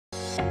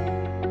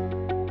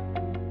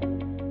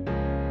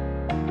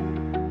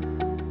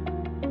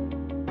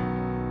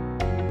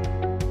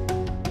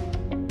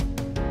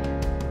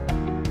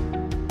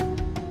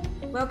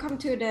Welcome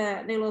to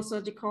the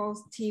Neurosurgical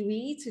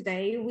TV.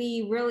 Today,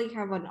 we really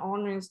have an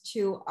honor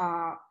to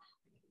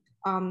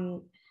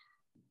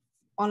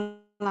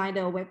online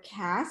the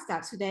webcast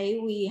that today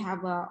we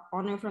have an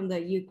honor from the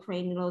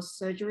Ukraine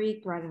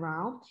Neurosurgery Grand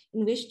Round,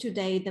 in which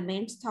today the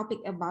main topic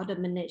about the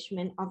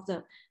management of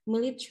the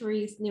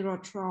military's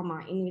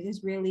neurotrauma, and it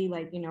is really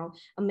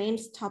a main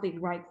topic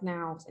right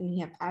now, and we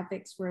have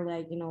ethics for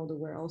the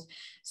world.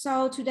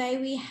 So today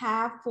we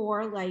have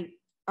four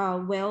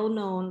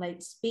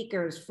well-known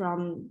speakers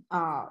from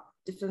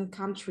different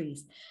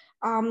countries.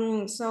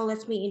 So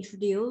let me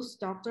introduce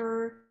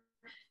Dr.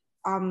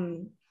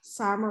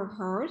 Summer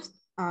Hurst.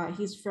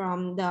 He's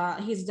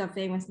the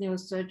famous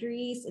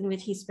neurosurgeries in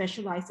which he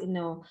specialized in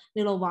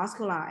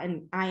neurovascular,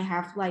 and I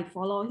have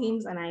followed him,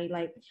 and I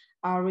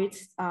read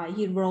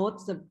he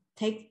wrote the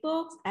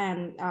textbooks,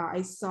 and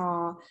I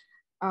saw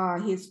a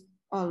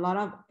lot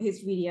of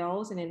his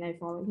videos, and then I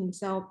followed him.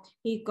 So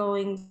he's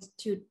going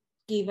to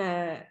be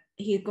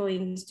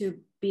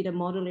the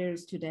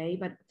moderators today.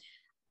 But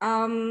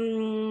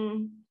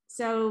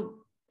so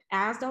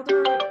as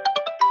Dr.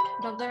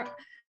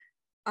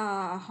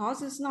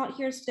 Hoss is not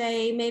here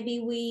today,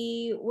 maybe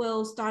we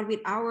will start with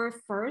our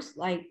first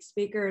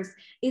speakers.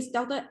 It's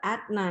Dr.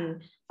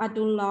 Adnan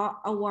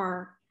Abdullah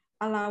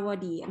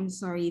Alawadi. I'm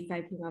sorry if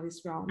I pronounce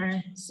this wrong.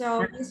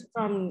 So he's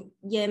from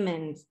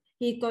Yemen.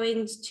 He's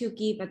going to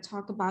give a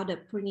talk about the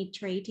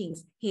penetrating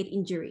head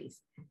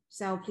injuries.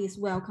 So please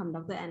welcome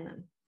Dr.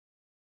 Adnan.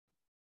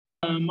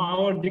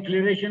 Our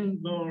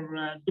declaration for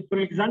Dr.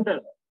 Alexander.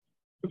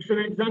 Dr.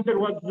 Alexander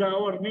was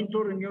our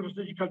mentor in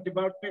neurosurgical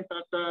department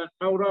at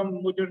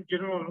Tauram Modern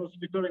General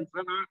Hospital in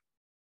Sana'a.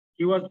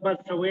 He was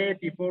passed away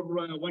before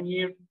 1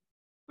 year.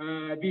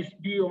 Peace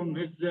be on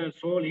his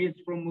soul. He's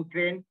from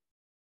Ukraine.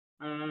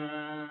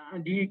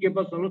 And he gave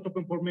us a lot of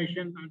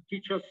information and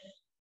teach us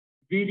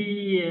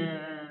very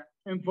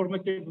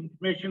informative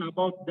information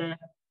about the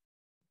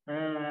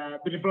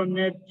peripheral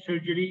nerve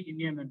surgery in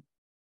Yemen.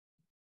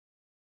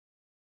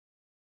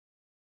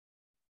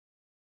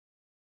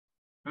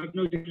 I have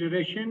no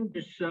declaration.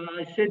 This,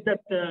 I said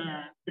that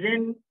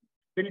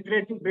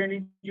penetrating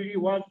brain injury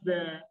was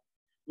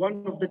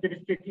one of the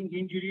devastating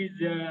injuries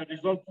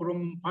result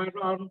from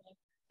firearms,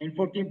 and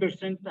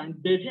 14%,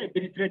 and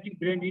penetrating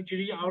brain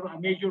injury are a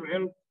major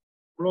health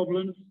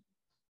problems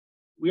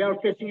we are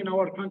facing in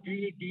our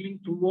country, dealing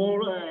to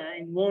war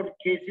in war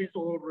cases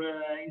or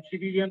in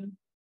civilian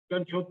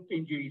gunshot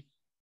injuries.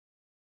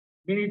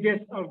 Many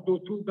deaths are due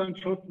to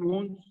gunshot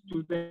wounds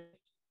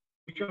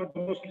which are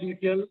the most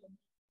lethal.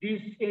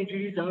 These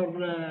injuries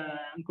are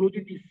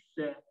included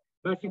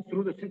passing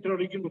through the central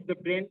region of the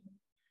brain,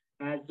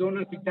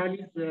 zona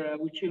fetalis,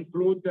 which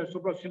include the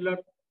supracellular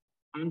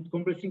and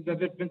compressing the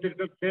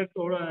ventricular third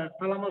or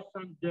thalamus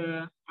and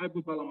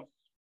hypothalamus.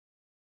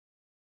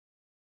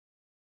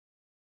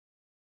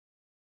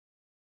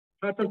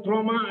 Fatal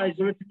trauma is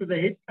related to the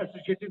head,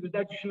 associated with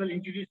additional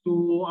injuries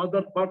to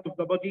other parts of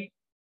the body.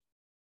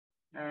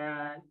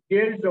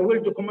 There is a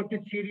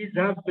well-documented series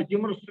have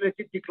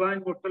demonstrated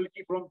decline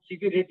mortality from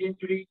severe head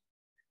injury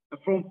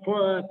from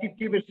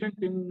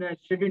 50% in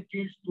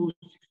 70s to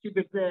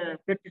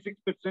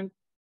 36%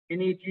 in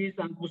 80s,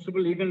 and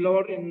possibly even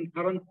lower in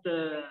current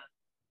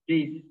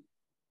days.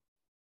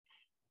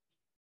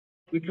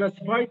 We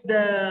classified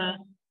the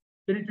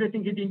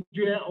penetrating head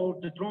injury or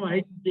the trauma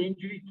head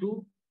injury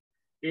to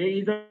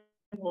either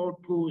or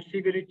to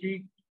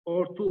severity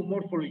or to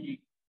morphology.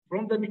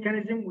 From the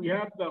mechanism, we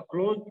have the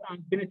closed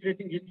and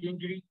penetrating head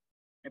injury.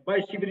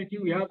 By severity,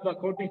 we have,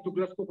 according to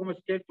Glasgow Coma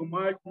Scale, to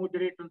mild,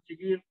 moderate, and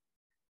severe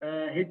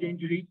head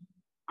injury.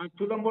 And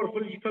to the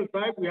morphological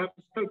type, we have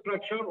skull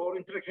fracture or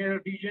intracranial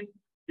lesion,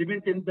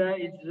 depending on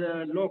its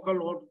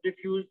local or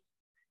diffuse,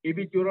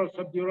 epidural,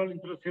 subdural,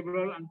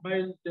 intracerebral, and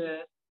mild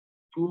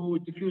to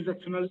diffuse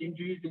axonal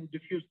injuries in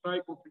diffuse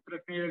type of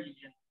intracranial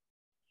lesion.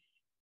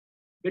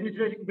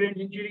 Penetrating brain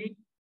injury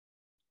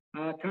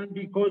can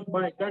be caused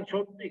by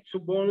gunshot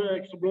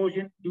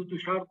explosion due to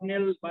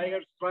shrapnel, by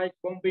airstrike,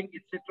 bombing,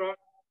 etc.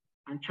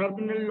 And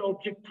shrapnel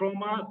object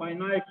trauma by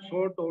knife,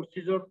 sword, or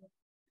scissor,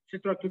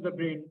 etc. to the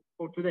brain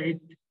or to the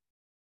head.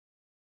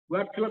 We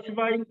are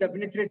classifying the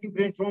penetrating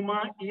brain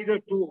trauma either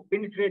to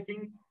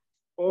penetrating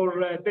or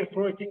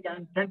perforating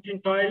and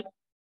tangential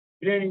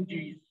brain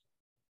injuries.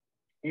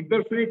 In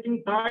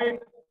perforating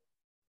type,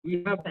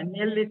 we have an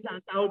inlet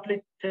and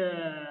outlet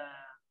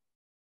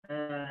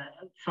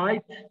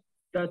site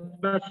that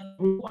pass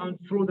through and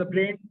through the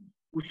brain,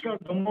 which are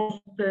the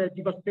most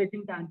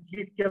devastating and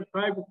lethal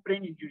type of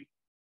brain injury.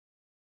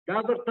 The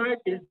other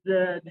type is,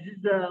 this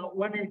is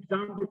one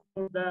example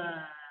for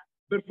the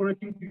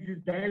perforating. This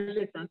is the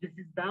inlet and this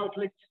is the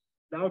outlet.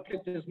 The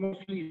outlet is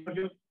mostly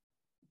larger.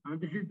 And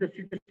this is the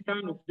CT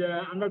scan of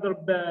another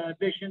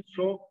patient.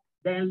 So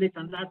the inlet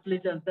and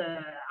outlet and the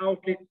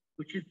outlet,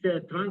 which is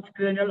the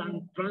transcranial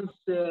and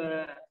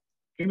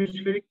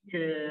transhemispheric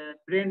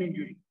brain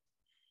injury.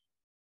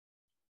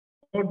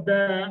 For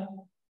the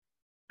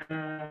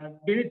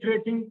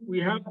penetrating, we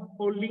have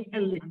only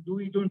inlet and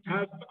we don't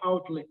have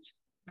outlet.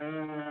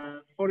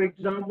 For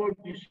example,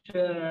 this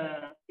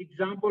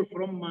example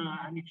from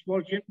an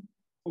expulsion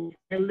of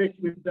inlet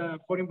with the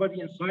foreign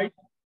body inside.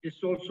 This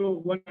is also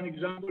one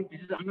example.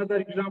 This is another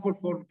example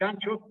for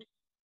gunshot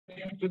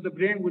to the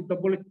brain with the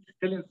bullet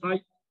still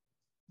inside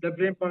the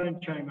brain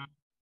parenchyma.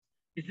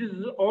 This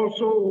is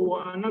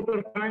also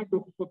another kind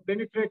of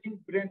penetrating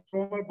brain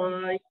trauma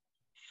by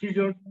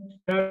scissor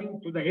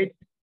stabbing to the head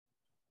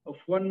of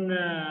one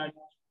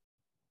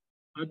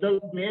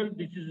adult male.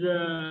 This is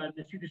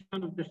the CT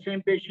scan of the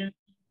same patient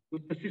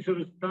with the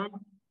scissor stamp,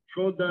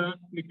 show the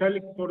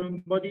metallic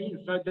foreign body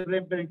inside the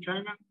brain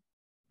parenchyma.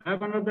 I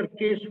have another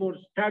case for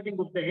stabbing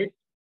of the head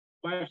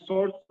by a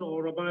sword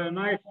or by a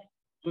knife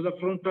to the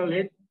frontal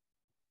head.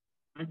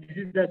 And this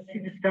is the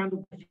CT scan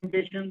of the same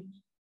patient.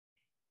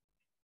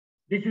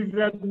 This is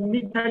a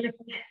metallic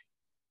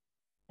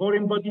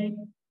foreign body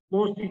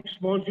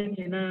post-expulsion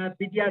in a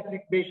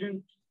pediatric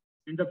patient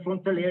in the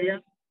frontal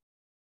area.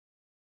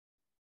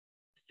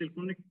 Still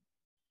connected.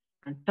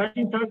 And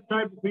touching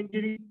type of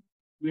injury,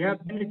 we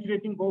have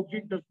penetrating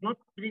object does not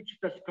reach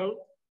the skull,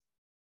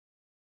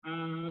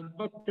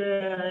 but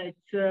it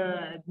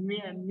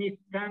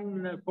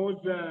can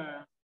cause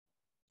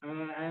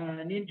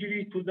an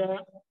injury to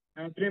the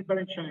brain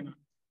parenchyma.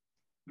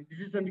 This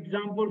is an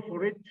example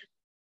for it,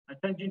 a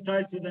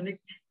tangential to the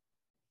neck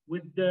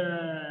with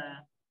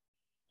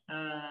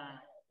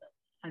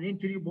an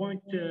entry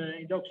point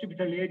in the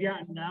occipital area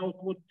and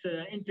outward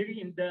entry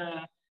in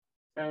the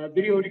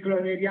periauricular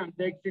area and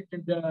the exit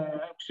in the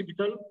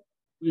occipital.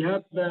 We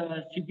have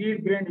severe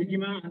brain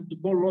edema and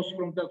bone loss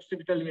from the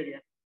occipital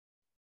area.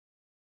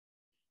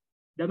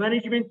 The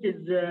management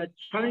is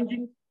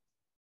challenging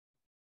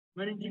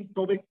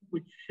topic,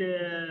 which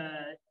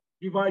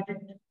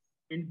divided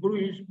in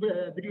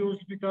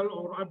pre-hospital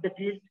or at the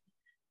field.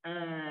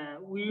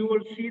 We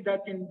will see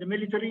that in the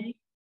military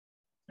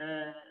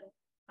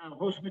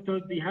hospital,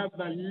 they have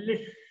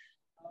less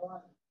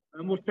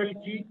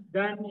mortality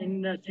than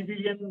in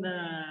civilian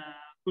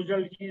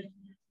casualties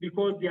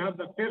because they have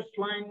the first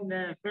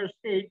line first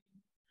aid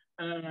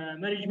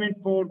management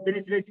for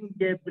penetrating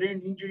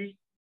brain injury.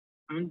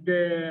 And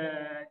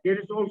there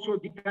is also,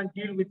 they can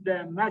deal with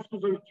the mass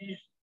casualties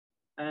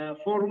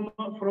from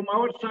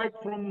our side,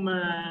 from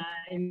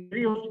in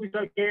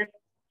pre-hospital care.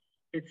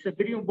 It's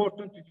very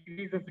important to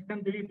decrease the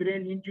secondary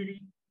brain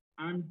injury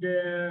and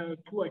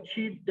to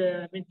achieve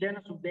the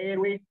maintenance of the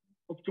airway,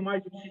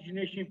 optimize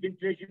oxygenation,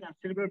 ventilation, and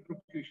cerebral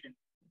perfusion.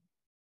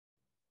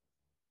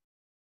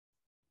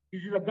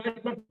 This is a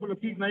guideline for the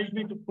field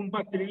management of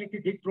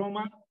combat-related head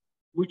trauma,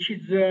 which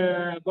is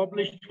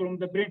published from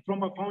the Brain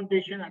Trauma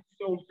Foundation.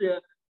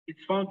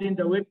 It's found in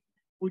the web,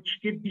 which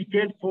gives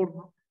details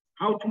for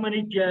how to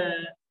manage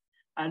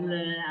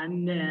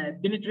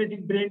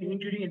penetrating brain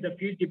injury in the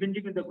field,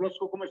 depending on the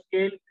Glasgow Coma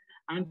scale,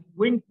 and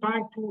when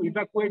time to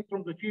evacuate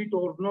from the field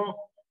or no,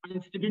 and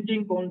it's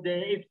depending on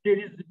if there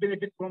is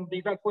benefit from the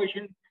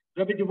evacuation,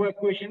 rapid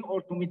evacuation,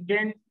 or to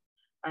maintain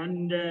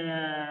and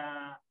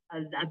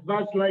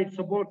advanced life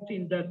support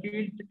in the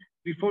field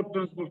before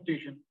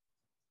transportation.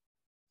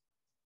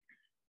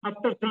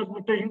 After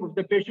transportation of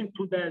the patient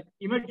to the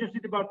emergency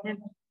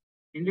department,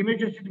 in the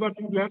emergency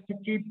department, we have to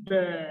keep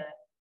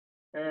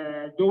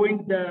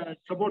doing the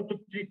supportive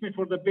treatment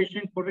for the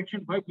patient,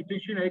 correction of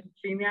hypotension,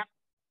 hypoxemia,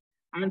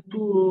 and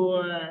to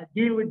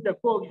deal with the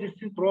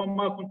coexisting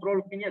trauma, control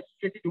of any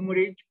associated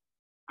hemorrhage,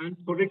 and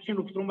correction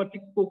of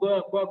traumatic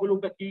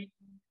coagulopathy,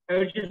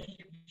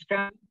 urgency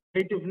scan,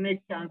 head of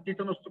neck, and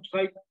tetanus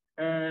toxoid,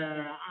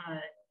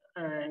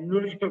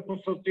 neurological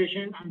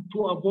consultation, and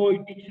to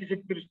avoid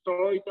excessive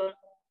steroid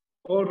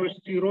or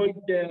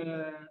steroid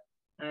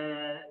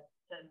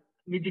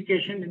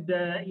medication in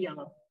the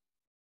ER.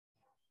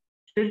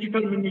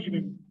 Surgical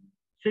management.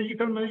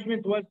 Surgical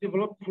management was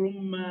developed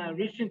from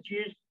recent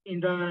years. In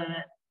the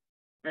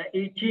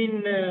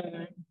 18,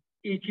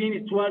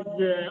 it was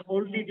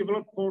only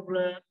developed for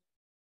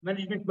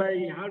management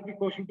by Harvey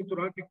Cushing, Dr.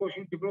 Harvey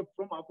Cushing, developed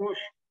from approach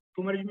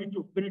to management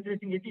of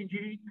penetrating head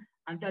injury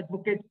and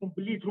advocate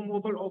complete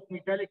removal of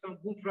metallic and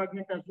bone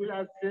fragment as well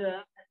as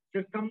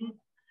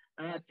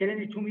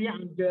craniectomy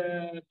and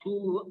to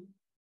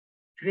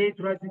create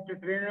rising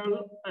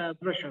intracranial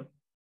pressure.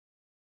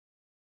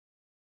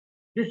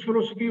 This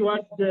philosophy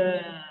was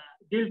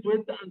dealt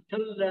with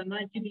until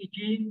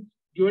 1918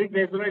 during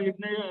the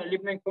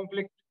Israeli-Lebanon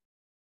conflict,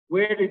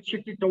 where it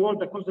shifted toward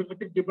the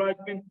conservative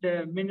debridement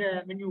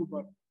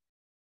maneuver.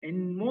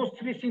 In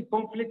most recent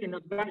conflict in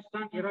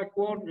Afghanistan, Iraq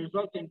war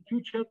resulted in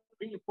future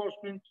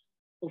reinforcement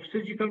of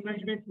surgical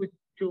management which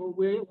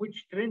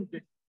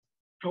trended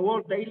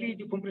toward daily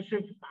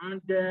decompressive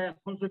and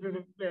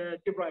conservative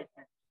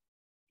debridement.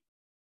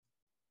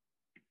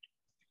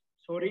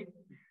 Sorry.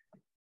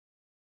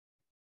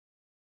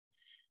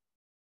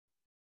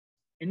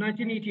 In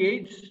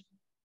 1988,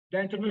 the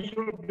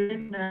International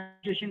Brain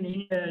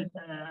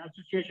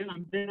Association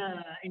and Brain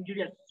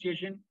Injury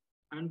Association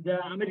and the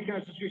American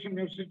Association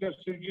of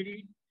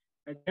Neurosurgery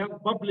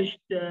have published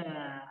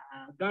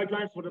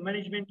guidelines for the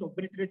management of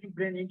penetrating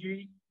brain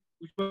injury,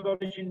 which was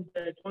published in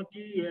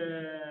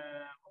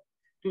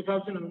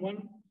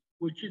 2001,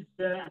 which is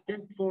the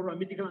attempt for a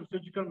medical and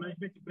surgical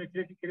management of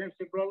penetrating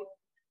cerebral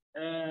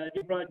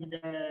debridement,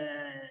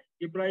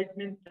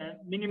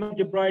 minimal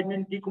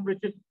debridement,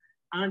 decompression,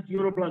 and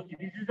neuroplasty.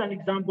 This is an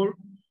example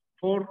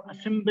for a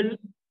simple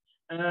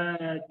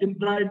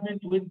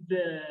debridement with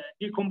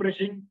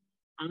decompression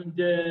and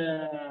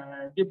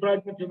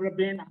debridement of the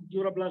brain and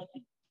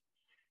neuroplasty.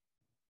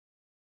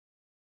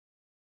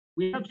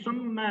 We have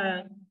some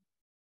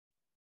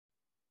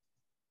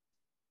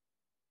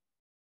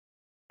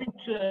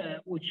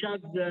which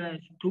has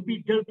to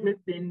be dealt with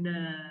in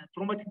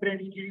traumatic brain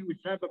injury,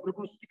 which have a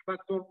prognostic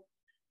factor,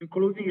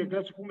 including a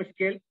Glasgow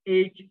scale,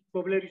 age,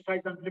 popularity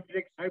size, and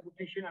reflex,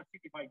 hypotension, and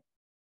CT5.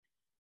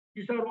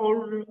 These are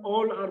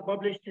all are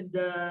published in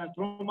the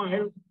Trauma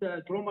Health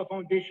Trauma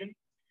Foundation,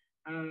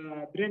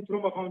 Brain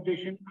Trauma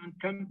Foundation, and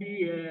can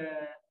be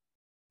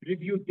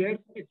reviewed there.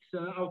 It's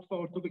out of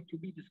our topic to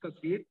be discussed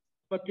here.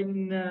 But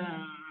in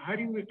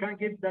hurry, we can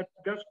give that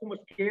Glasgow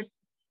scale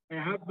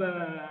have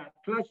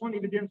class 1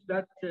 evidence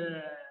that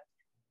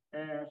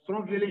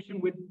strong relation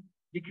with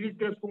decreased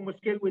Glasgow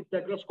scale with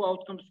the Glasgow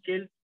outcome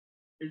scale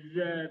is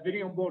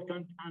very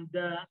important. And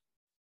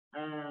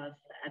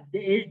at the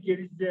age, there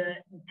is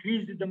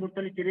increase in the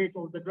mortality rate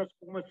or the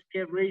Glasgow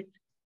scale rate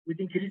with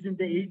increase in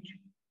the age.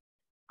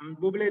 And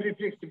pupillary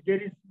reflex, if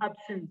there is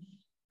absence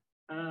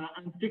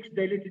and fixed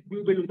dilated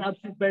pupil with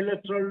absent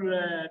bilateral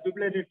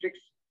pupillary reflex,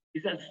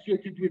 is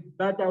associated with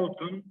bad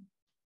outcome.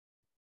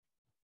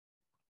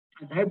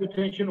 And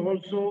hypertension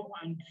also,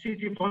 and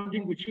CT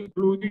finding, which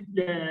included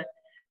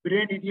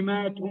brain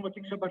edema,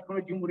 traumatic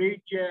subarachnoid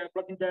hemorrhage,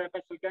 blood in the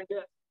basal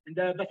ganglia, in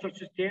the basal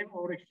system,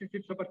 or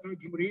extensive subarachnoid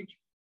hemorrhage,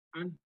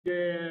 and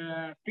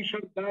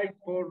Fisher guide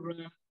for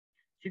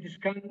CT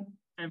scan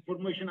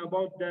information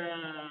about the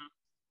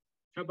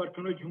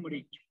subarachnoid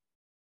hemorrhage.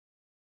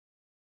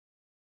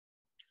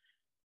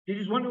 There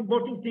is one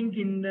important thing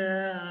in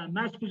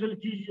mass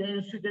casualties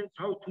incidents,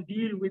 how to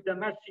deal with the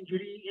mass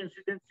injury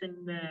incidents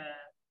in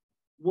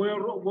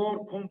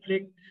war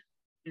conflict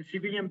in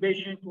civilian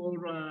patient or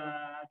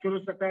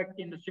terrorist attack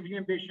in the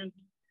civilian patient.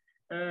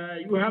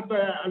 You have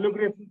a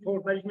algorithm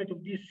for management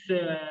of this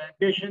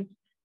patient,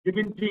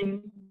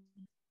 depending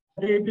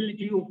the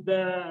ability of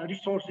the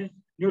resources,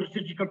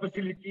 neurosurgical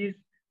facilities,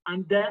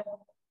 and the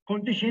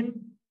condition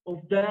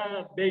of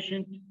the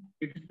patient.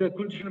 If the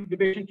condition of the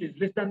patient is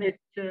less than 8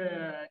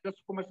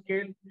 Glasgow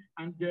scale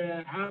and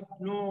have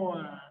no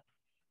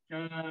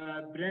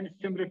brain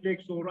stem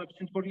reflex or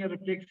absent corneal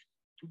reflex,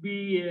 to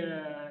be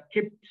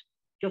kept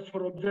just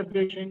for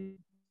observation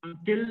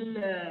until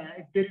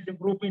if there is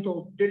improvement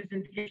or there is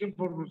indication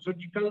for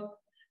surgical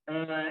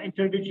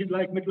intervention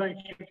like midline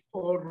shift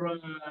or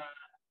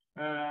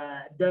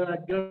the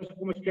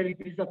Glasgow scale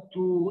increase up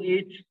to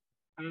 8,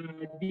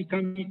 they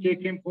can be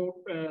taken for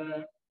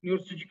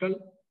neurosurgical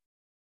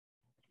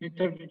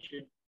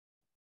intervention.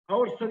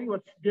 Our study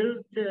was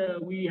dealt,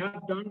 we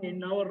have done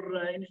in our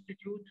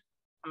institute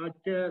at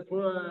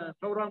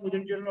Thawra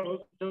Modern General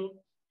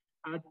Hospital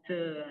at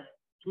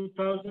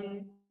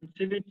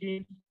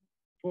 2017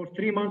 for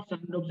 3 months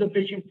and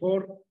observation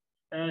for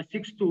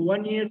 6 to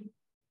 1 year,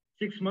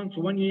 6 months,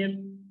 1 year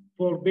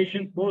for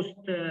patient post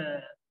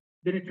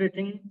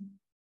penetrating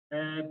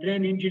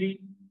brain injury.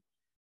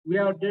 We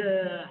are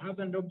have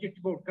an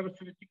objective or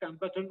characteristic and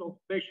pattern of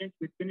patient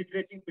with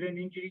penetrating brain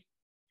injury.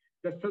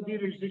 The study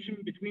relation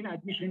between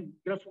admission,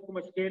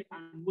 Glasgow scale,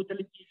 and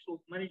modalities of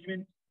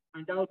management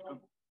and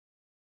outcome.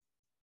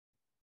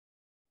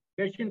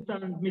 Patient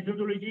and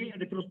methodology,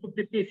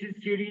 retrospective cases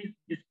series,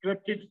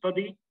 descriptive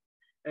study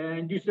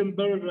in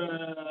December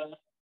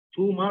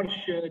to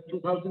March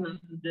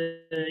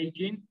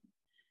 2018.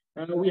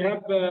 We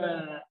have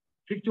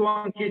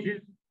 51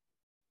 cases.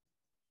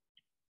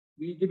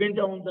 We depend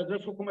on the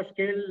Glasgow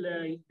scale,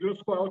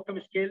 Glasgow outcome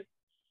scale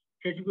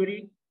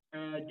category,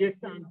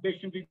 death and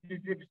patient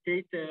vegetative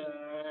state,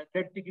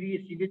 3rd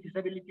degree severe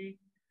disability,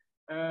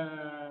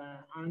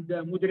 and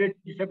moderate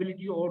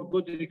disability or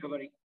good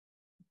recovery.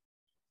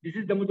 This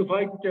is the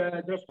modified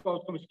Glasgow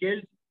outcome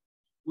scale,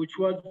 which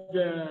was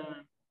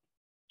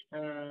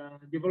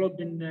developed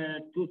in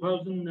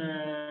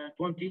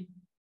 2020.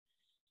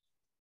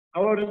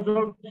 Our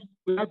results,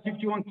 we have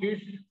 51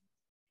 cases.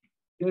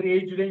 Their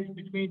age range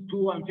between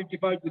 2 and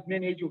 55 with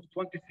mean age of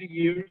 23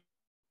 years.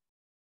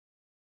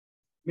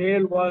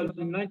 Male was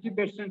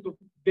 90% of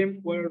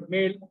them were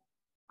male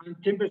and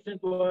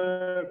 10%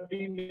 were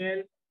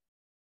female.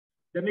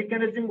 The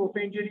mechanism of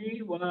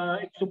injury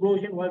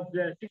explosion was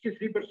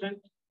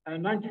 63%,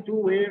 92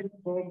 were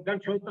from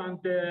gunshot and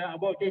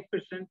about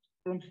 8%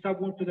 from stab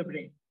wound to the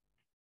brain.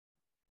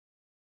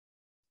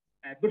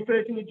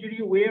 Perforating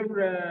injury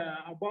were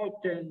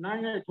about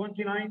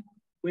 29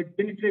 with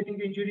penetrating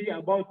injury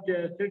about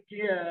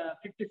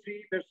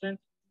 53%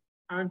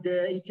 and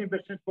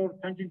 18% for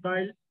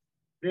tangential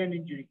brain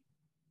injury.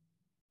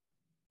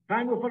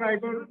 Time of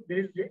arrival,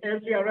 there is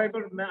early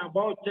arrival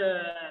about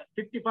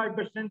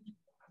 55%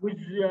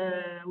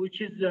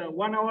 which is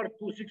 1 hour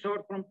to 6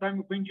 hours from time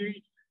of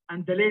injury,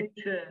 and the late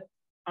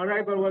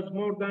arrival was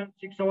more than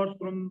 6 hours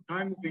from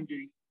time of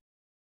injury.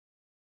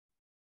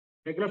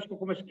 The Glasgow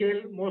Coma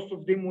scale, most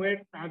of them were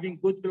having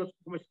good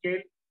Glasgow Coma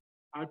scale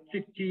at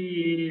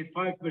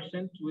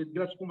 55%, with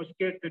Glasgow Coma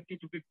scale 13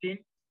 to 15,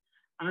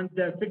 and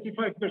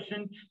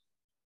 35%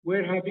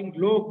 were having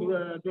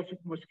low Glasgow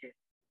Coma scale.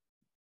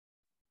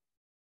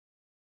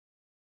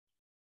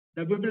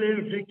 The pupillary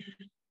reflex,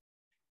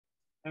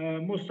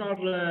 most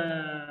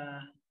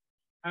are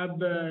have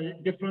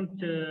different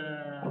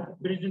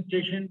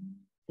presentation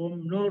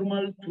from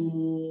normal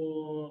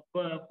to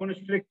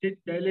constricted,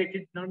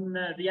 dilated,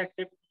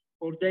 non-reactive,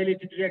 or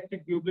dilated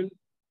reactive pupil.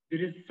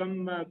 There is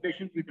some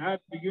patients with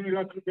have the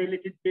unilateral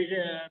dilated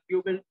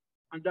pupil,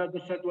 and the other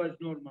side was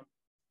normal.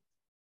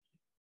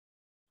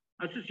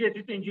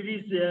 Associated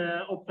injuries,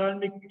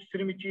 ophthalmic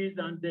extremities,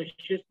 and the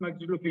chest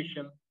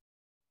maxillofacial.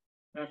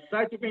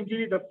 Site of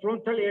injury, the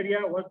frontal area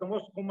was the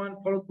most common,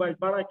 followed by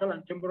parietal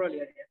and temporal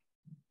area.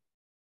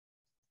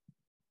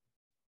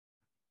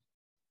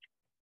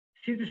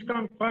 CT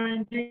scan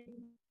finding,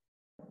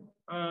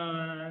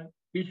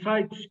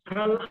 besides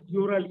skull and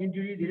dural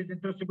injury, there is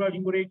intracerebral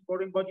hemorrhage,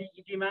 foreign body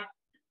edema,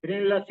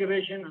 brain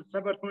laceration, and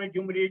subarachnoid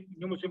hemorrhage,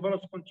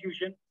 pneumocephalus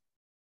contusion,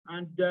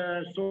 and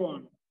so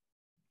on.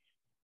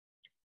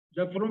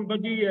 The foreign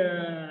body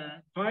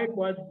type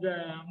was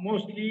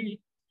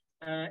mostly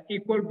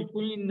equal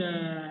between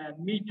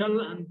metal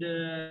and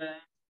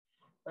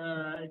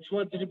it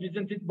was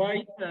represented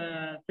by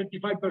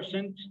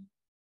 35%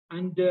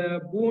 and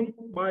bone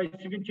by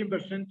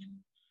 17%,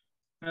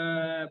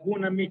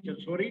 bone and metal,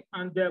 sorry,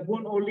 and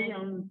bone only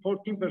on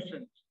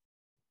 14%.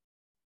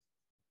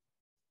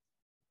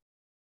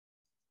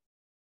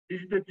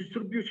 This is the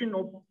distribution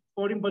of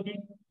foreign body.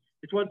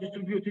 It was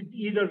distributed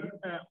either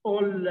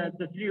all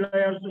the three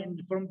layers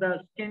from the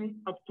skin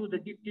up to the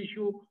deep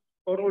tissue,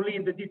 or only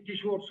in the deep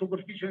tissue or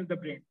superficial in the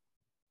brain.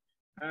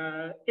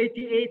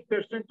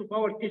 88% of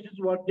our cases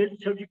were dealt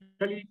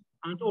surgically,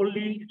 and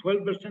only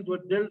 12%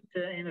 were dealt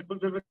in a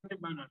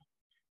conservative manner.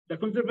 The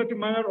conservative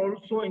manner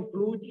also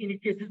includes any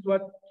cases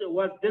what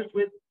was dealt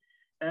with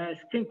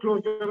skin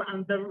closure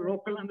under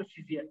local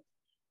anesthesia.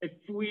 If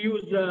we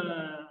use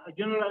a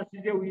general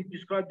anesthesia, we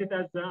describe it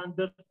as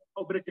under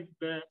operative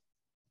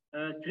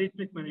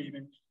treatment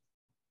management.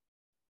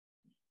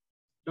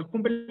 The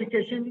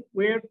complication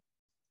were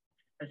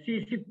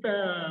CEC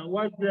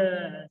was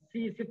the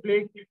CEC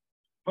plaque,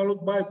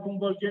 followed by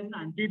convulsion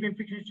and deep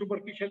infection,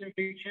 superficial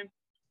infection,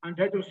 and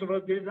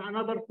hydrocephalus. There is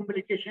another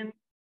complication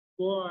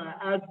for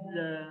as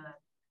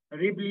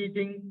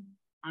rebleeding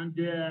and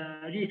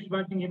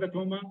re-expanding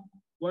hematoma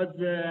was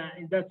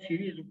in that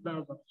series of the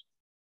others.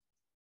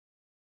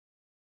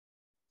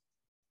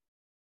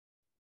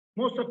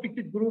 Most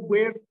affected group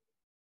were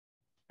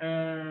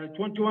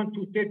 21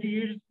 to 30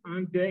 years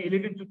and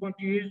 11 to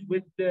 20 years,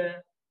 with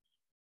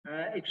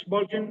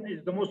expulsion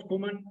is the most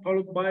common,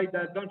 followed by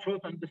the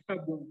gunshot and the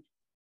stab wound.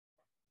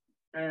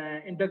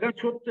 In the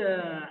gunshot,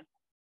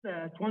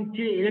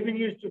 11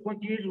 years to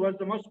 20 years was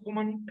the most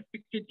common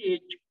affected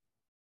age,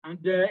 and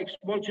the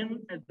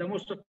expulsion as the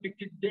most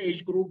affected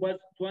age group was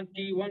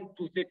 21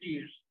 to 30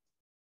 years.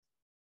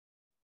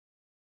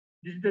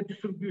 This is the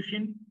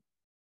distribution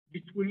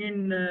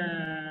between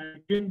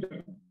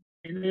gender.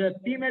 In the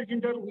female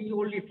gender, we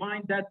only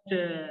find that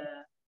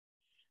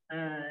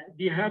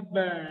they have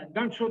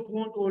gunshot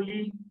wound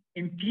only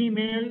in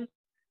female,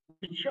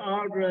 which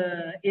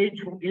are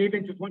aged from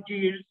 11 to 20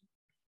 years.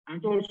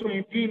 And also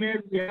in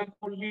female, we have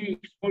only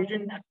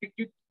expulsion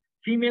affected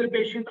female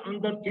patient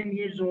under 10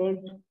 years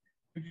old,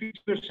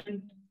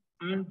 50%,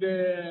 and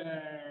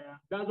the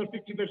other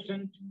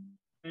 50%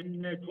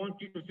 in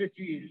 20 to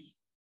 30 years.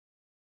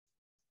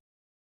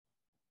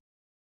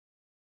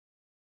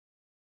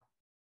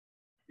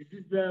 This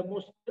is the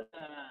most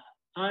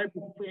type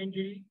of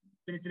injury,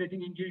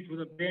 penetrating injury to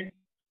the brain,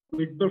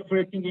 with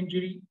perforating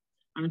injury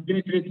and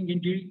penetrating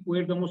injury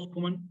were the most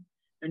common.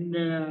 And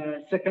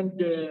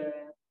second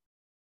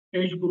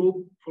age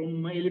group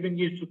from 11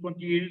 years to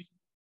 20 years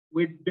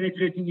with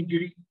penetrating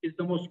injury is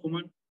the most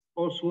common,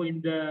 also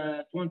in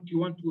the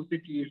 21 to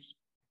 30 years.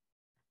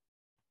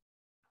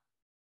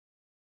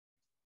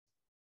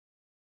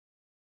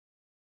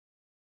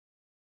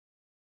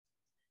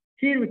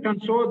 Here we can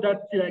show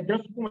that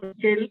Glasgow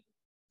scale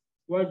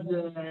was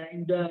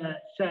in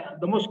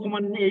the most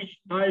common age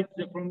types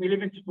from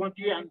 11 to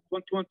 20 and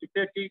 21 to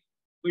 30,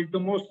 with the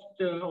most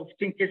of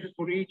 10 cases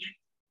for each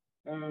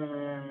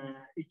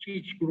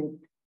group.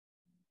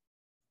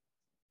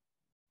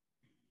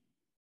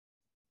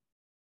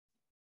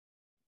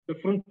 The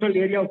frontal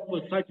area of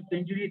site of the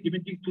injury,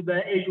 depending to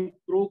the age of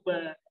group,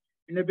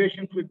 in a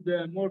patient with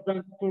more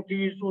than 40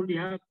 years only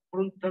have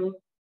frontal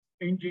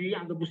injury,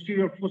 and the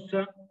posterior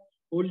fossa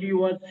only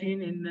was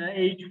seen in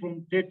age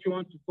from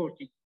 31 to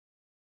 40.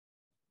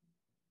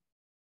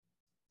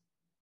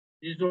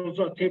 This is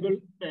also a table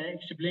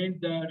explains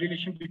the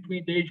relation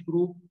between the age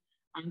group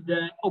and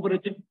the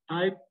operative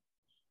type.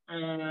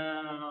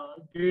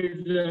 there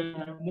is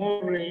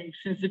more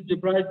extensive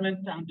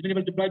debridement and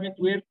minimal debridement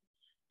were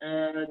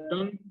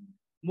done.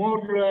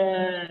 More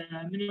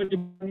minimal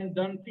debridement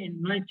done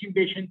in 19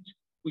 patients,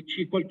 which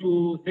equal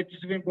to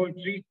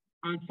 37.3,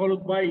 and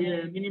followed by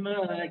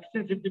minimal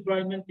extensive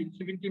debridement in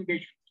 17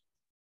 patients.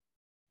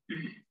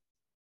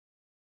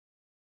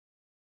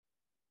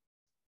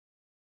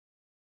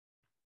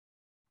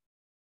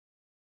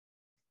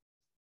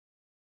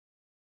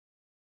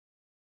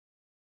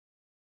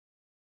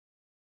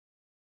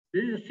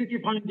 This is a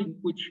CT finding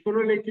which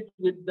correlated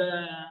with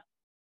the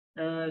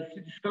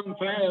CT scan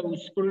file,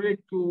 which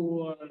correlated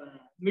to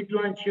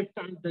midline shift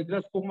and the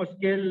Glasgow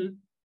scale,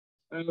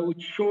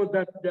 which showed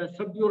that the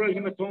subdural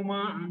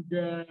hematoma and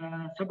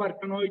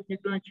subarachnoid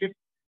midline shift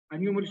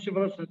and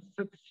numerical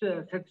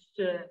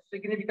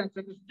significant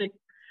statistic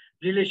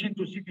relation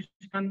to CT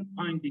scan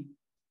finding.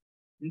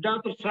 On the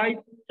other side,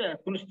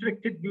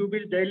 constricted pupil,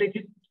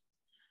 dilated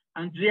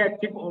and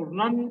reactive or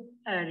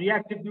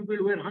non-reactive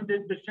pupil were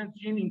 100%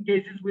 seen in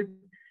cases with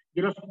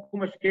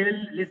Glasgow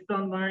scale less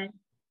than 9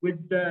 with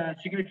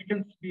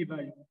significant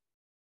p-value.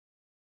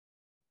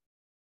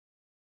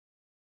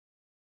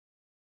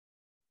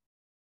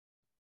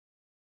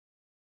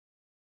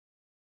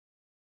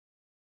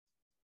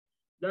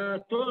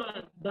 The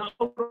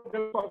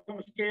overall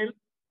outcome scale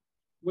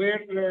were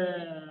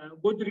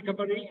good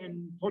recovery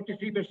in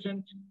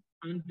 43%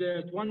 and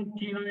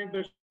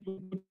 29%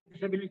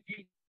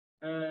 disability,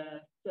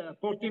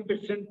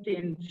 14%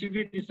 in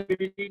severe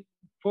disability,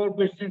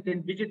 4%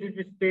 in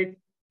vegetative state,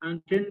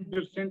 and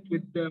 10%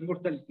 with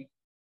mortality.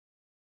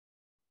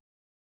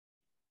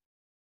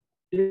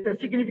 There is a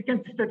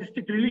significant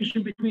statistical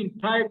relation between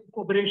type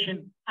of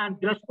operation and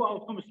Glasgow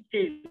outcome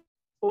scale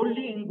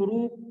only in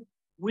group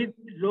with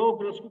low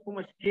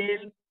Glasgow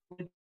scale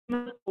with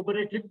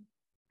operated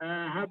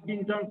have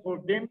been done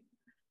for them,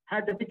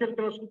 had a better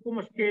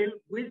Glasgow scale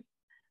with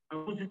a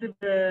positive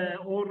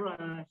or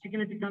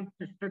significant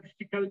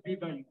statistical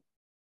p-value.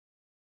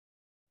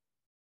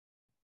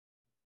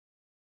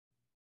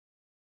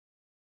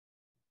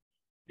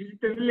 This is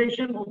the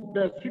relation of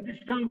the CT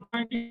scan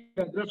finding,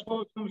 the Glasgow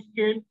outcome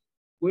scale,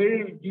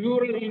 where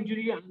dural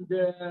injury and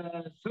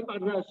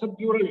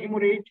subdural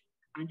hemorrhage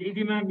and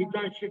edema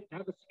midline shift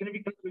have a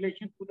significant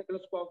relation to the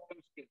Glasgow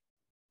outcome scale.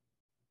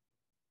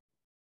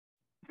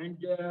 And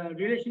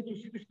relation to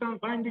CT scan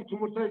finding to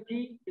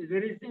mortality,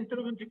 there is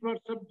interventricular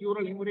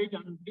subdural hemorrhage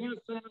and venous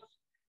cells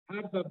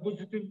have a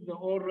positive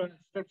or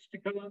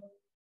statistical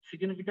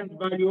significant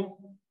value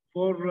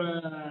for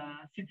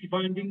CT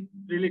finding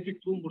related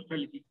to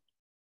mortality.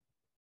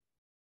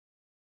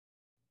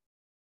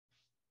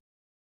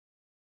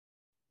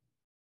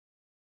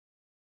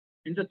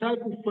 In the type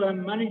of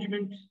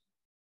management,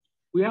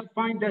 we have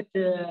found that,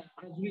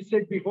 as we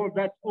said before,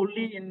 that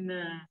only in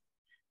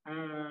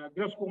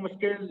Glasgow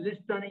scale less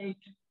than 8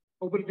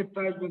 operative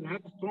trials will have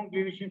a strong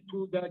relation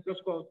to the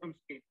Glasgow outcome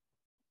scale.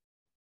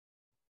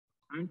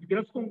 And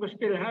Glasgow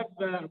scale have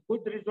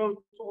good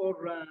results or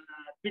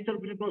better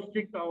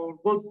prognostic or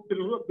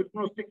good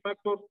prognostic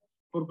factor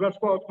for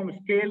Glasgow outcome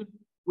scale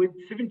with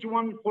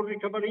 71 for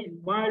recovery in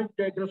mild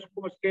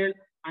Glasgow scale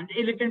and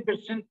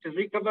 11%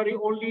 recovery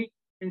only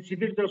in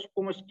severe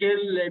Glasgow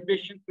scale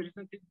patient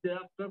presented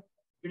after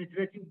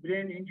penetrating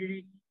brain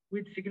injury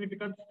with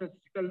significant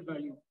statistical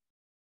value.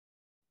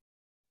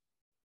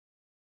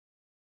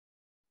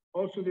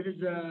 Also, there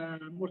is a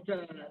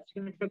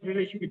significant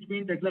relation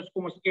between the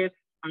Glasgow scale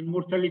and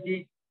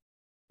mortality.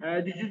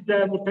 This is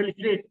the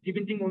mortality rate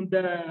depending on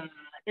the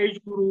age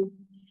group,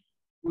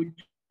 which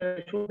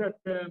show that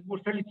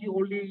mortality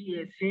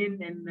only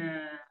seen in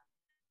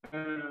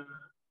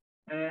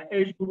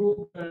age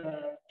group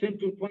 10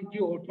 to 20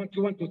 or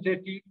 21 to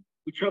 30,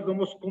 which are the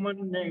most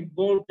common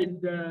involved in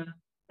the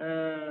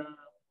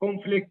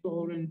conflict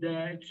or in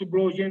the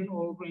explosion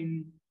or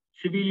in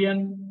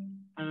civilian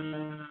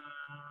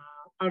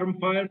armed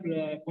fire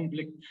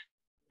conflicts.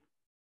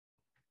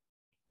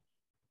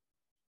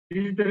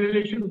 This is the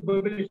relation of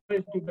pupil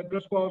size to the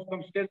Glasgow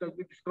outcome scale that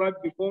we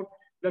described before,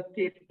 that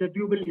if the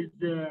pupil is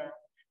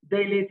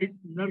dilated,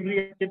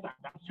 non-reactive,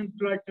 and absent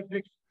light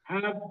reflex,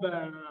 have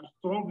a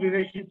strong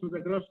relation to the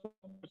Glasgow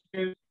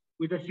scale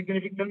with a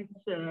significant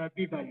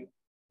p-value.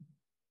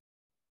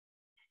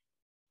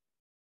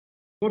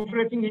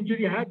 Perforating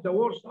injury had the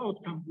worst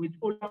outcome with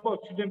only about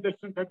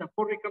 7% had a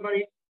poor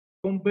recovery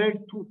compared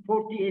to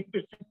 48%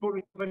 poor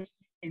recovery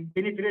in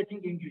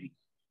penetrating injury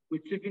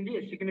with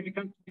a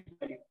significant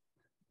p-value.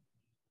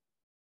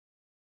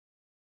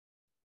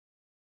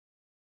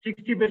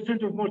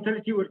 60% of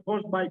mortality were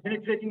caused by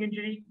penetrating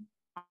injury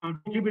and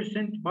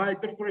 40% by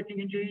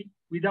perforating injury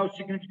without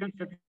significant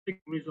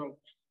statistical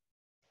results.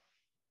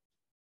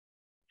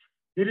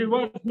 There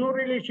was no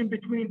relation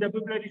between the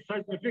pupillary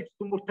size reflex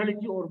to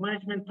mortality or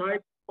management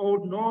type, or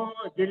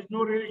there is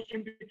no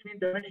relation between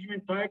the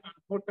management type and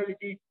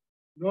mortality,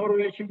 no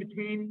relation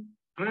between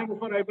time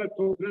of arrival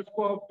to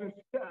Glasgow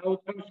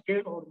outcome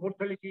scale or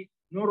mortality,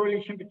 no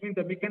relation between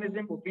the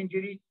mechanism of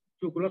injury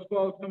to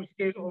Glasgow outcome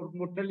scale or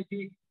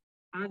mortality,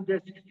 and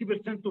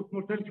 60% of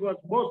mortality was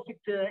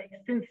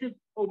post-extensive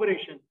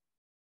operation.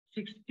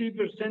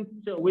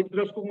 60% with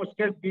grass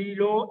scale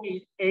below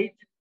is 8,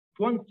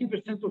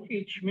 20% of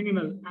each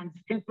minimal and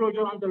skin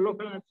closure under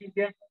local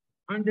anesthesia,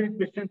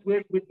 100%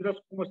 were with grass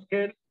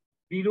scale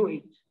below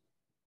 8.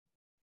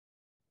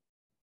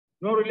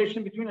 No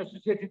relation between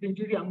associated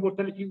injury and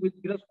mortality with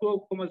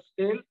Glasgow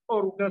scale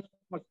or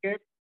Glasgow scale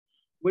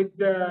with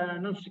the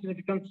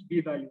non-significant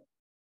p-value.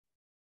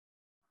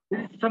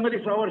 This is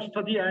summary for our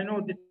study. I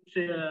know it's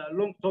a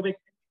long topic,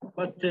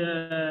 but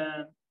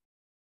I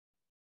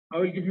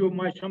will give you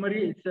my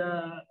summary. It's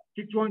a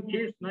 51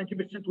 case,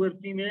 90% were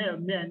female,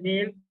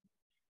 male.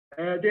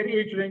 Their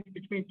age range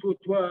between 2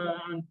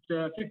 and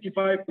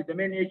 55, with the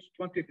main age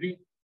 23.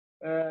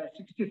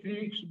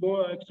 63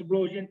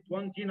 explosion,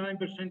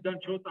 29%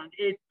 gunshot, and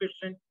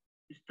 8%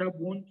 stab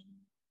wound.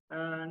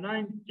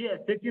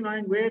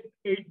 39 were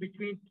aged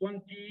between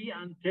 20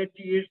 and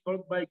 30 years,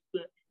 followed by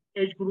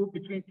age group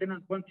between 10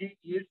 and 20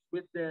 years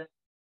with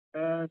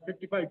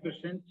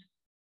 35%.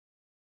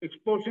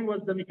 Expulsion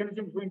was the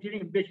mechanism of injury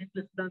in patients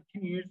less than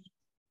 10 years.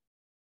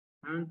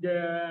 And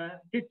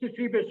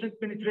 53%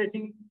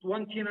 penetrating,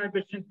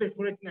 29%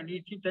 perforating, and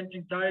 18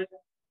 tangent type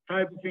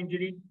of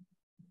injury.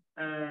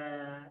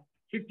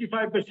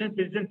 55%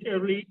 present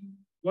early,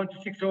 1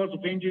 to 6 hours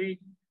of injury,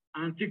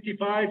 and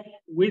 55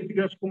 with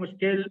Glasgow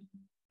scale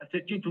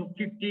 13 to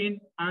 15,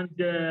 and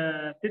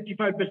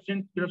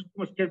 35%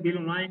 Glasgow scale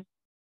below 9.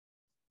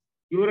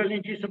 Dural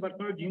injury,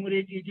 subarachnoid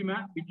hemorrhage,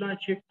 edema, midline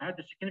shift had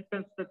a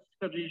significant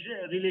statistical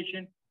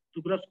relation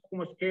to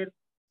Glasgow scale,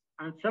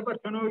 and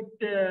subarachnoid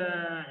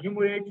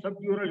hemorrhage,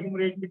 subdural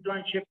hemorrhage,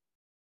 midline shift,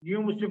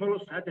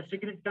 pneumocephalus had a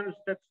significant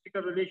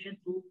statistical relation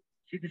to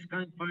CT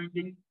scan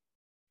finding.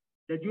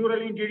 The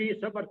dural injury,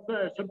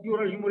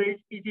 subdural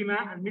hemorrhage, edema,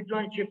 and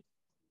midline shift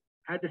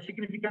had a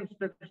significant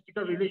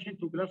statistical relation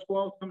to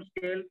Glasgow outcome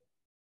scale.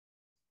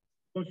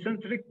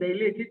 Concentric,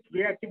 dilated,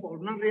 reactive, or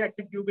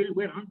non-reactive pupil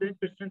were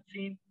 100%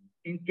 seen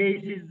in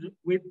cases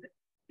with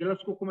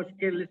Glasgow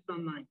scale less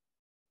than 9.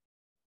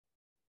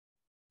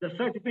 The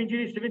site of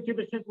injury,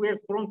 70% were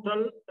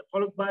frontal,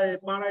 followed by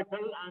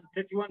parietal, and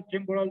 31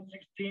 temporal,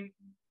 16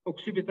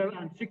 occipital,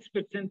 and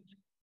 6%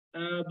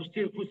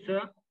 posterior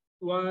fossa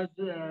was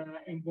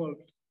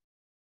involved.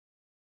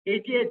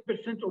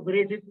 88%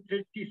 operated,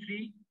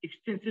 33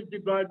 extensive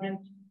debridement,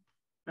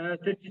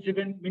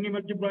 37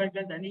 minimal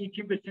debridement, and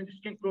 18%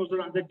 skin closure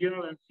under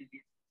general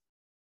anesthesia.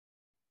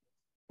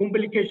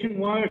 Complication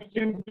were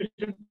 10%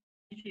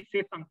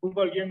 safe and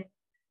convulsion,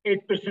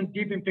 8%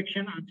 deep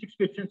infection, and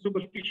 6%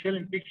 superficial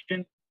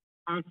infection,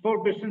 and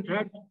 4%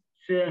 had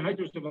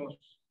hydrocephalus.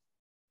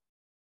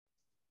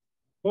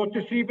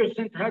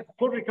 43% had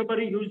full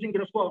recovery using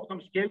Glasgow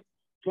outcome scale,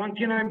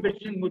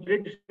 29%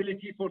 moderate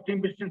disability,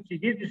 14%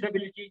 severe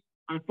disability,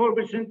 and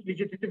 4%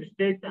 vegetative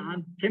state,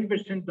 and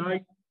 10%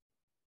 died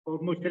for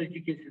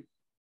mortality cases.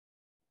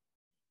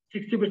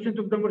 60%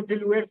 of the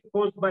mortality were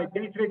caused by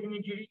penetrating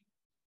injury,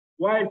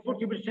 while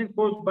 40%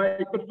 caused by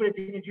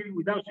perforating injury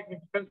without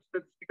significant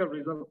statistical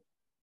results.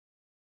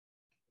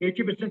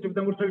 80% of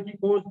the mortality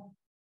caused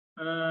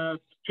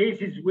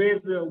cases were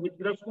with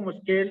Glasgow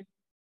scale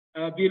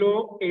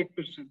below 8%,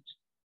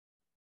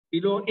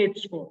 below 8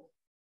 score.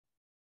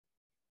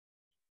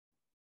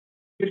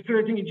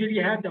 Perforating injury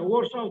had a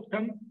worse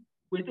outcome,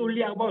 with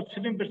only about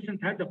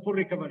 7% had a full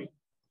recovery,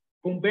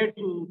 compared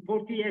to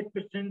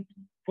 48%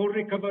 full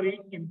recovery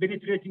in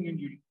penetrating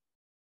injury.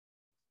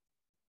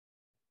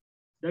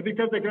 The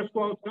better the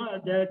Glasgow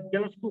outcome, the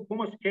Glasgow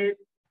scale,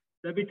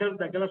 the better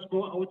the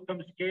Glasgow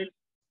outcome scale.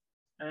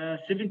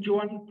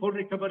 71 full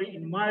recovery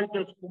in mild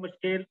Glasgow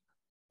scale,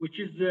 which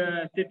is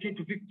 13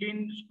 to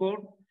 15 score,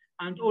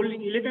 and only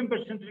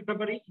 11%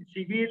 recovery in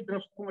severe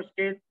Glasgow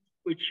scale,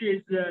 which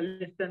is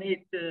less than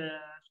 8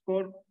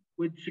 score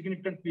with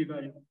significant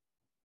p-value.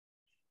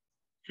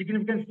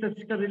 Significant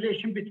statistical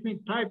relation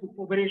between type of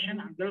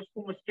operation and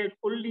Glasgow scale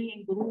only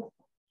in group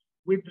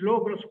with low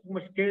Glasgow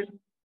scale.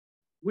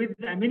 With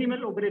a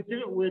minimal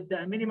operator, with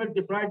a minimal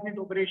debridement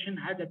operation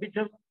had a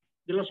better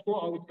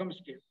Glasgow outcome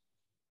scale.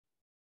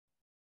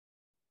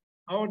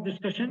 Our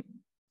discussion,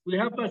 we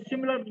have a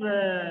similar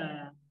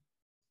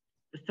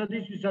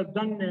studies which are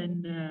done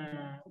in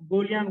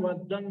Bolian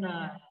was done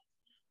a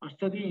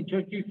study in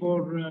Turkey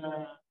for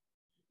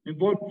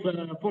involved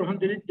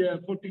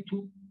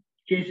 442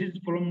 cases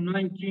from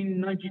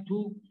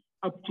 1992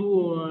 up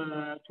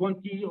to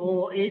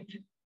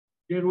 2008.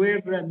 There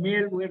were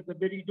male were the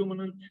very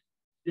dominant.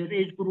 Their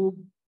age group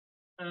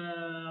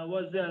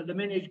was the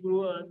main age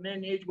group.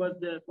 Main age was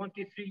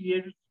 23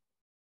 years,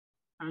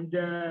 and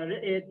their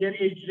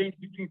age range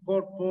between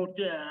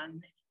 40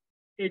 and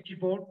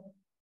 84.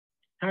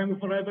 Time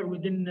of arrival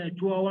within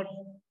 2 hours.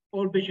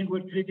 All patients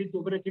were treated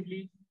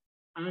operatively,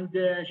 and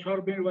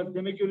sharpening was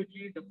the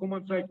majority. The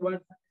common site was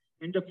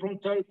in the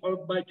frontal,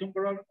 followed by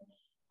temporal.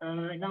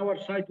 In our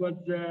site was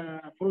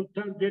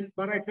frontal, then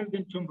parietal,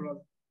 then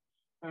temporal.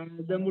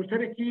 The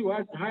mortality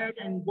was higher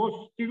in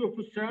both stereo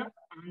fossa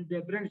and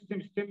the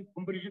brainstem stem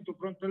comparison to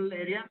frontal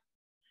area.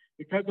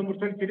 It has a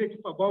mortality rate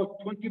of about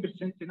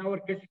 20%. In our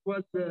case, it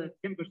was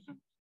 10%.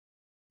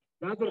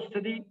 The other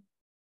study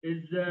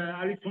is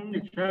Alison.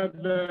 It has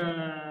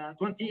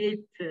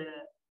 28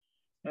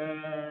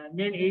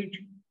 main age.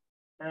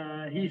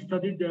 He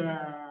studied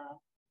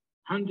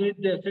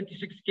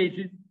 136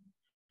 cases.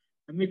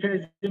 The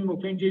mechanism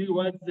of injury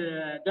was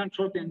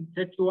gunshot in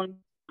 31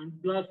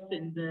 and blast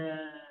in the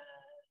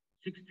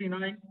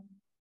 69.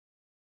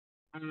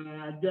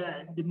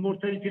 The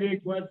mortality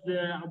rate was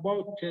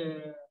about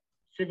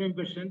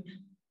 7%.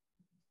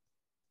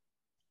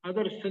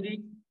 Other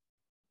study,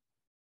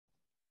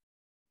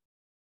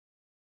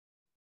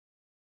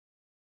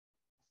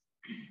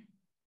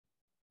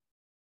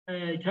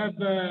 it have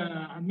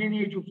a mean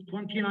age of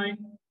 29.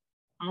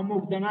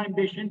 Among the 9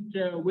 patients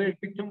were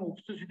victims of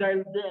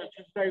suicidal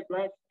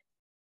blast.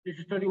 This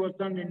study was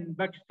done in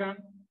Pakistan,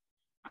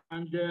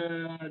 and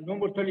no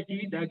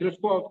mortality. The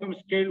Glasgow outcome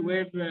scale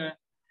where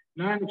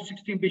 9 of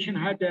 16 patients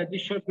had a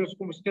discharge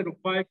Glasgow scale of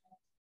 5,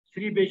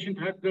 3 patients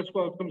had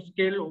Glasgow outcome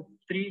scale of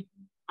 3,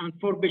 and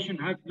 4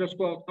 patients had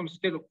Glasgow outcome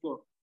scale of 4.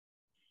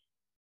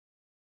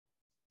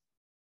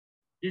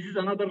 This is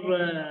another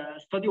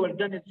study was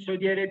done in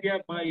Saudi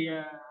Arabia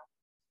by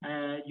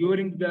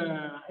during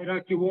the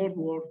Iraqi war,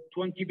 where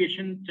 20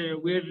 patients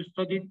were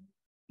studied.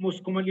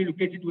 Most commonly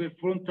located were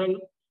frontal,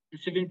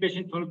 and 7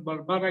 patients followed by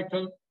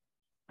parietal.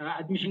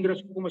 Admission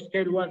Glasgow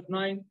scale was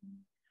 9,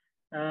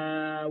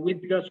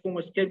 with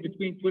Glasgow scale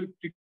between 12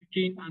 to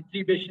 15, and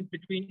 3 patients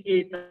between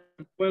 8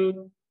 and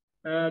 12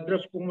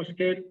 Glasgow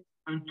scale,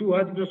 and 2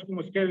 had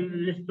Glasgow scale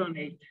less than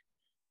 8.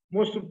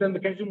 Most of the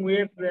mechanism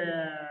were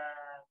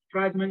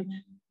fragment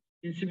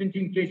in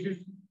 17 cases.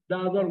 The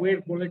other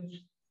were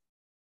bullets.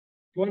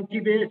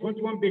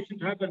 21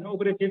 patients have an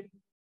operative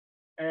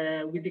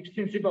with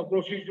extensive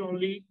approaches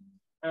only,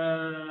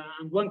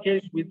 and 1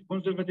 case with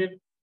conservative.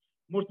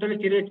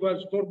 Mortality rate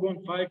was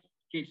 4.5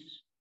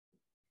 cases.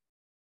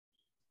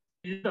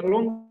 This is a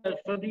long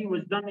study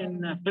was done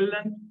in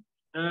Finland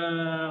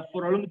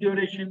for a long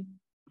duration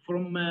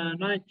from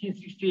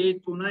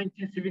 1968 to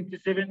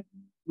 1977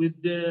 with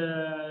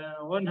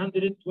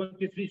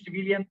 123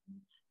 civilian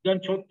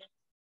gunshot,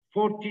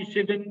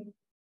 47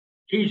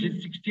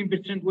 cases,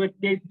 16% were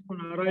dead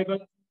on arrival.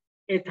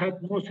 8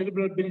 had no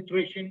cerebral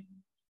penetration.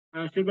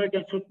 Cerebral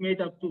gunshot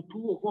made up to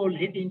 2 of all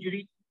head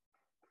injury.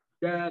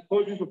 The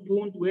causes of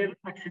wound were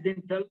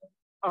accidental,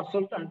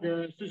 assault, and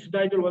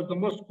suicidal was the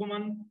most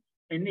common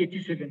in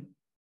 87.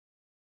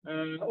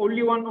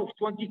 Only 1 of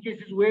 20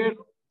 cases were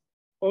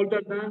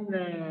older than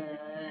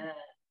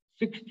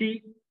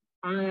 60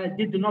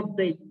 did not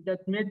die.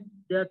 That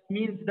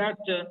means that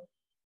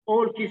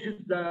all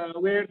cases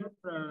were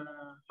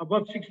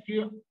above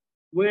 60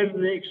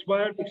 were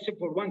expired except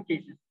for 1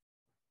 case.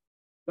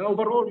 The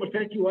overall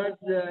mortality was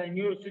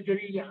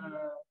neurosurgery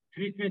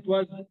treatment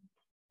was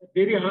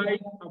very high,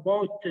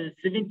 about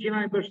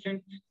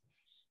 79%.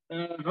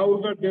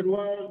 However, there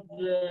was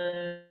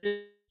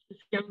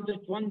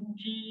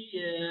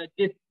 620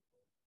 deaths,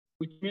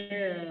 which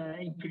may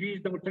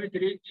increase the mortality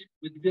rate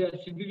with the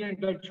civilian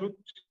gunshot,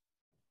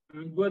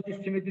 and was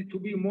estimated to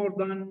be more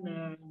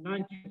than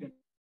 90%.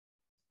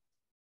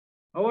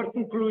 Our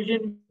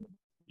conclusion,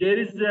 there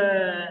is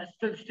a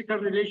statistical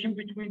relation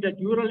between the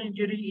dural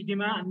injury,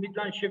 edema, and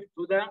midline shift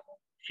to the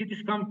CT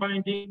scan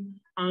finding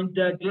and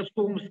the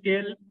Glasgow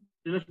scale,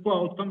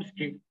 Glasgow outcome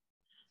scale.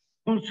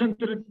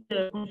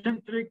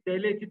 Concentric,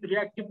 dilated,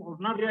 reactive, or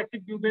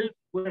non-reactive pupil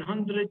were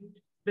 100%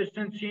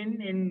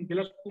 seen in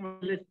Glasgow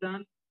less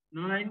than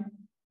 9,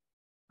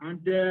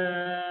 and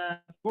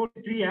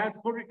 43 had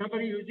full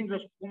recovery using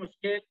Glasgow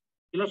scale,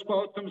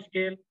 Glasgow outcome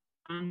scale,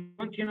 and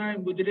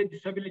 29 with moderate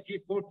disability,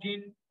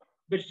 14%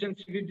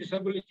 severe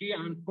disability,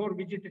 and 4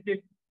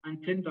 vegetative,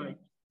 and 10 died.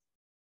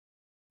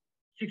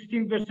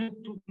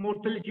 16% of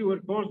mortality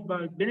were caused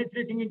by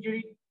penetrating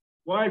injury,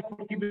 while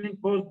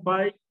 40% caused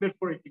by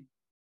perforating.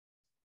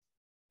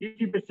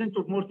 80%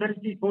 of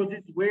mortality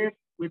causes were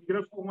with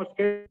Glasgow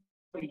scale.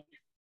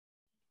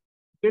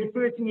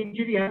 Perforating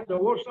injury had the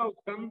worst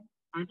outcome,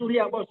 and only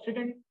about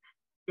 7%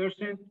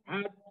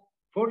 had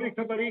full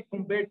recovery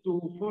compared to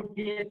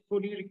 48%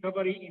 fully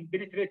recovery in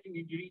penetrating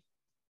injury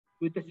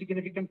with a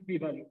significant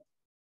p-value.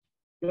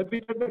 The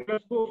better the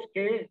Glasgow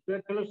scale,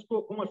 the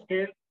Glasgow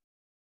scale,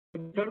 the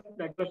better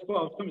the Glasgow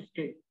outcome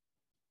scale.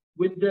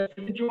 With the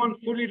 71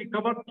 fully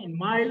recovered in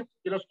mild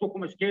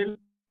Glasgow scale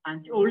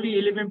and only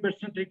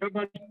 11%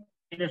 recovery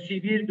in a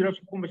severe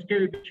Glasgow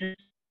scale patient,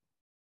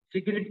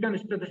 significant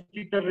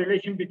statistical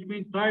relation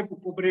between type of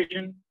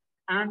operation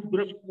and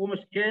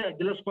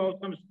Glasgow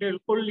outcome scale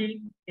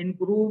only in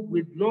group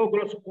with low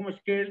Glasgow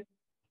scale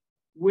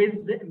with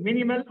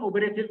minimal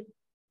operative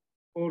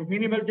or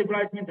minimal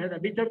debridement had a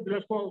better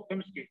Glasgow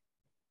outcome scale.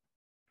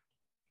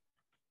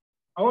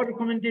 Our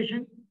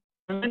recommendation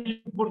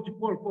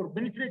protocol for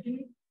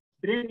penetrating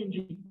brain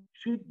injury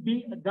should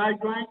be a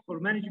guideline for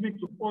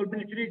management of all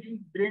penetrating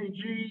brain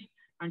injury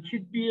and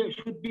should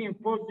be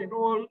imposed in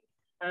all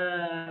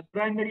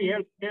primary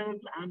health care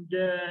and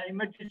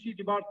emergency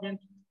department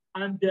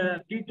and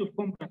field of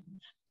combat.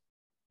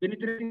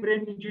 Penetrating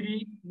brain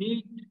injury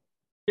need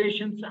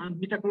patients and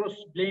meticulous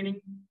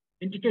planning.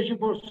 Indication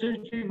for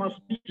surgery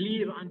must be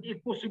clear, and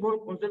if possible,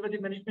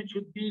 conservative management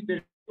should be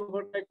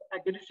over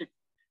aggressive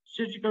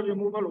surgical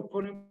removal of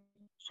foreign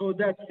so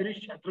that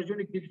fresh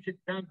atherogenic deficit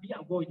can be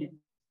avoided.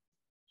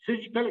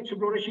 Surgical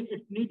exploration,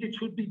 if needed,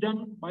 should be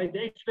done by the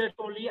expert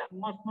only and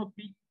must not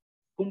be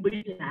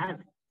completely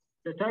hazard.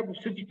 The type of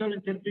surgical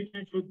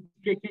intervention should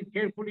be taken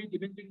carefully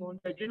depending on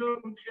the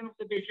general condition of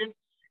the patient,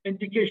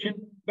 indication,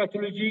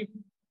 pathology.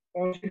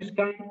 On this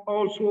scan,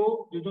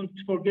 also, you don't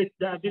forget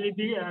the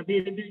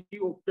availability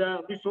of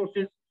the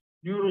resources,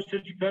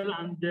 neurosurgical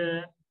and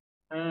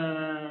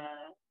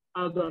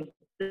other.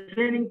 The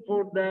training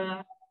for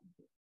the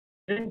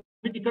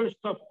medical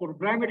staff for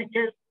primary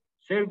care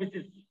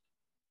services,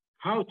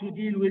 how to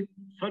deal with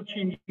such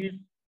injuries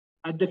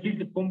at the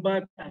field of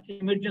combat, at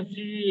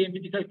emergency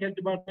medical care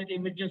department,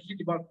 emergency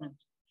department.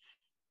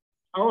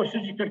 Our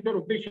surgical care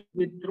of patients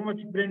with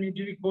traumatic brain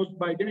injury caused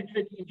by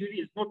penetrating injury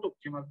is not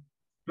optimal.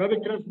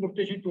 Rapid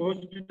transportation to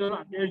hospital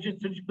and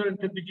urgent surgical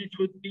intervention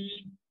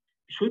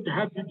should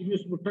have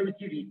reduced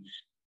mortality rates.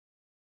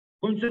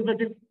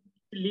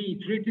 Conservatively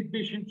treated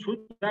patients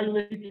should be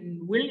evaluated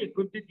in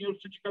well-equipped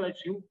neurosurgical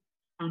ICU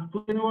and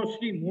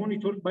continuously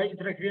monitored by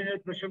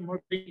intracranial pressure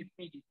monitoring if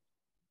needed.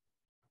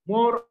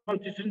 More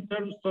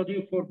multicenter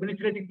study for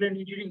penetrating brain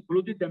injury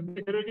included the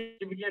military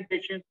civilian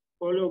patients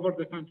all over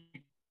the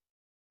country.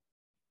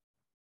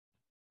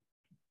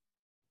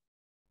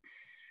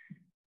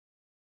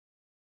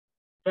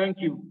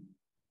 Thank you.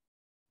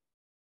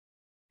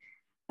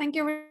 Thank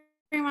you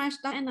very much,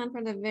 Dr. Anand,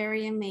 for the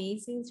very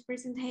amazing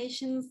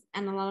presentations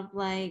and a lot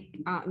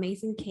of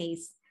amazing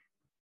case.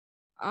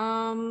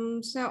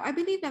 So I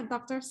believe that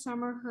Dr.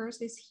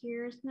 Summerhurst is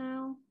here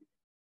now.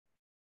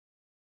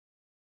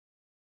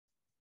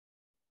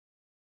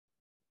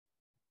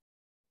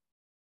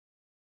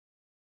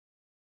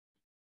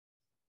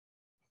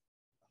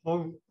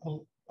 Oh,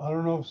 I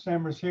don't know if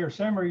Sammer's here.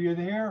 Sammer, are you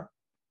there?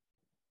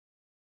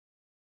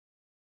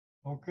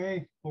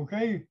 Okay,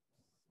 okay.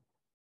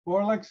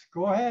 Borlex,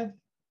 go ahead.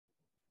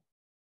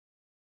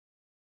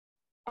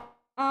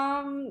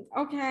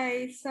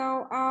 Okay,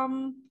 so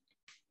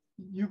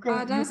you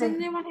can. Does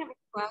anyone have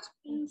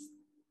questions?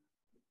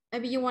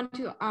 Maybe you want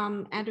to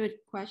add with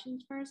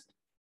questions first.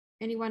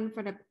 Anyone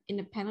in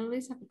the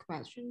panelists have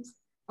questions,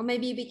 or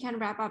maybe we can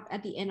wrap up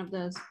at the end of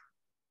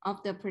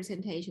the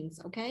presentations.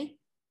 Okay.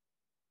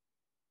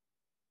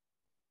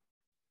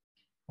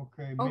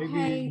 Okay,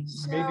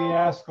 maybe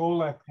ask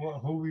Oleg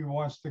who he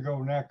wants to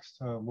go next,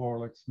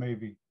 Borlex,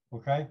 maybe.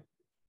 Okay.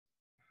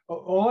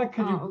 Oleg,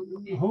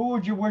 who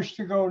would you wish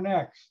to go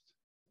next?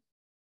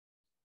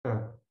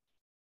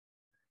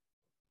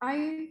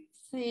 I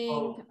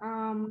think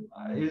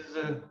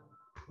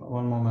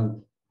one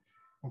moment.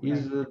 Okay.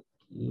 Is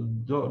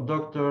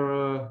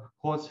Dr.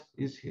 Hotz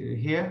is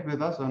here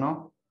with us or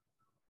no?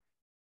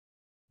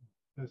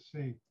 Let's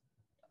see.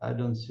 I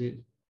don't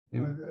see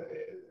him.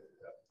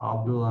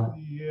 Abdullah.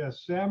 Yeah,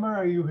 Sammer,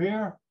 are you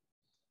here?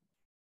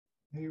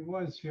 He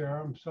was here.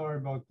 I'm sorry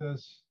about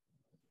this.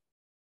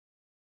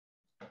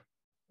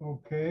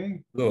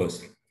 Okay.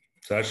 Los,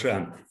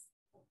 Sasha.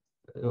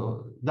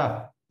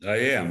 Da.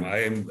 I'm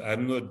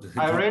not.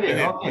 I'm ready.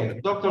 Okay.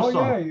 Dr.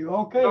 Son. Yeah,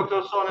 okay.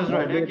 Dr. Son is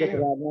ready. Okay.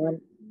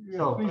 Yeah,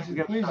 So,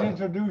 please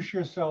introduce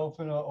yourself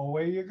and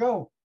away you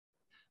go.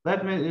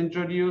 Let me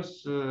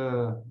introduce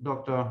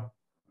Dr.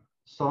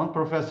 Son,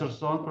 Professor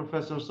Son.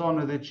 Professor Son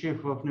is the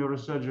chief of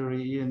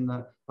neurosurgery in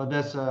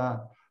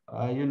Odessa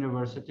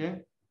University.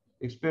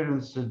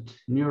 Experienced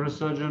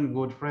neurosurgeon,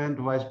 good friend,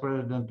 vice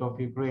president of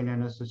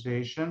Ukrainian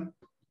Association.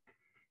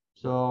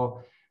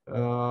 So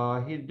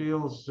he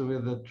deals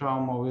with the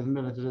trauma, with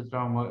military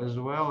trauma as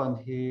well, and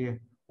he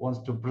wants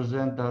to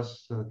present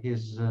us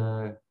his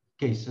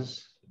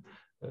cases.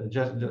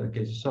 Just the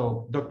cases.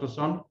 So, Dr.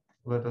 Son,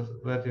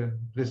 let you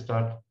please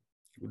start.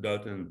 Good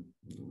afternoon,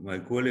 my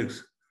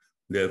colleagues,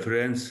 dear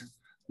friends.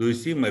 Do you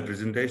see my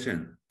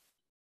presentation?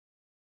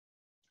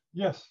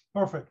 Yes,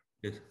 perfect.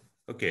 Yes.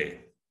 Okay.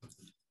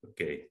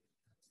 Okay.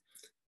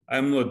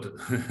 I'm not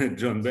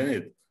John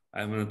Bennett.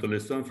 I'm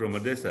Anatoly Son from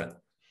Odessa.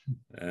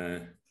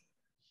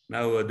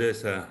 Now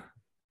Odessa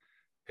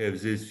have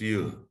this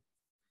view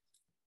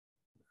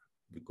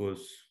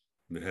because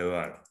we have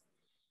art.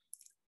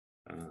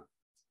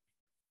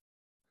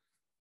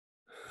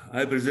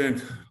 I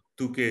present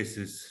two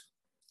cases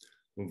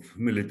of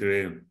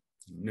military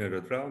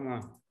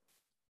neurotrauma.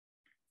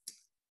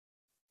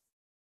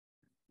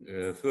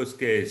 First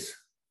case,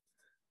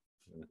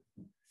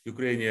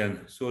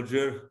 Ukrainian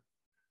soldier,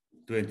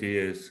 20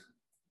 years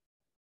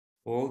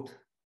old.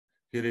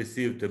 He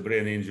received a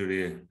brain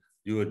injury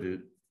due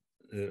to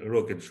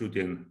rocket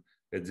shooting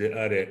at the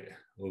area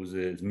of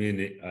the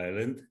Zmini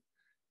Island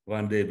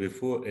one day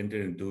before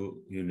entering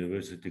to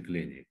university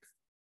clinic.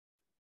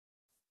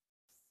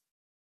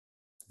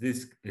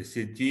 This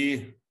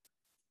CT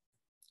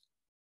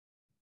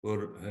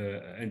for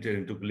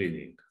entering to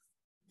clinic.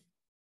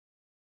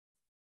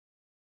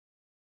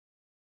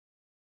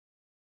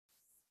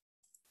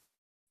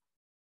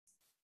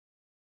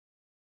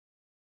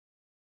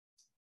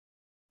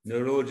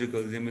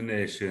 Neurological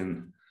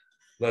examination,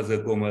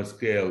 Laser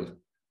scale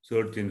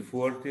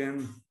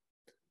 13-14,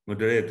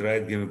 moderate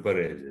right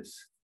hemiparesis.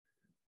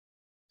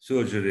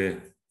 Surgery,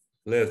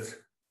 left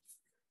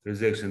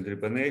resection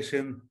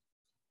trepanation,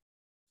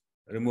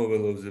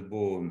 removal of the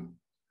bone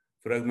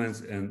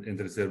fragments and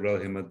intracerebral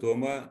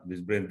hematoma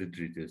with brain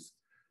detritus.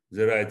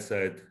 The right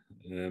side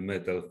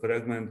metal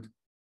fragment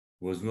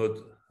was not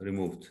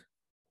removed.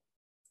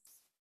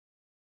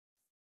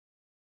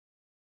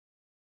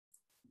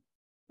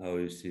 Now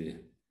you see.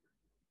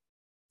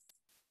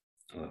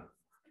 Oh,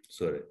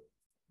 sorry.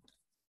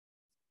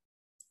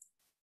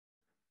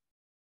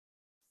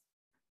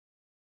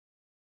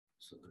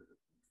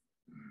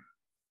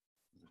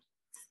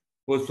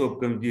 Post-op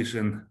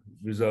condition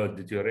without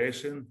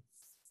deterioration.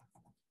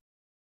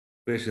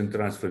 Patient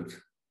transferred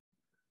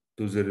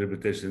to the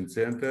rehabilitation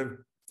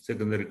center.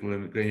 Secondary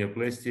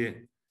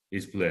cranioplasty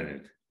is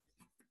planned.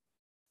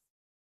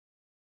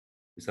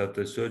 It's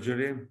after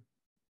surgery.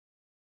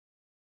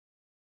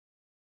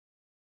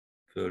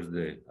 First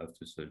day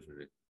after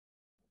surgery.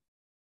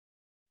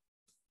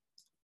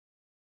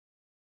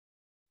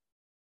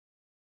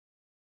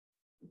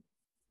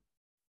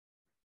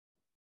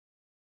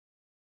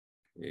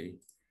 Okay.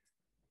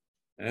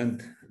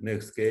 And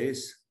next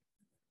case.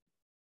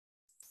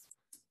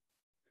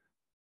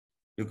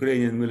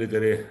 Ukrainian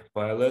military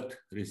pilot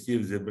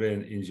received the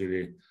brain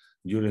injury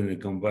during a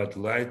combat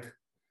flight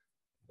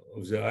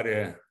of the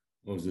area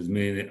of the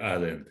Zmeiny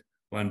Island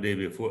 1 day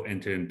before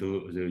entering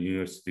to the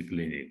university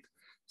clinic.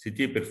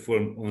 CT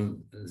performed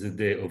on the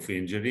day of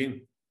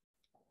injury.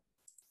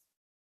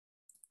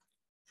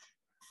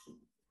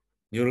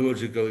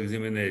 Neurological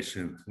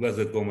examination,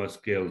 Laser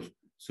scale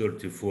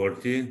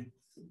 30-40,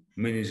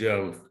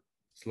 meningeal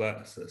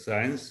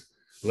signs,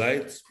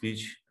 light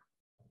speech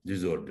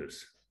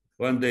disorders.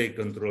 1 day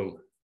control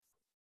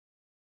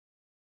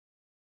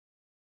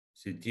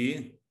CT,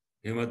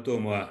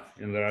 hematoma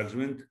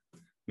enlargement,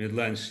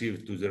 midline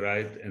shift to the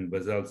right and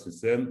basal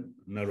system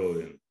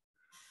narrowing.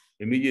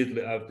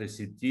 Immediately after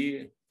CT,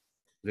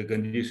 the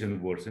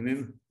condition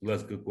worsening,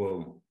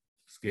 Glasgow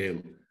scale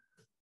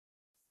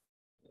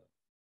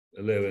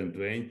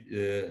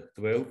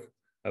 11-12,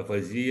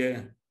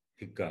 aphasia,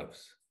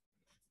 hiccups.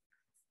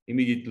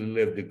 Immediately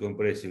left the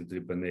compressive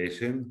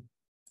trepanation.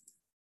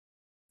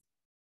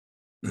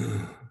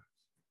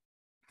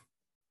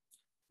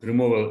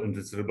 Removal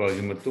intracerebral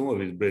hematoma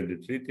with brain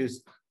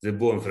detritus. The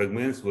bone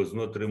fragments was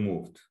not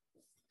removed.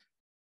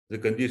 The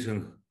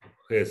condition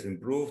has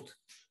improved.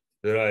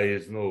 There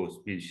is no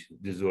speech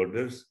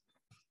disorders.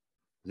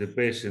 The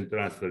patient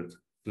transferred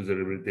to the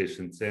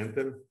rehabilitation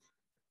center.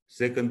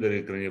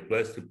 Secondary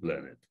cranioplasty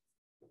planned.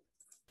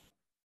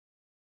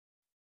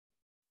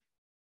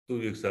 2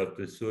 weeks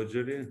after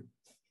surgery.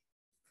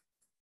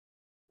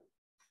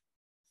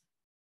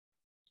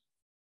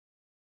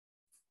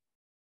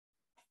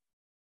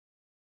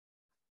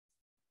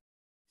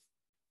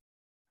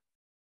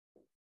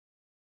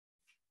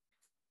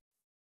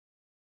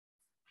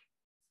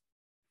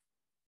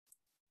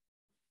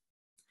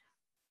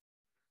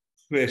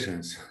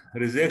 Questions,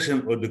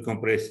 resection or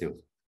decompressive?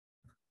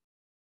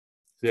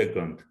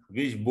 Second,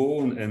 which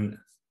bone and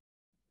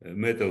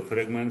metal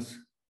fragments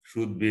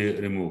should be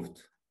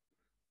removed?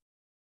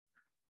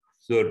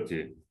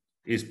 30,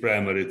 is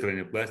primary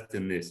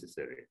cranioplasty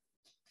necessary?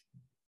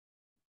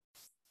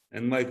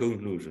 And my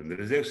conclusion,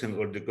 resection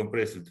or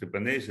decompressive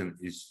trepanation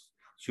is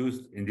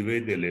chosen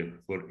individually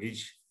for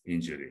each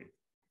injury.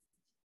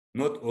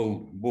 Not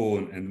all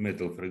bone and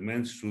metal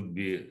fragments should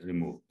be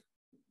removed.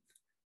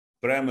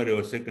 Primary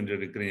or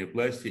secondary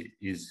cranioplasty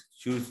is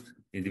chosen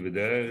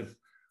individually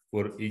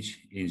for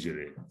each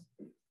injury.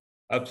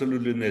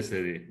 Absolutely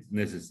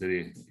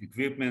necessary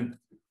equipment,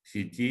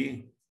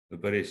 CT,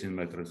 operation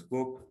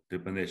microscope,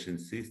 trepanation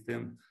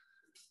system,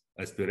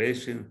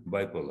 aspiration,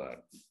 bipolar.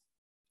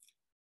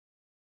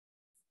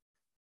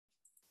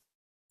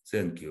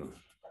 Thank you.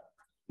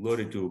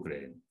 Glory to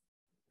Ukraine.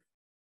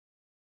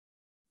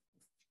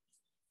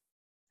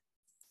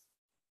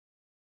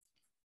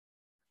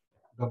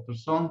 Dr.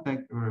 Son, thank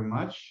you very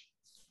much.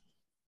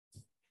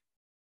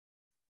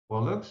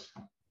 Pollux?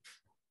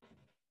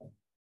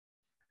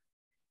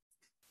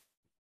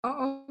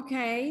 Oh,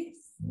 okay.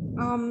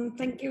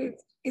 Thank you.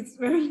 It's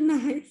very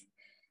nice.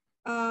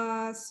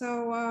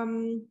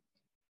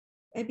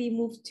 Maybe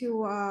move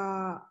to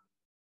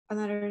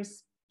another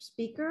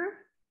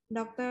speaker,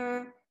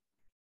 Dr.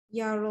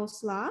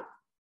 Yaroslav.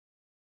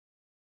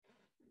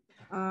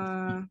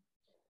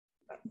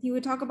 He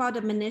will talk about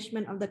the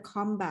management of the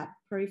combat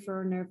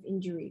peripheral nerve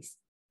injuries.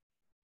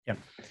 Yeah.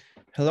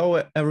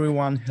 Hello,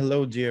 everyone.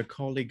 Hello, dear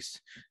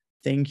colleagues.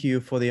 Thank you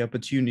for the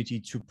opportunity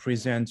to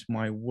present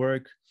my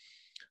work.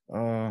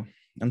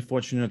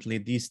 Unfortunately,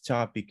 this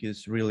topic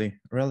is really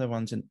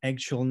relevant and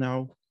actual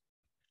now,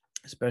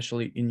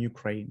 especially in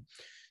Ukraine.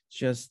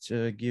 Just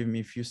give me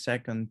a few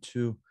seconds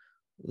to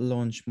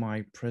launch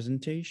my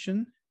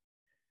presentation.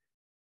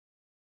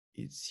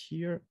 It's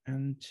here,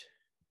 and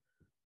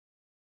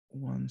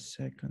 1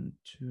 second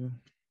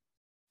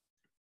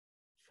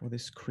for the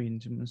screen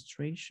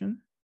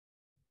demonstration.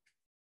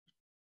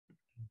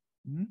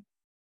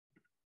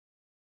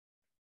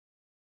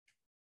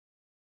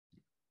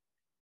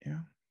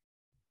 Yeah,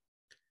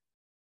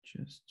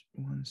 just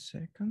 1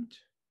 second.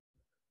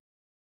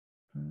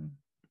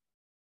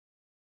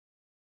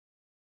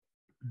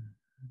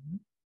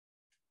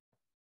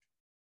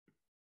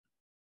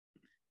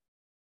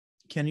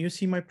 Can you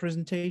see my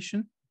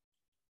presentation?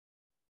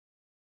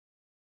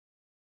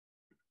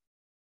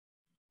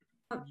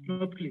 Not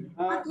clear.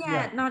 Not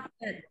yet, not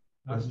yet.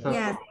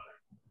 Yes.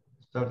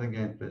 Start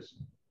again, please.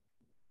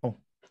 Oh,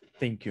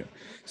 thank you.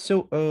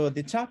 So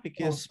the topic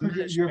is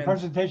your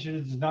presentation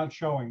is not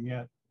showing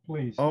yet,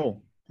 please.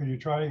 Oh. Can you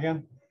try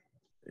again?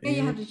 Yeah,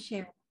 you have to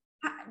share.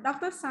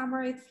 Dr.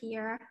 Summer is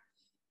here.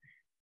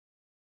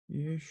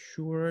 Yeah,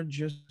 sure.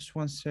 Just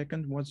 1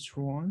 second. What's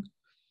wrong?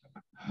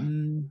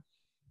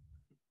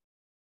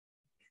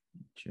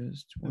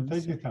 Just one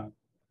Take your second. time.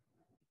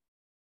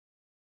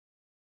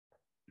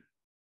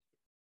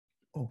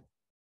 Oh.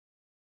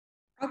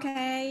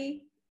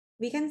 Okay,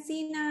 we can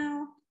see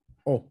now.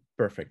 Oh,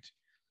 perfect.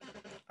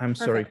 I'm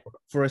sorry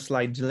for a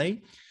slight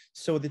delay.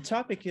 So the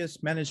topic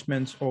is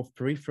management of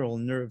peripheral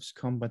nerves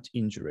combat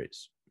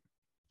injuries.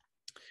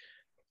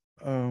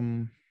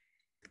 Well,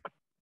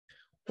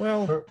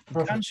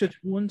 gunshot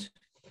wound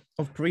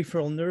of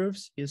peripheral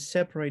nerves is a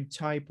separate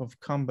type of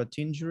combat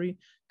injury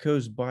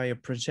caused by a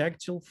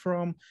projectile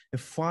from a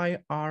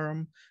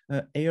firearm,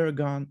 air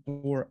gun,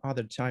 or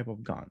other type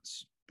of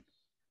guns.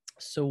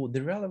 So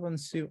the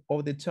relevancy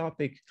of the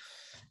topic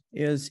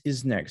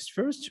is next.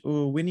 First,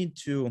 we need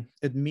to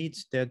admit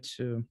that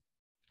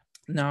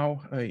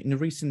now in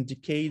recent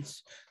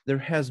decades, there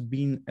has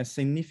been a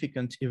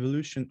significant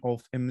evolution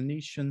of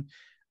ammunition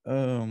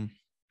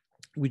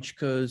which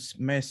cause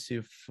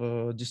massive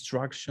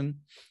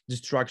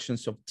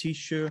destructions of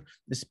tissue,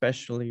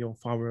 especially of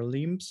our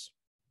limbs,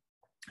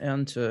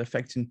 and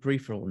affecting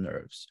peripheral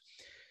nerves.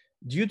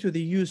 Due to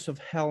the use of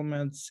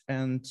helmets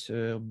and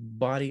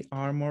body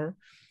armor,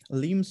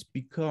 limbs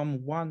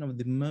become one of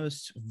the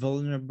most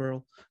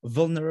vulnerable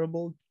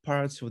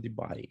parts of the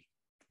body.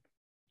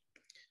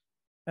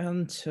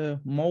 And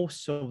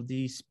most of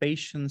these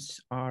patients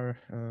are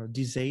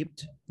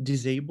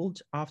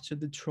disabled after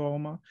the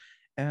trauma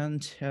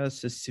and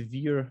has a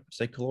severe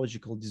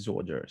psychological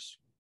disorders.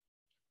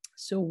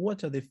 So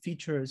what are the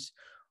features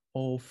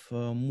of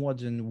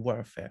modern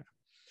warfare?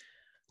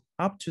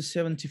 Up to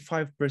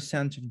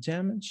 75% of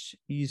damage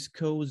is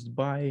caused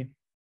by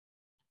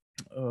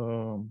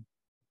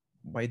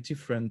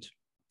different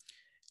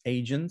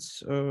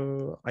agents.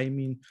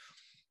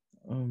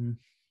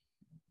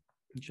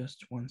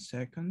 Just 1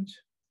 second.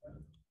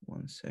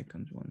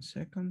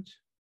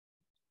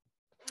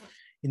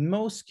 In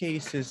most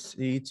cases,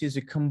 it is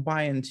a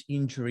combined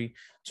injury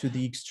to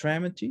the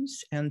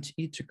extremities, and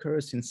it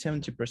occurs in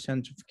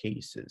 70% of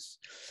cases.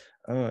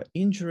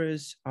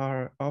 Injuries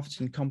are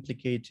often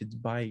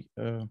complicated by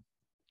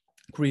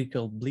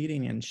critical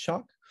bleeding and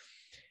shock,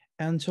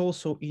 and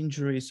also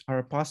injuries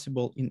are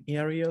possible in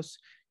areas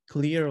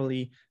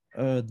clearly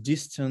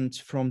distant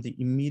from the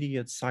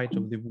immediate site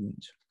of the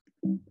wound.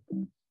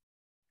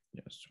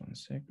 Just 1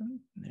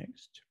 second,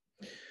 next.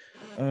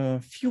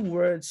 A few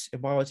words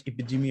about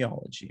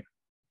epidemiology.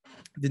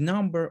 The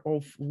number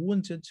of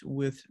wounded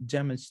with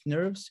damaged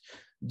nerves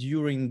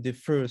during the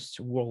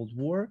First World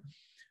War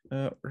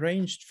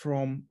ranged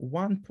from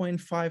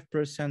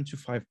 1.5% to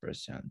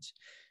 5%.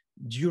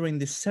 During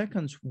the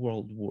Second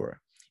World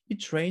War,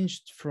 it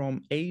ranged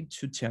from 8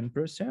 to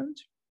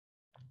 10%.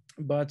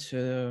 But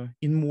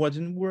in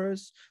modern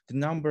wars, the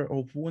number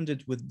of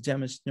wounded with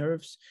damaged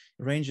nerves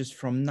ranges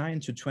from 9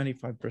 to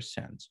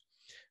 25%.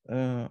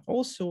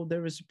 Also,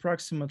 there is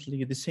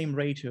approximately the same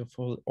ratio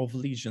of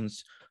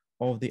lesions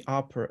of the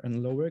upper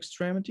and lower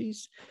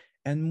extremities,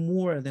 and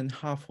more than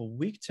half of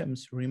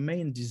victims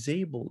remain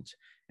disabled,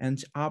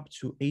 and up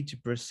to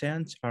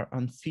 80% are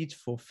unfit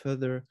for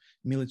further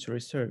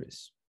military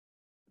service.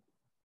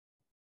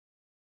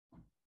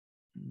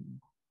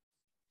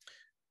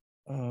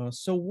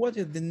 So what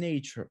is the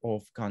nature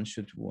of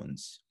gunshot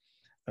wounds?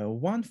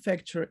 One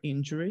factor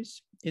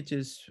injuries, it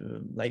is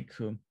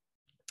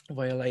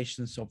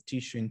violations of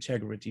tissue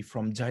integrity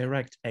from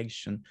direct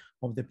action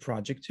of the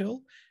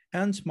projectile,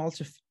 and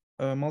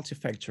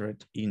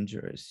multifactorial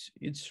injuries.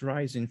 It's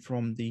rising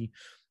from the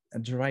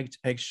direct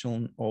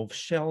action of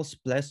shells,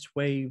 blast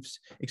waves,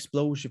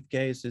 explosive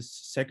gases,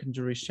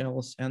 secondary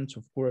shells, and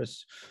of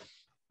course,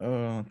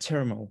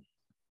 thermal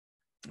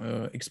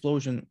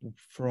explosion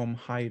from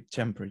high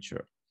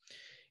temperature.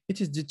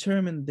 It is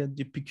determined that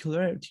the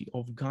peculiarity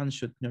of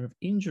gunshot nerve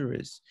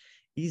injuries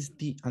is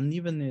the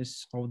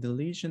unevenness of the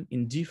lesion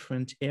in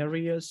different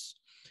areas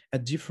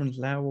at different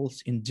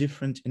levels in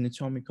different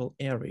anatomical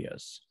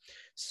areas.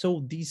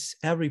 So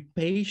every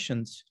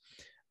patient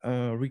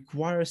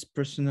requires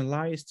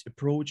personalized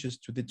approaches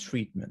to the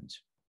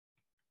treatment.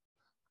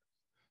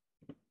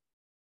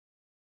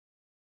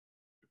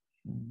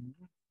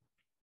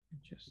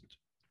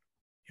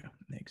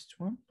 Next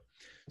one.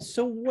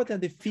 So what are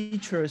the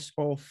features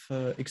of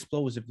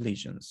explosive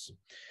lesions?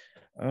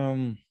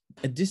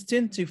 A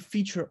distinctive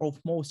feature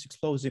of most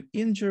explosive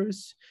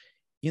injuries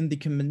in the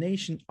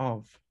combination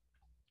of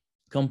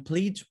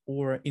complete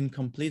or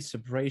incomplete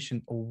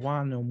separation of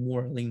one or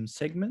more limb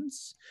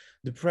segments,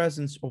 the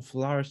presence of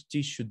large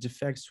tissue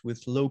defects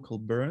with local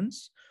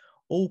burns,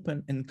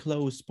 open and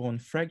closed bone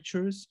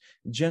fractures,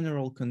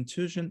 general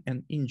contusion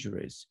and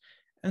injuries,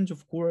 and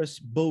of course,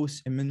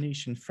 both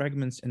ammunition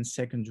fragments and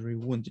secondary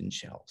wounding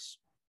shells.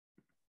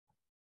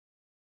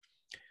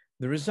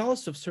 The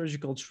results of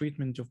surgical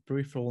treatment of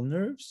peripheral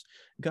nerves,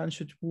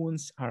 gunshot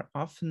wounds are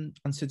often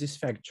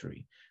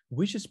unsatisfactory,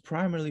 which is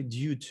primarily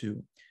due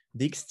to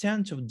the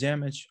extent of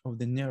damage of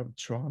the nerve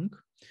trunk,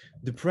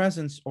 the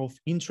presence of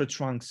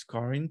intra-trunk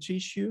scarring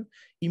tissue,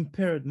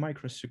 impaired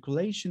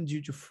microcirculation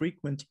due to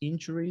frequent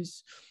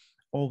injuries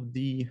of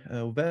the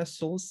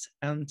vessels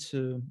and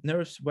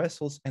nerve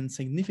vessels, and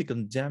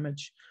significant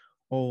damage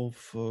of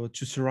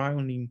to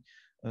surrounding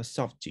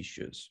soft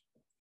tissues.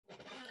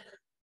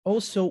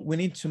 Also, we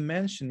need to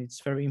mention, it's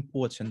very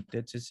important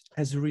that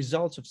as a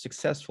result of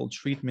successful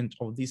treatment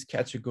of this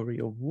category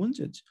of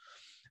wounded,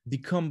 the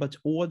combat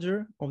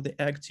order of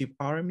the active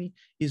army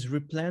is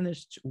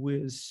replenished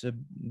with a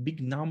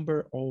big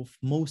number of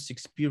most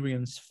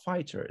experienced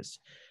fighters.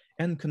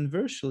 And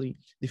conversely,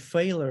 the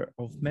failure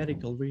of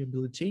medical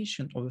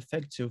rehabilitation of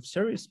effective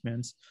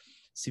servicemen,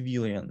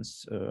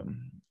 civilians,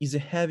 is a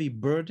heavy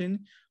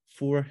burden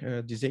for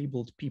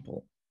disabled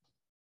people.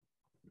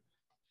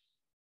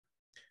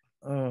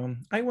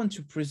 I want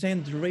to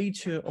present the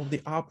ratio of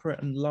the upper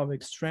and lower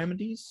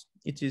extremities.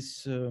 It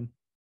is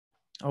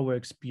our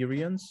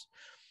experience.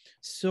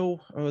 So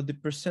the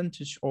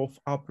percentage of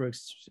upper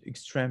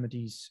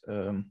extremities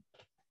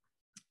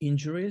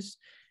injuries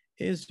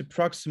is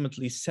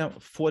approximately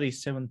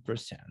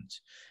 47%,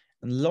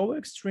 and lower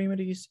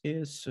extremities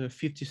is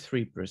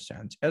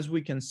 53%. As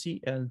we can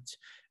see, and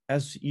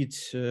as it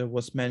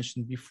was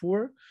mentioned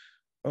before,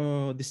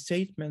 the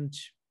statement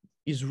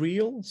is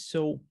real.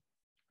 So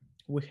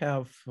we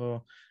have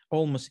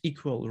almost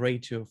equal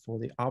ratio for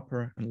the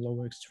upper and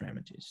lower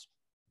extremities.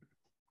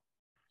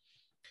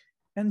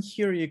 And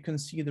here you can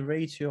see the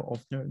ratio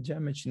of nerve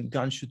damage and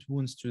gunshot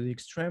wounds to the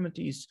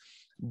extremities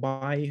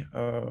by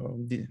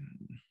the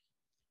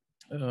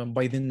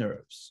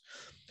nerves.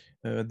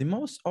 The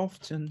most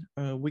often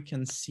we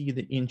can see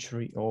the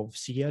injury of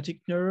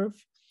sciatic nerve,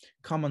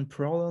 common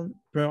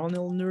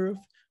peroneal nerve,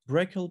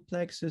 brachial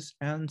plexus,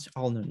 and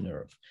ulnar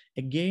nerve.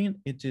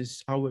 Again, it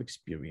is our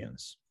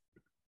experience.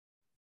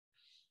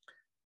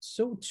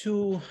 So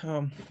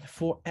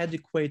for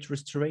adequate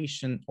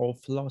restoration of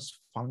lost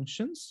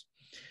functions,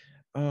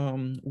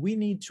 we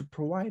need to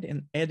provide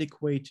an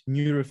adequate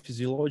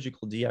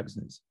neurophysiological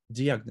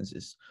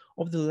diagnosis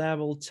of the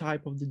level,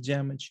 type of the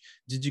damage,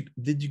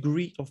 the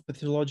degree of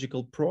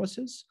pathological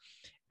process,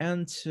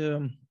 and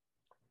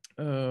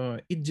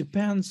it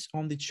depends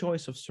on the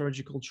choice of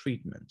surgical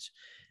treatment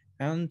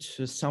and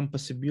some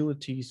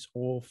possibilities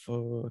of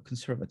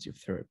conservative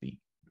therapy.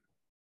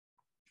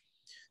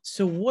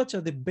 So what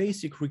are the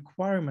basic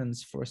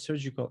requirements for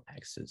surgical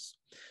access?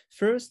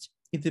 First,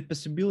 is the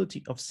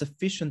possibility of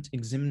sufficient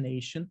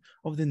examination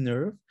of the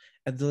nerve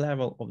at the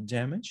level of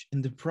damage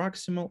in the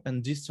proximal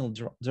and distal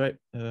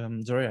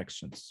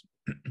directions.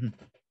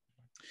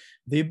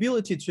 The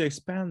ability to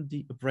expand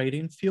the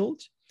operating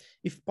field,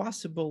 if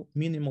possible,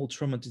 minimal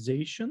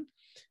traumatization,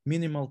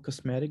 minimal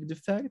cosmetic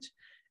defect,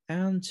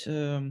 and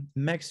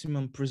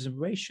maximum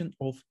preservation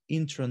of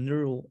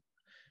intraneural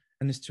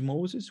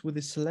anastomosis with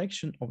the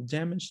selection of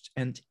damaged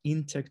and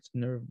intact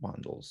nerve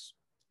bundles.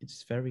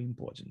 It's very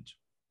important.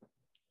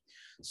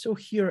 So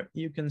here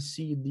you can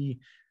see the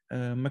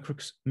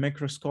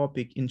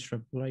macroscopic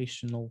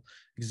intraoperational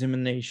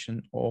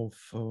examination of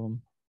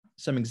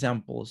some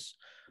examples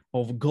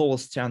of gold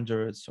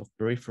standards of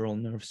peripheral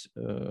nerves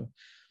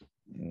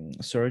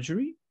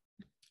surgery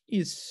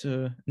is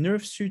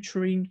nerve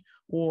suturing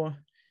or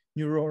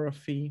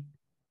neurorrhaphy,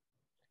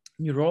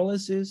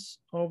 neurolysis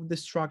of the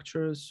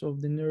structures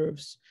of the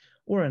nerves,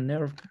 or a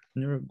nerve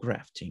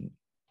grafting.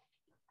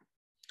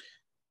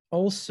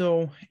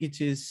 Also,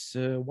 it is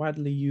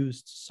widely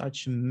used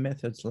such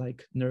methods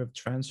like nerve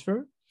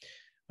transfer.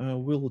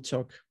 We'll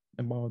talk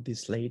about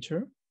this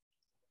later.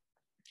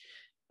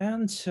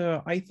 And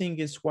I think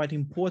it's quite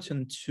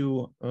important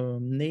to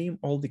name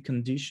all the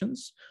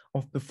conditions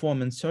of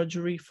performing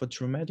surgery for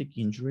traumatic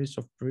injuries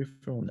of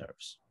peripheral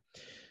nerves.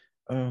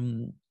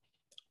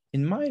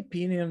 In my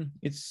opinion,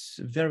 it's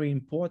very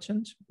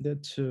important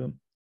that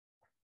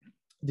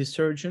the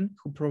surgeon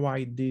who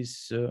provides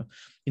this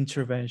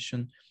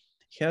intervention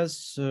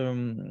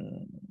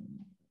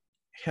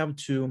have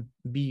to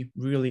be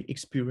really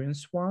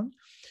experienced one,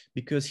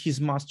 because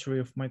his mastery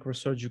of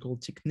microsurgical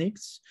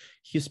techniques,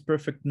 his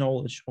perfect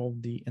knowledge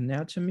of the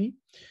anatomy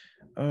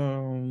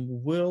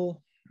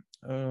will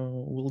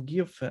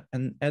give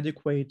an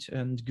adequate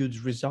and good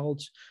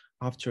result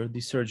after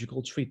the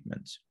surgical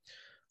treatment.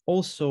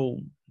 Also,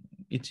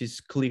 it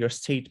is clear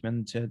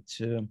statement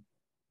that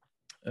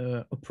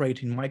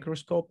operating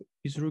microscope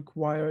is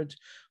required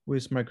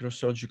with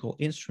microsurgical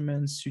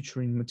instruments,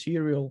 suturing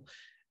material,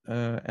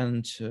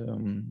 and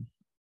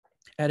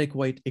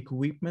adequate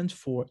equipment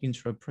for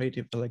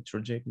intraoperative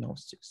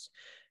electrodiagnostics,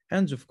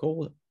 and of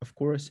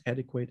course,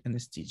 adequate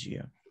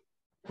anesthesia.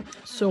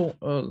 So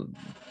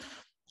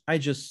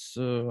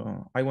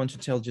I want to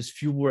tell just a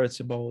few words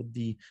about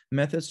the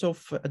methods of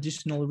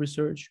additional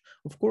research.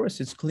 Of course,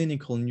 it's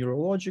clinical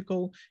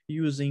neurological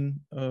using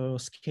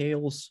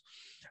scales,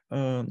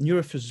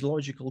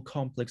 neurophysiological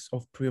complex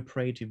of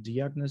preoperative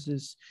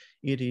diagnosis.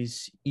 It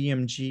is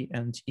EMG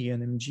and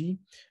ENMG,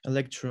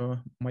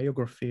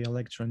 electromyography,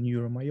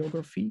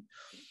 electroneuromyography,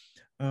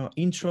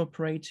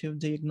 intraoperative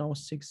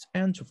diagnostics,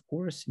 and of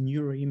course,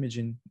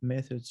 neuroimaging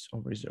methods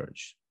of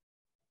research.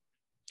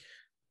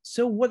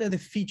 So what are the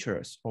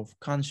features of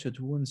gunshot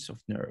wounds of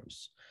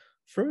nerves?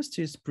 First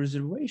is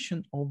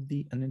preservation of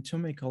the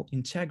anatomical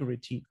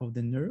integrity of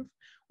the nerve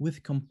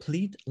with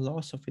complete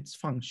loss of its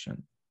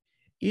function.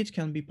 It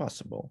can be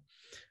possible.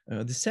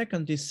 The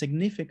second is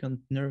significant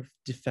nerve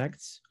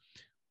defects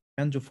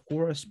and of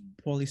course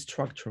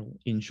polystructural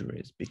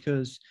injuries,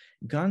 because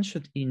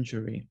gunshot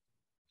injury,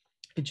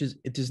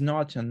 it is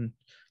not an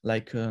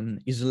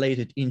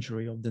isolated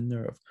injury of the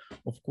nerve.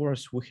 Of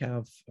course, we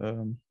have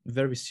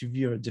very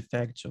severe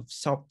defects of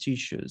soft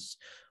tissues,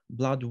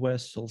 blood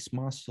vessels,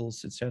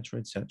 muscles,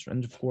 etc.,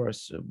 and of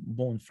course,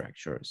 bone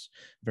fractures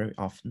very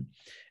often.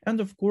 And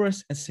of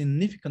course, a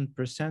significant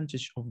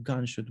percentage of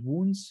gunshot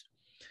wounds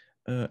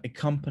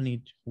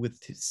accompanied with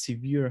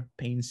severe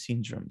pain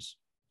syndromes.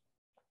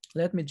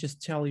 Let me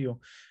just tell you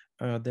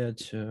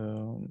that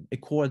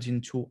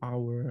according to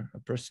our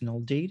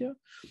personal data,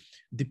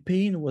 the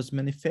pain was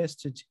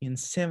manifested in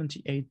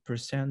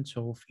 78%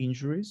 of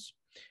injuries,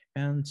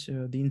 and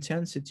the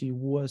intensity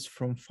was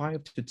from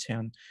 5 to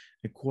 10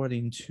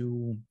 according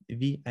to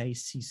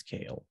VAC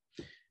scale,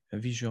 a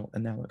visual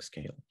analog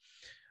scale.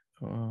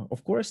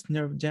 Of course,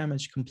 nerve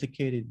damage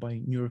complicated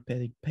by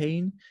neuropathic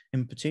pain,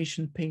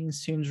 amputation pain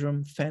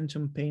syndrome,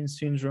 phantom pain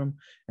syndrome,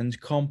 and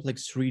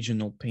complex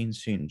regional pain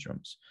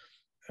syndromes,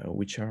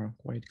 which are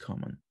quite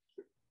common.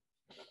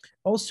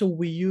 Also,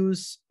 we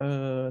use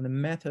the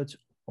method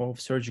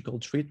of surgical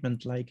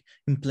treatment like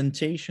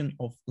implantation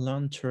of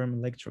long-term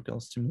electrical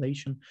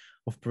stimulation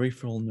of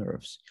peripheral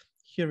nerves.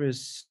 Here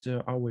is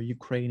our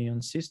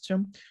Ukrainian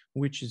system,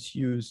 which is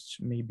used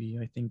maybe,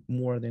 I think,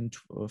 more than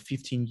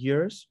 15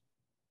 years.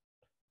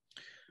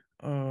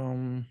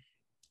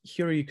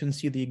 Here you can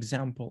see the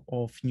example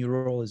of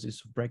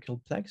neurolysis of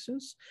brachial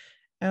plexus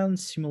and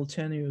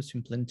simultaneous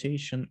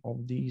implantation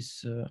of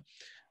this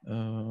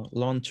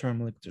long-term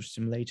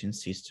electrostimulating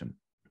system.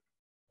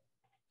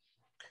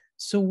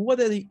 So what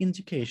are the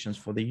indications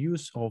for the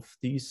use of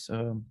this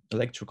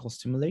electrical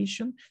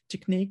stimulation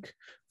technique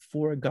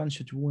for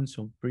gunshot wounds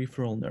of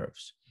peripheral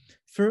nerves?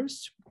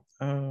 First,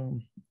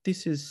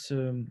 this is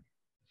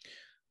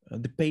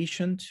the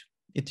patient.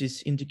 It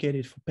is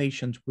indicated for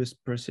patients with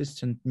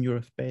persistent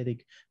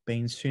neuropathic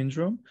pain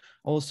syndrome,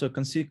 also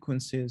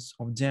consequences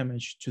of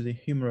damage to the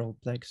humeral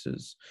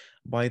plexus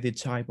by the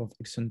type of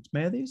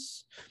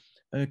exanthemesis,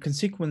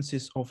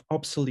 consequences of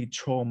obsolete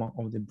trauma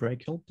of the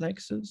brachial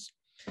plexus.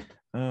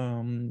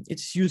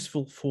 It's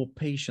useful for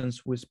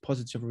patients with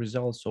positive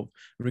results of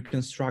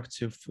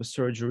reconstructive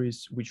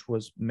surgeries which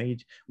were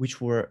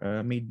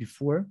made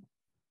before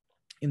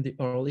in the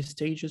early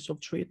stages of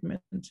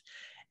treatment.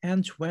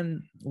 And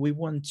when we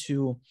want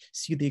to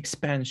see the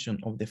expansion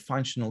of the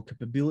functional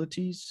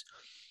capabilities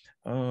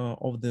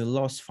of the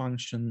loss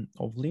function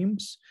of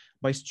limbs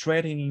by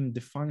strengthening the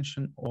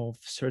function of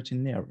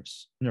certain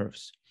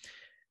nerves.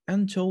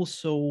 And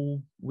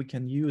also we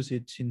can use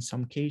it in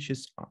some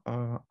cases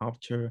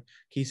after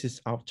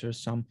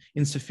some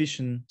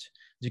insufficient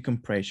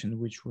decompression,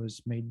 which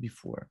was made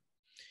before.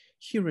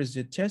 Here is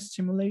a test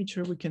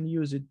simulator. We can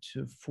use it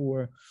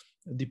for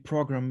the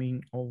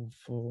programming of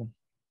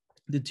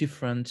the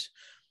different,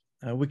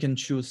 we can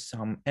choose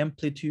some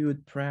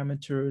amplitude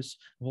parameters,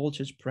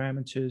 voltage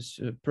parameters,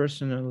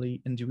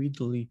 personally,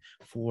 individually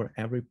for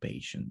every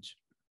patient.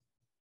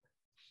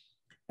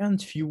 And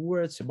a few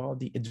words about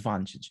the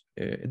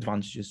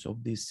advantages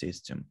of this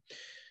system.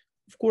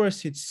 Of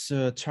course, it's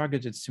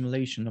targeted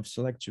stimulation of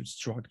selected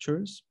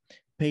structures,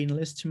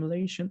 painless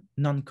stimulation,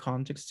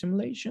 non-contact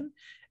stimulation,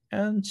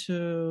 and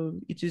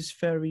it is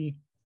very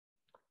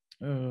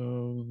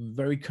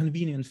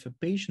convenient for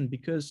patients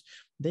because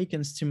they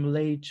can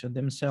stimulate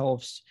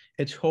themselves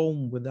at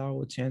home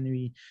without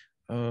any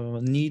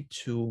need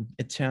to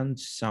attend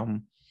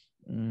some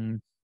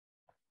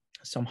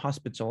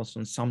hospitals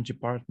and some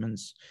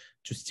departments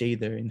to stay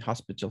there in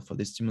hospital for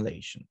the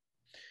stimulation.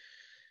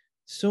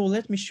 So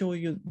let me show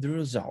you the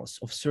results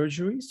of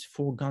surgeries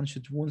for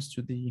gunshot wounds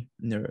to the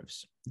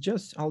nerves.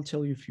 Just I'll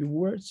tell you a few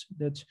words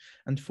that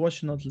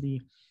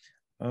unfortunately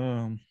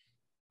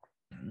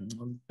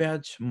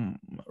bad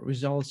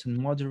results and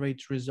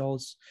moderate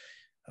results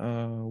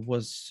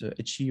was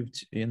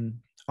achieved in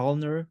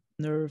ulnar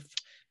nerve,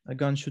 a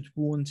gunshot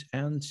wound,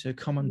 and a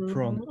common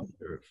peroneal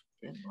nerve.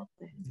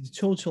 The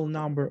total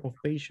number of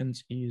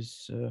patients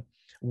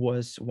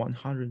was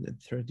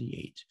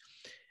 138.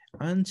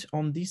 And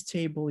on this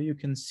table, you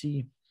can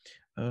see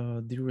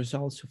the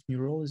results of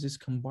neurolysis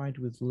combined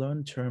with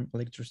long-term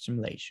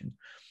electrostimulation.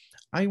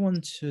 I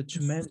want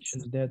to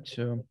mention that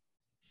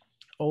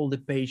all the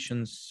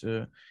patients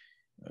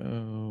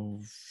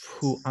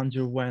who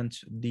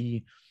underwent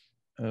the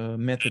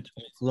method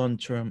of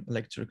long-term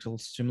electrical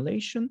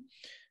stimulation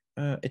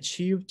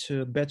achieved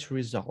better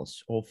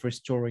results of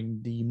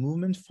restoring the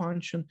movement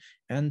function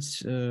and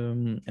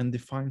the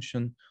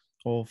function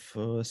of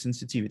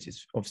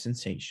sensitivities of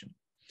sensation.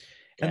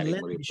 And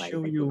let me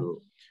show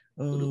you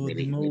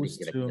the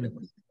most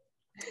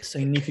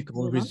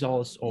significant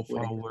results of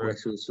our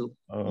some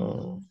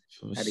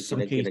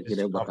cases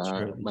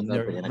after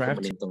nerve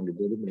grafting.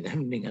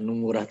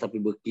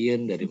 Here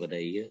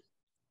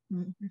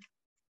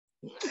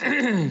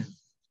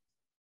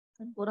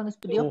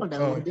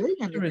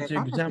is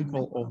an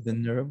example of the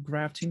nerve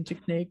grafting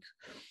technique.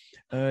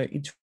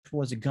 It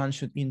was a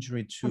gunshot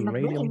injury to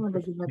radial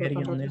nerve,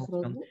 medial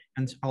nerve,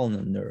 and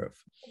ulnar nerve.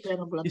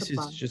 This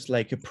is just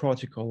like a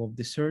protocol of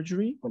the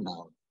surgery.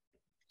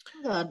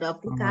 Here are the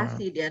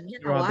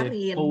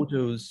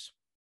photos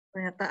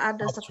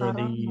after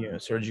the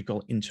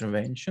surgical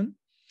intervention.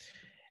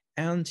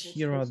 And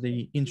here are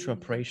the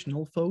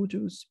intraoperational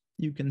photos.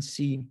 You can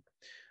see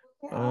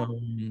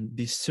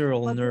the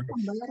sural nerve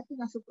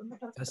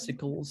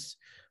vesicles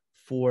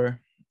for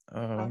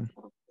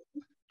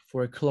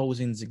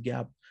closing the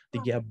gap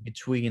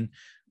between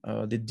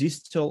the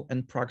distal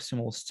and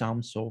proximal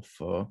stumps of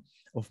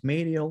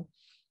medial,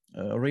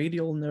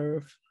 radial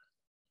nerve,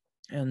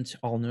 and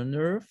ulnar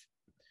nerve.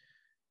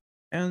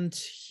 And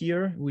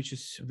here, which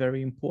is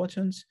very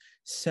important,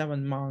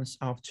 7 months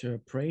after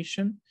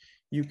operation,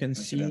 you can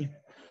see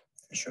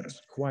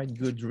quite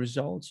good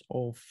results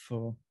of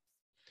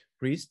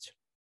wrist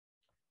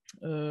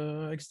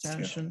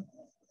extension,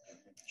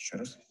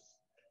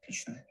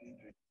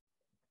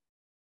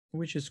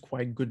 which is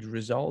quite good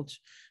result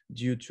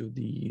due to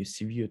the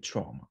severe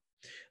trauma.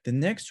 The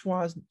next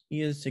one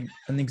is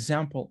an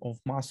example of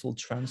muscle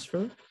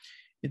transfer.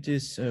 It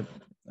is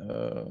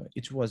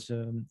it was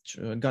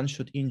a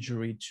gunshot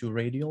injury to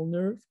radial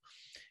nerve,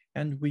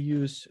 and we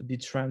use the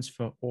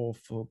transfer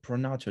of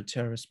pronator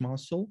teres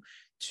muscle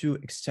to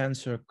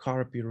extensor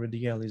carpi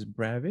radialis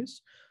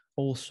brevis,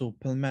 also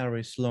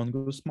palmaris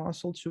longus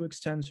muscle to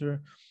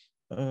extensor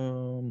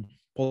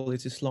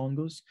pollicis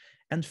longus,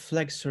 and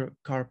flexor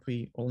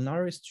carpi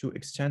ulnaris to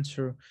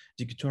extensor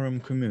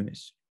digitorum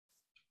communis.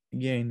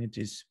 Again, it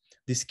is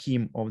the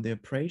scheme of the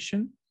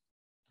operation.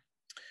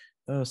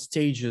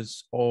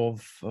 Stages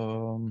of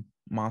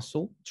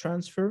muscle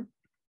transfer,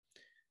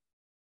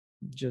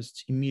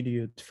 just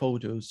immediate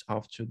photos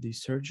after the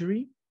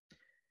surgery.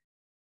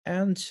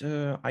 And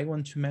I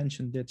want to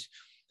mention that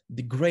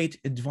the great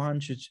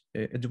advantage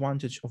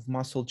of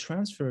muscle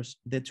transfers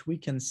that we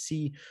can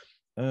see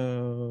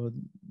the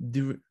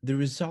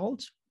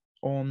result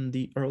on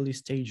the early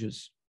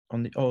stages,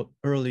 on the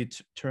early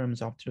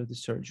terms after the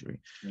surgery.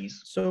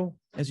 So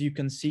as you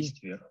can see,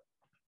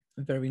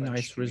 very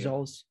nice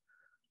results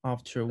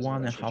after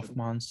 1.5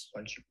 months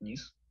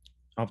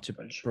after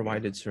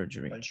provided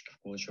surgery.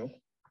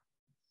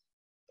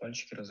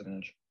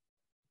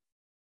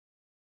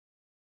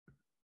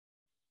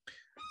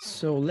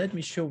 So let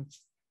me show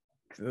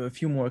a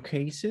few more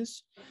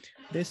cases.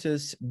 This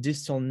is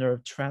distal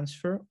nerve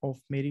transfer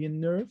of median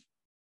nerve.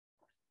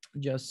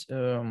 Just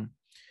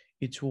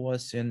it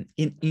was an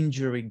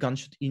injury,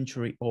 gunshot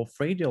injury of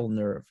radial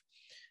nerve,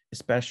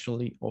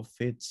 especially of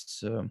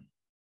its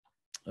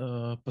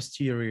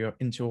posterior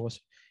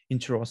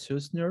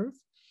interosseous nerve.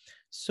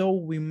 So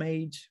we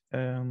made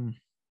a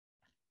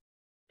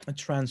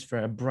transfer,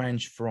 a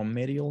branch from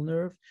medial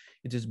nerve.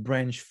 It is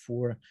branch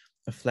for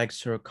a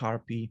flexor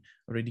carpi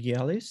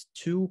radialis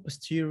to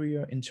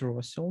posterior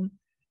interosseous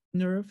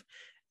nerve,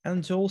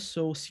 and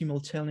also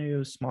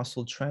simultaneous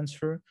muscle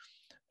transfer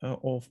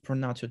of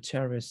pronator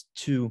teres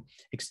to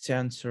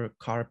extensor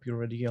carpi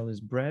radialis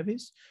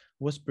brevis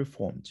was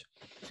performed.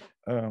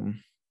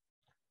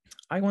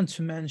 I want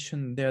to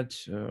mention that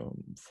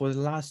for the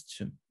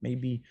last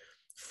maybe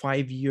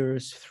 5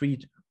 years,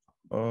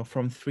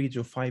 from 3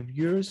 to 5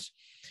 years,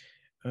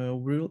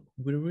 we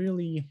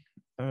really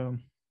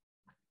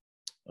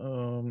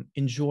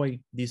enjoy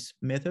this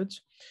method,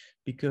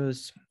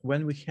 because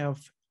when we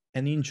have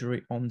an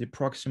injury on the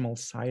proximal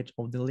side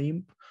of the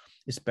limb,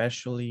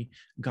 especially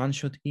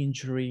gunshot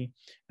injury,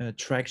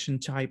 traction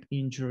type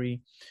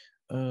injury,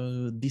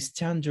 the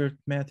standard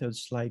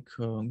methods like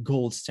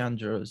gold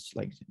standards,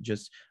 like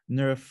just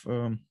nerve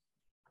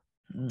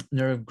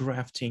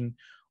grafting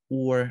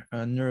or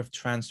nerve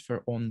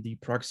transfer on the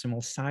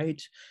proximal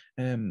side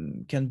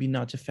can be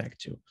not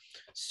effective.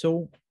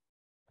 So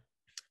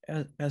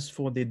as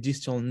for the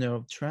distal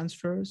nerve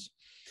transfers,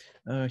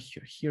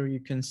 here you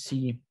can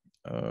see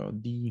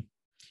the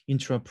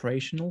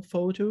intraoperational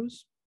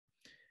photos.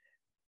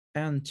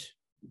 And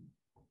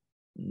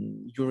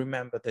you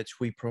remember that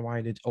we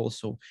provided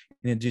also,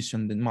 in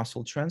addition, the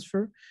muscle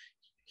transfer.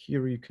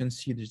 Here you can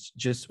see this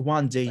just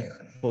 1 day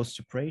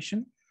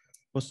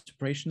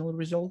post-operational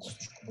results.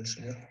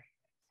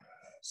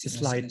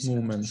 slight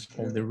movement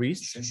of the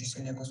wrist,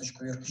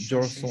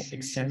 dorsal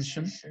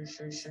extension,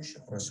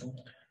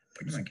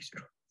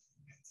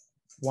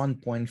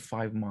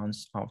 1.5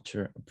 months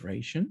after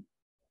operation.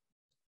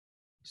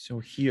 So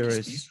here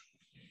is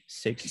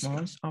 6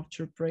 months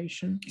after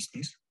operation.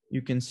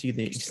 You can see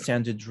the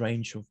extended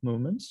range of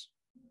movements.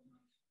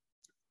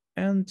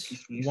 And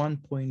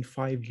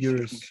 1.5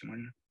 years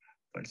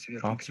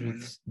after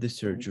the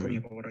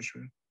surgery.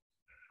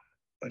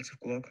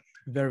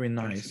 Very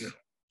nice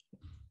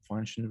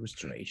function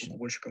restoration.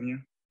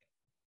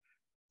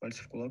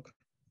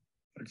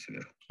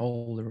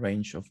 All the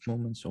range of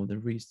movements of the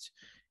wrist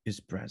is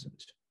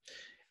present.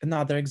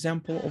 Another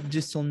example of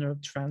distal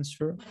nerve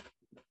transfer,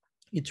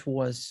 it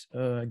was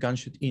a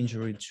gunshot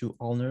injury to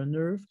ulnar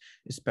nerve,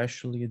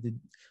 especially the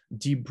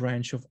deep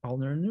branch of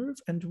ulnar nerve,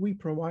 and we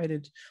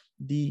provided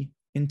the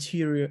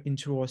anterior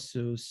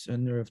interosseous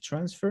nerve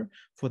transfer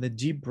for the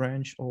deep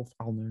branch of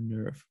ulnar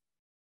nerve.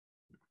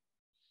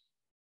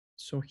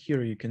 So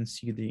here you can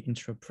see the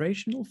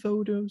intraoperational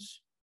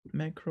photos,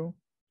 macro.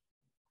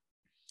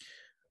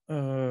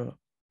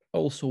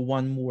 Also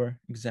one more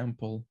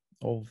example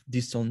of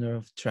distal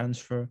nerve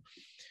transfer.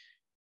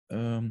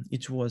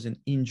 It was an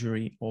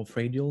injury of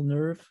radial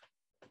nerve,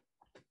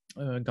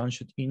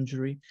 gunshot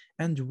injury,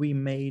 and we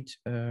made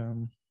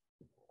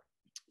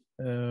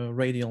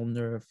radial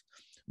nerve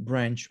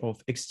branch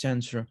of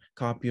extensor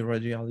carpi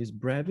radialis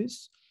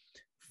brevis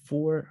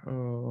for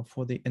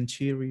the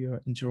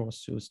anterior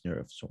interosseous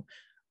nerve. So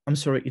I'm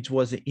sorry, it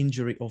was an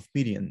injury of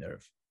median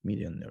nerve.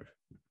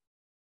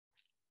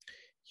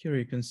 Here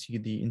you can see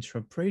the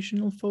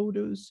intraoperational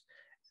photos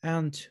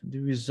and the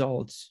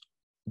results.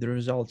 The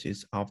result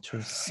is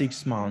after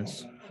 6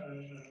 months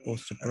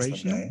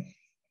post-operational.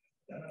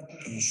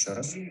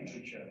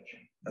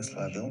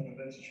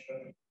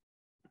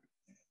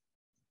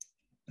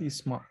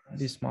 These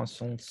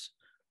muscles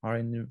are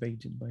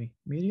innervated by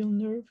medial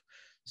nerve.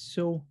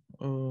 So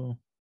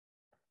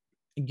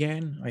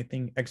again, I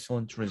think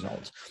excellent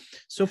results.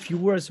 So a few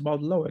words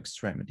about lower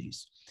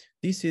extremities.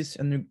 This is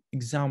an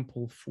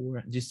example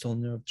for distal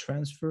nerve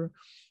transfer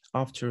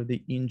after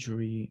the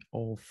injury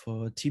of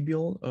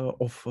tibial,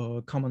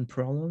 common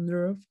peroneal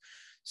nerve.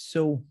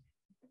 So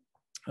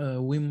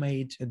we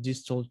made a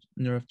distal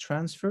nerve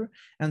transfer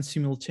and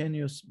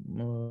simultaneous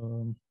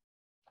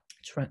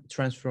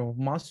transfer of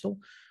muscle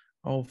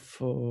of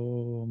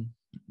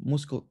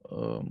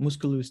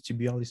musculus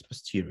tibialis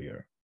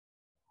posterior.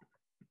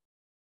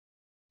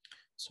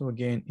 So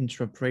again,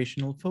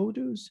 intraoperational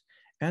photos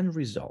and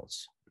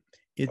results.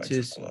 It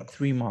is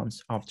 3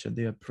 months after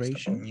the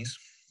operation.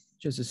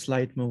 Just a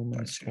slight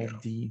movement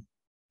of the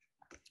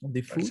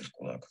foot.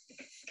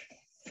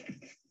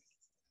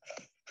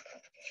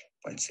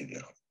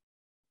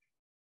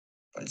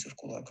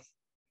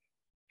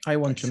 I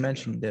want to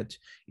mention that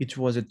it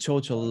was a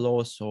total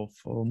loss of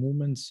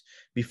movements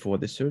before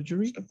the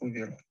surgery.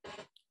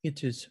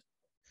 It is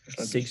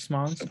 6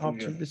 months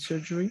after the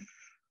surgery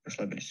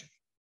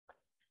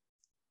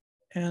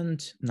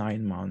and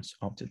 9 months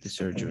after the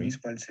surgery.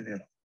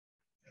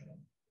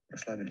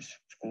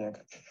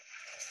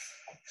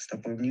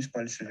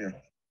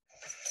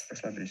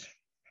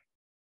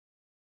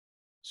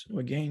 So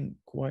again,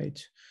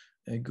 quite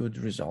a good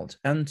result.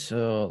 And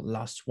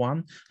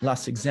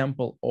last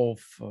example of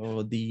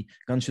the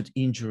gunshot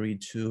injury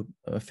to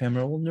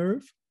femoral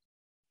nerve.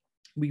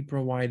 We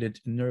provided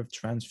a nerve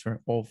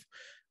transfer of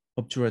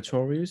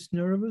obturatorius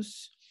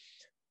nervus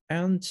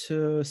and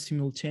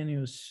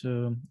simultaneous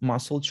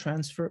muscle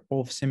transfer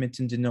of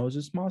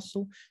semitendinosus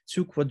muscle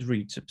to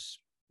quadriceps.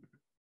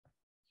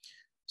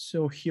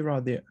 So here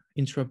are the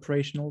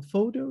intraoperational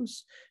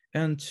photos,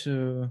 and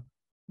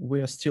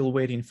we are still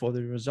waiting for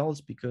the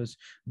results because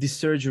this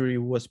surgery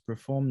was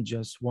performed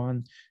just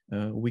 1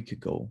 week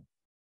ago,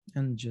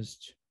 and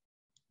just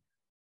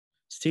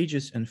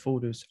stages and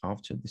photos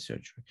after the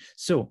surgery.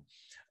 So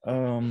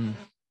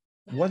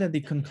what are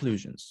the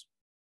conclusions?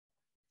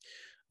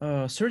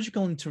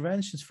 Surgical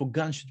interventions for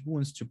gunshot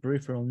wounds to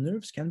peripheral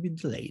nerves can be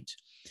delayed,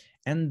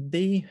 and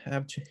they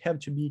have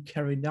to be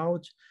carried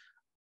out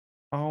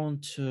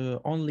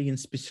only in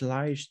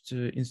specialized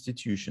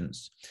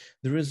institutions.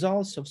 The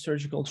results of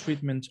surgical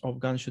treatment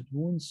of gunshot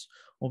wounds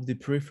of the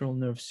peripheral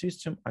nerve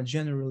system are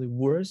generally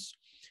worse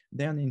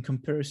than in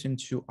comparison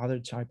to other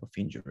types of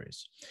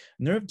injuries.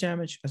 Nerve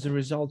damage as a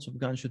result of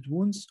gunshot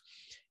wounds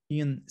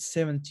in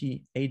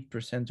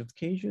 78% of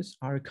cases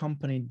are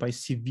accompanied by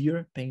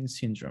severe pain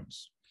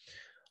syndromes.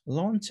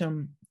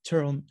 Long-term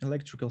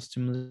electrical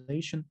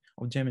stimulation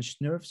of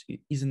damaged nerves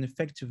is an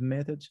effective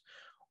method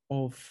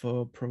of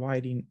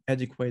providing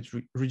adequate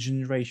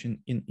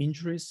regeneration in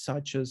injuries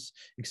such as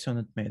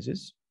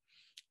axonotmesis.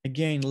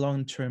 Again,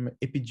 long-term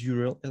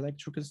epidural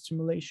electrical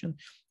stimulation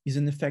is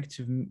an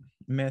effective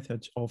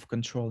method of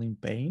controlling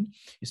pain,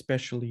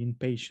 especially in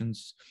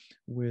patients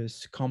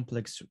with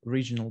complex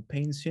regional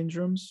pain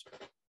syndromes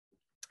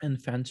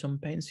and phantom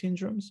pain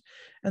syndromes,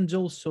 and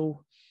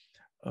also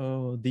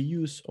the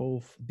use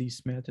of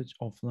this method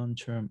of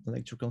long-term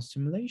electrical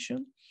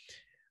stimulation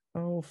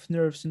of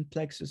nerves and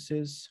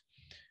plexuses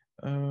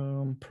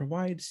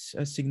provides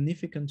a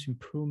significant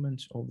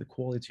improvement of the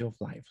quality of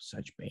life of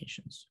such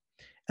patients.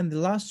 And the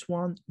last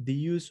one, the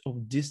use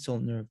of distal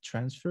nerve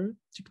transfer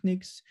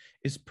techniques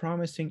is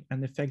promising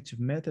and effective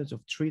methods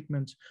of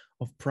treatment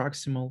of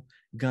proximal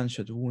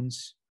gunshot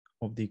wounds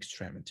of the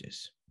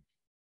extremities.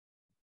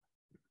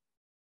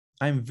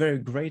 I'm very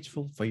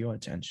grateful for your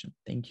attention.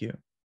 Thank you.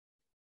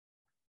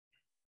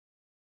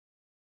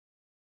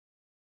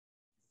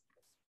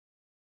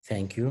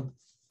 Thank you.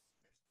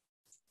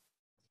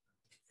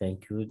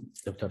 Thank you,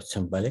 Dr.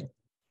 Tsambalik.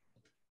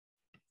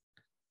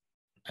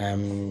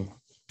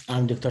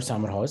 I'm Dr.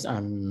 Samar House.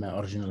 I'm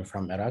originally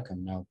from Iraq.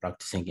 I'm now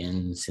practicing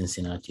in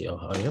Cincinnati,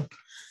 Ohio.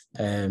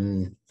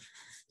 The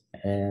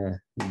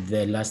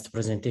last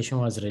presentation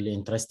was really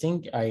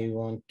interesting. I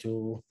want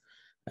to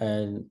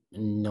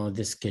know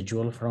the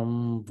schedule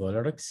from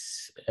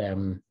Volerix.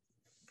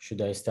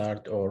 Should I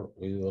start or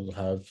we will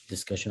have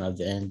discussion at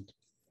the end?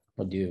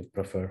 What do you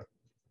prefer?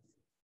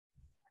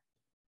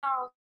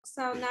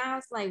 So now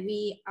it's like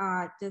we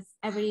just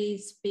every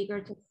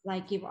speaker just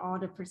like give all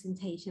the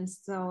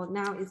presentations. So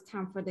now it's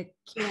time for the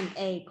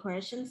Q&A,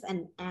 questions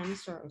and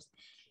answers.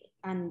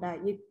 And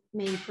you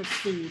may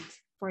proceed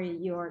for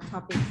your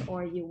topics,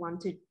 or you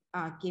want to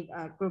give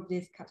group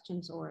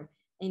discussions, or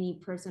any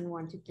person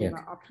want to give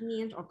an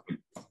opinion or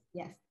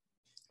yes.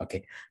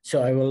 Okay,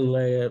 so I will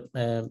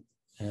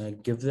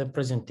give the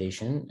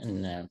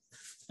presentation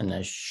in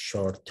a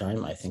short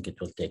time. I think it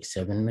will take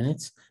 7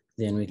 minutes.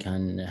 Then we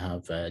can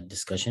have a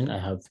discussion. I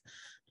have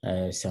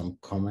some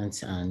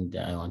comments, and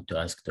I want to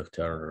ask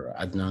Dr.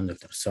 Adnan,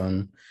 Dr.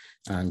 Son,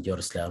 and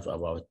Yaroslav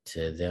about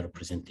their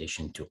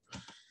presentation too.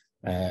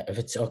 If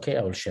it's okay,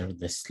 I will share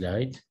this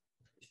slide.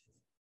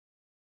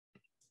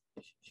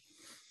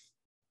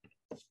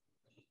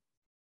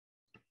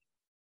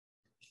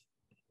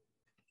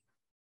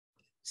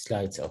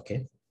 Slides,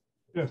 okay?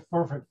 Yes,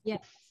 perfect. Yeah.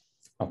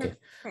 Okay.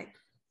 Perfect.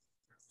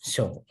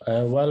 So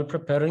while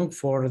preparing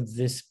for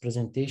this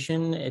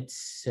presentation,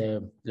 it's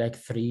like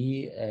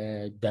 3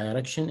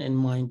 directions in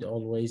mind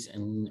always,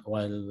 and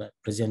while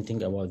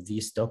presenting about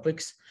these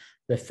topics.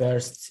 The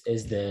first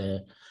is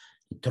the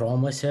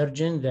trauma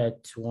surgeon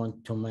that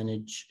want to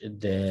manage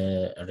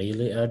the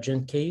really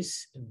urgent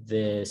case.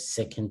 The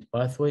second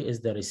pathway is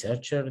the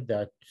researcher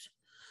that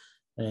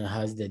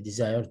has the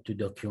desire to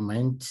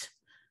document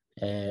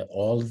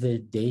all the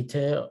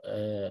data,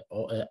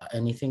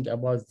 anything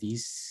about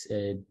these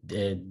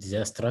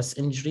disastrous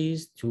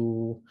injuries,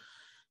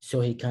 so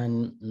he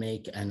can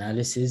make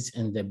analysis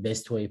in the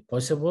best way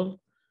possible.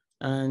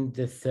 And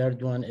the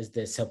third one is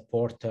the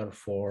supporter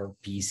for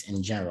peace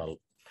in general.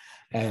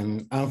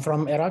 I'm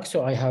from Iraq,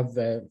 so I have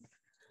a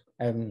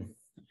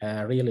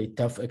really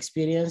tough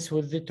experience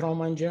with the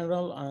trauma in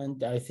general.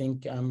 And I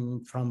think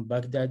I'm from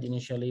Baghdad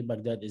initially.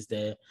 Baghdad is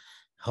the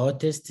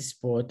hottest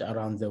spot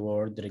around the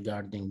world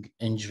regarding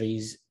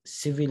injuries,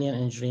 civilian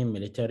injury,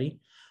 military.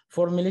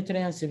 For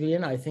military and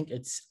civilian, I think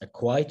it's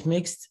quite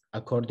mixed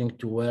according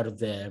to where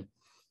the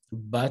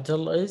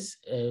battle is.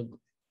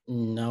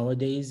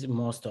 Nowadays,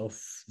 most of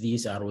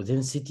these are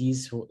within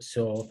cities,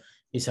 so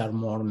these are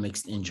more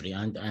mixed injury.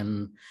 And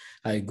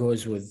I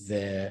goes with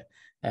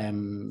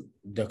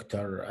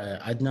Dr.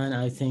 Adnan.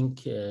 I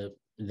think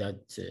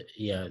that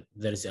yeah,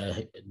 there's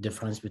a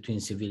difference between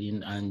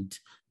civilian and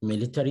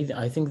military.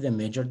 I think the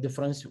major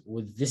difference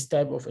with this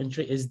type of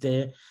injury is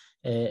the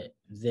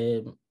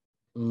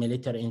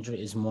military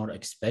injury is more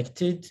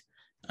expected.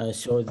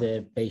 So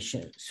the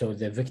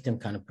victim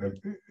can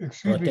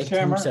protect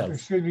himself.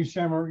 Excuse me,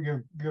 Samar,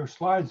 your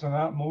slides are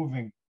not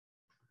moving.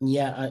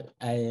 Yeah,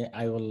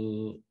 I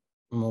will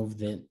move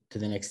to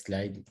the next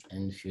slide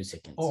in a few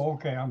seconds. Oh,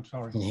 okay, I'm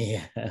sorry.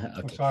 Yeah, okay.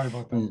 I'm sorry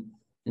about that.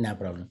 No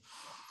problem.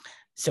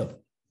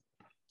 So,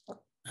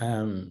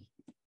 I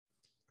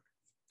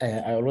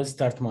always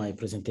start my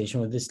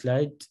presentation with this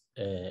slide.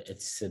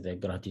 It's the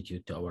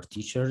gratitude to our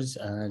teachers.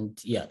 And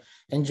yeah,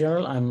 in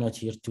general, I'm not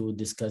here to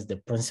discuss the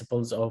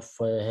principles of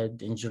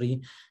head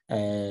injury,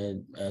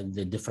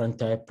 the different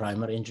type,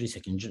 primary injury,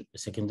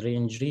 secondary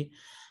injury.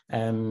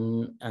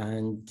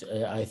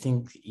 I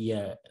think,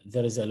 yeah,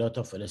 there is a lot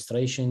of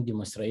illustration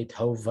demonstrate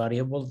how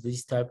variable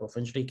this type of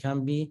injury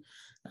can be.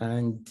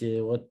 And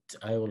what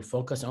I will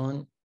focus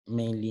on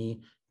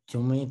mainly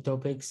 2 main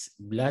topics: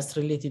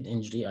 blast-related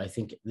injury. I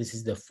think this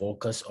is the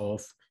focus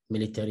of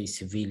military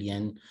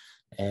civilian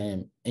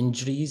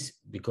injuries,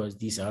 because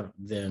these are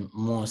the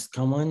most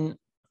common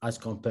as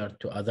compared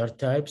to other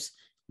types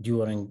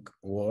during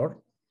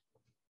war.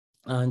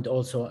 And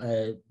also,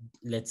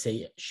 let's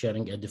say,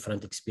 sharing a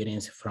different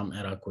experience from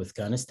Iraq with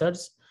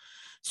canisters.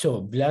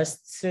 So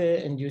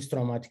blast-induced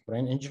traumatic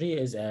brain injury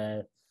is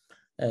a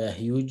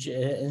huge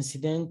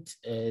incident.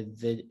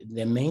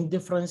 The main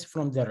difference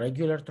from the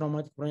regular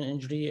traumatic brain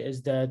injury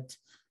is that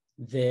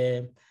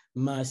the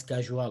mass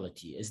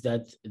casualty is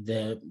that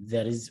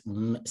there is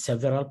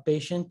several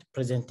patients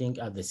presenting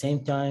at the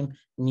same time,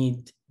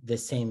 need the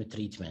same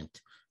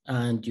treatment,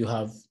 and you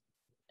have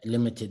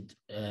limited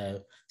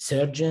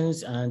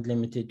surgeons and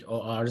limited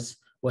ORs,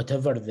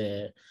 whatever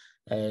the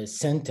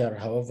center.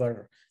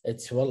 However,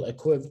 it's well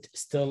equipped,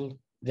 still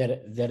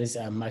there is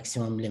a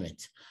maximum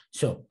limit.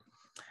 So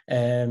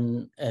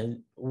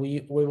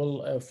we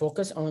will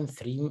focus on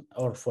 3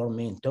 or 4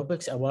 main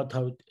topics about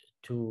how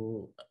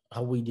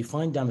we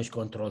define damage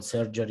control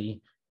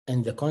surgery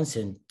and the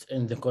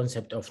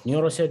concept of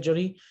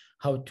neurosurgery,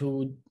 how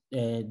to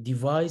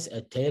devise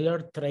a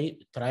tailored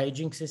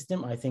triaging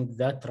system. I think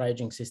that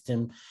triaging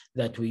system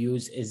that we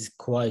use is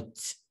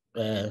quite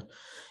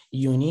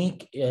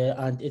unique,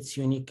 and its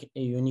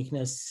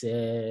uniqueness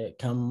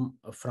come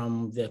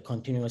from the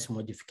continuous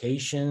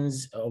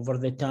modifications over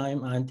the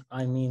time. And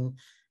I mean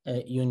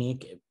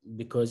unique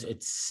because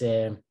it's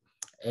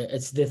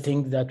the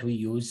thing that we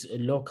use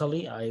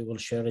locally. I will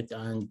share it,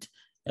 and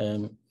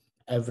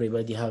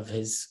everybody have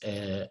his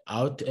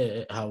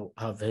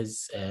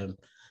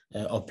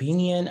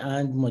opinion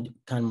and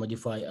can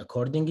modify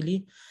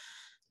accordingly.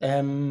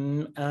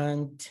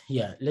 And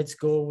yeah, let's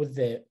go with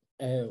the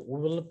we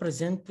will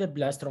present the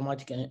blast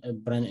traumatic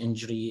brain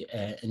injury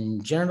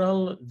in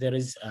general. There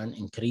is an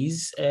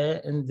increase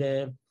in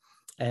the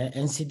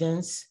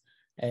incidence,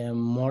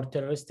 more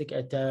terroristic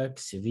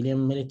attacks,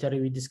 civilian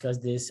military, we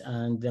discussed this,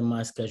 and the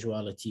mass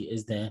casualty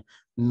is the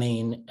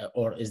main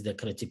or is the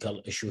critical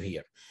issue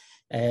here.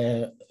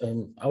 There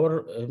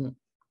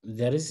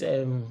is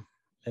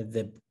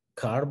the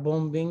car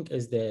bombing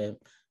is the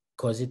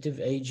causative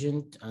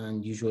agent,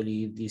 and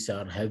usually these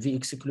are heavy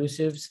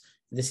explosives.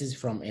 This is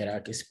from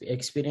Iraq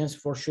experience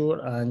for sure,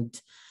 and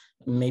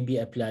maybe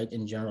applied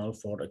in general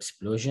for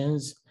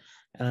explosions.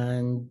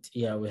 And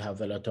yeah, we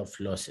have a lot of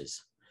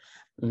losses.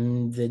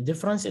 The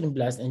difference in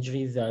blast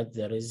injury that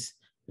there is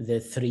the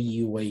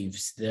 3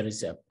 waves. There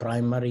is a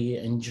primary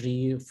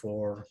injury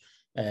for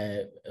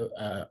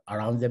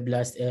around the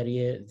blast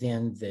area,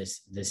 then the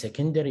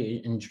secondary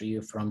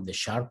injury from the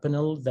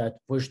shrapnel that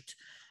pushed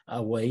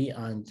away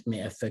and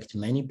may affect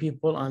many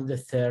people, and the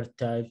third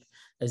type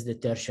is the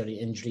tertiary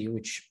injury,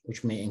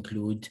 which may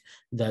include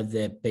that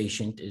the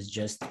patient is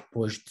just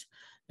pushed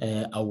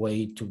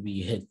away to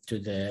be hit to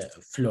the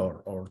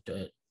floor or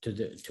to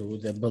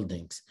the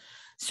buildings.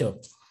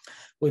 So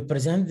we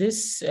present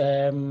this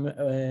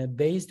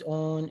based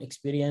on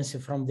experience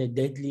from the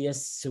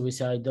deadliest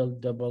suicidal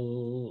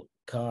double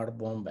car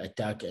bomb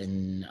attack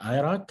in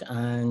Iraq.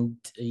 And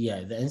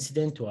yeah, the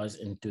incident was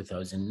in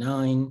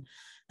 2009,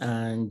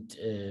 and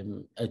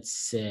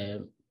it's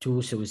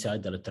 2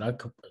 suicidal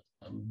truck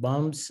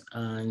bombs,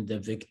 and the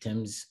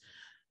victims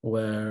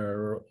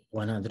were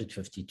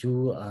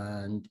 152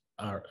 and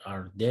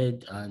are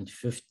dead, and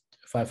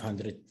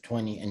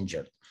 520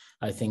 injured.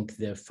 I think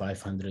the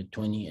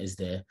 520 is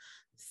the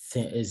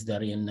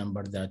real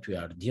number that we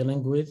are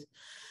dealing with.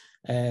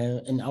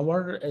 In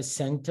our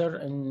center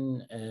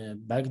in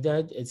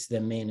Baghdad, it's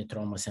the main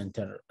trauma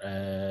center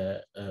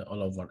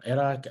all over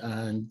Iraq,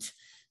 and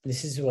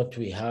this is what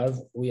we have.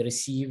 We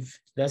receive,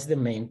 that's the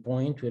main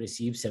point, we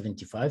receive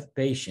 75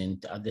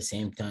 patients at the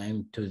same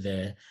time to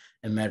the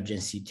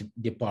emergency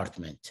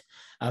department.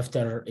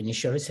 After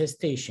initial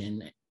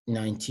resuscitation,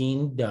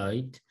 19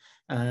 died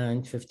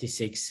and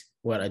 56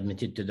 were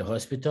admitted to the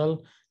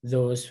hospital.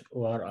 Those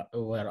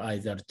were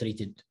either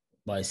treated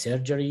by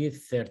surgery.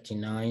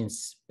 39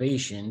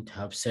 patients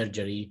have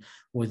surgery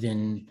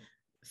within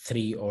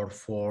 3 or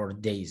 4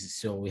 days.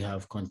 So we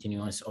have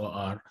continuous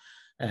OR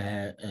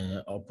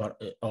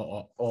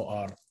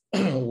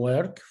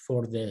work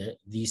for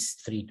these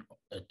 3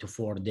 to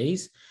 4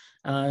 days,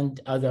 and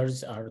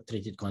others are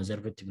treated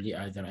conservatively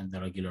either in the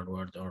regular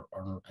ward or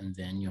in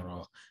the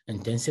neuro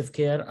intensive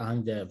care,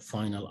 and the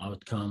final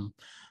outcome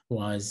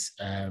was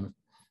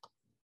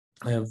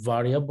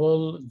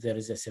variable. There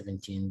is a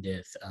 17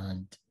 death,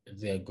 and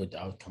the good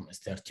outcome is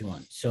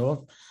 31.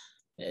 So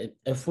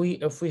if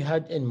we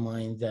had in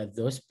mind that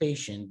those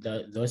patients,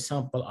 those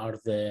sample are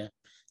the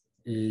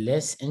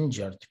less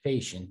injured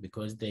patient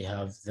because they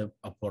have the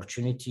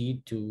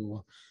opportunity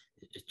to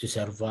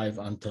survive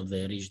until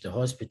they reach the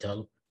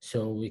hospital.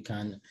 So we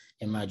can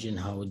imagine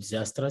how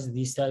disastrous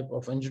these type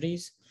of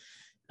injuries.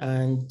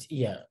 And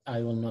yeah,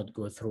 I will not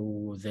go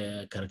through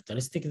the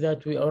characteristic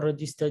that we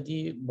already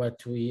study,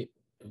 but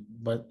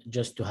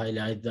just to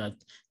highlight that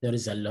there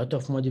is a lot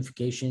of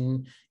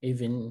modification.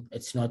 Even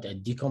it's not a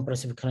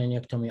decompressive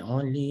craniectomy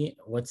only.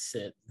 What's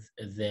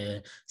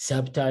the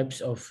subtypes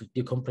of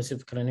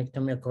decompressive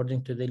craniectomy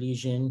according to the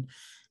lesion?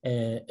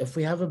 If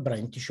we have a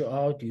brain tissue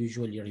out,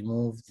 usually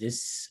remove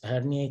this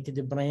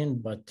herniated brain,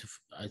 but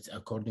it's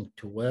according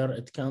to where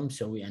it comes.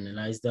 So we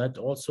analyze that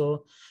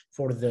also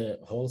for the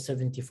whole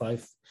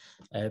 75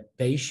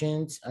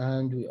 patients,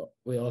 and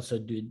we also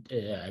do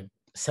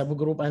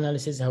subgroup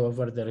analysis.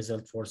 However, the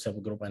result for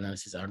subgroup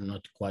analysis are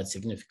not quite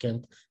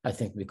significant, I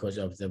think, because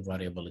of the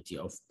variability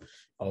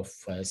of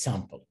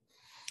sample.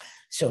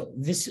 So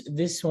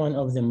this one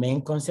of the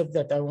main concept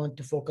that I want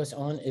to focus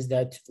on is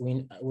that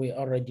we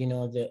already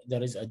know that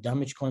there is a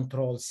damage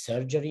control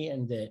surgery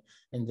in the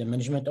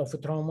management of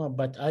trauma,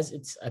 but as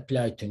it's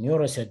applied to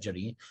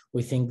neurosurgery,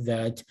 we think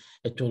that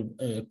it will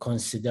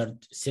consider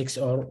 6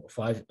 or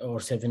 5 or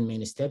 7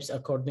 main steps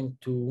according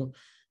to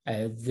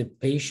the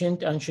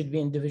patient, and should be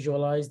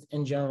individualized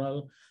in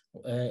general.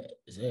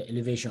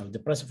 elevation of the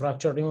press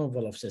fracture,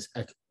 removal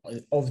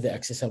of the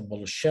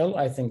accessible shell.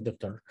 I think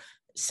Dr.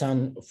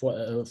 Sun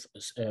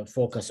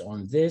focus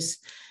on this.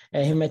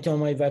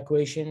 Hematoma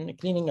evacuation,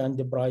 cleaning and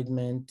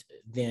debridement,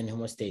 then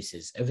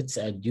hemostasis. If it's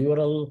a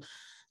dural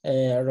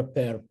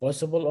repair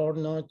possible or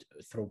not,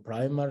 through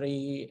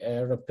primary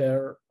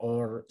repair,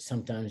 or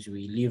sometimes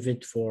we leave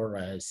it for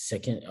a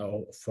second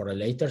or for a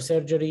later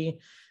surgery.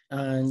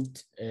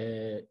 And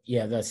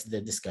yeah, that's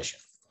the discussion.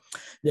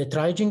 The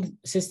triaging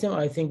system,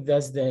 I think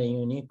that's the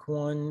unique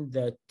one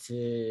that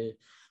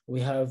we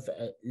have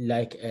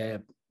like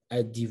a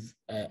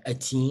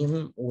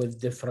team with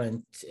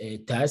different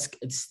tasks.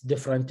 It's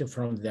different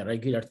from the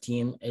regular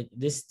team.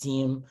 This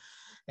team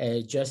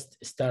just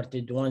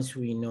started once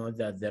we know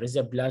that there is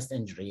a blast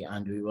injury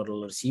and we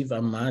will receive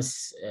a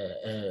mass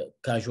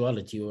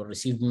casualty or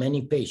receive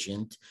many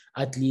patients,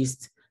 at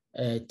least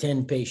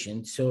 10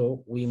 patients.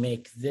 So we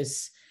make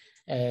this.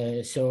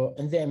 So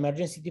in the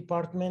emergency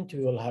department,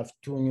 we will have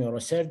 2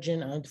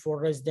 neurosurgeons and 4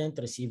 residents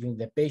receiving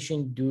the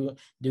patient,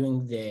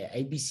 doing the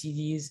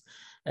ABCDs,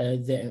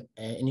 the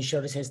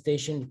initial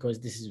resuscitation, because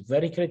this is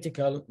very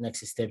critical.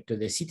 Next step to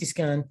the CT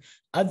scan.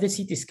 At the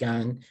CT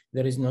scan,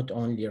 there is not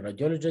only a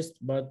radiologist,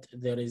 but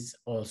there is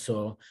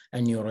also a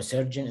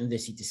neurosurgeon in the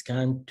CT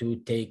scan to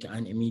take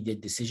an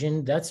immediate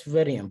decision. That's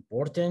very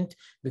important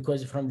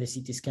because from the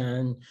CT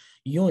scan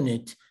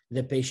unit,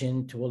 the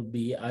patient will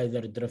be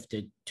either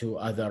drifted to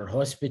other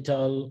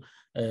hospital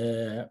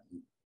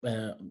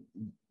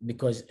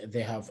because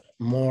they have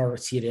more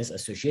serious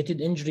associated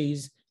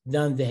injuries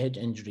than the head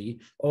injury,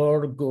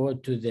 or go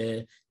to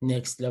the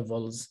next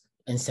levels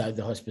inside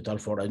the hospital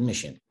for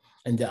admission.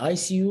 And the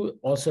ICU,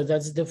 also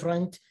that's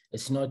different.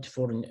 It's not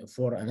for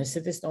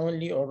anesthetist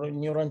only or a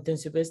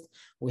neurointensivist.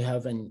 We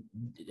have a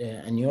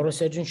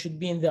neurosurgeon should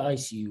be in the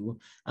ICU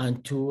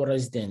and 2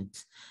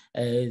 residents.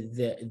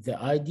 The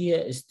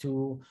idea is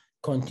to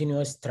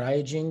continuous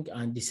triaging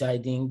and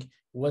deciding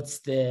what's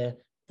the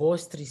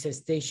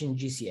post-resuscitation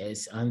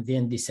GCS, and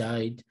then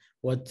decide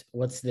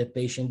what's the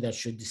patient that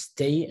should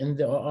stay in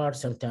the OR.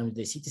 Sometimes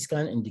the CT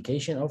scan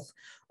indication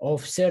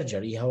of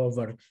surgery.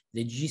 However,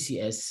 the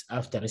GCS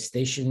after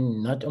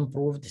resuscitation not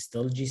improved,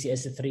 still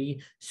GCS 3,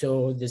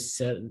 so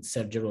this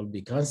surgery will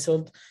be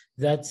canceled.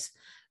 That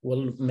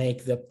will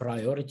make the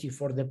priority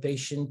for the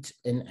patient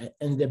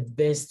in the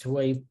best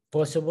way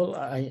possible.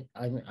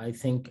 I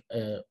think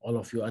all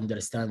of you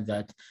understand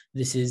that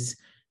this is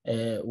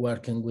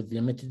working with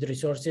limited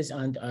resources,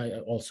 and I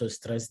also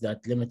stress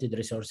that limited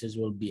resources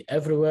will be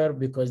everywhere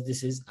because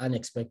this is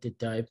unexpected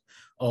type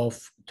of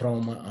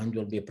trauma and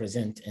will be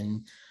present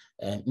in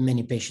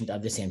many patients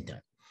at the same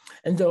time.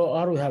 In the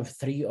OR, we have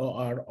 3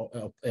 OR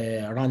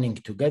running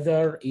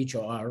together, each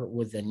OR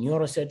with a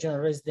neurosurgeon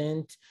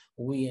resident.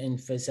 We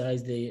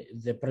emphasize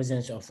the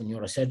presence of a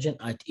neurosurgeon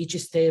at each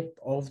step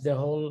of the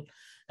whole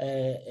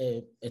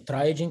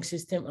triaging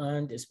system,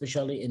 and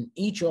especially in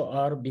each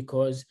OR,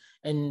 because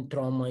in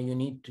trauma you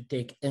need to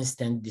take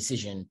instant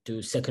decision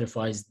to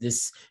sacrifice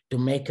this, to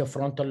make a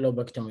frontal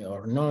lobectomy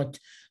or not,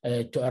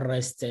 to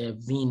arrest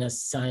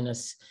venous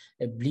sinus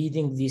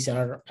bleeding. These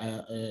are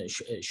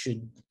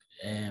should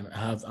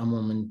have a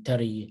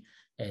momentary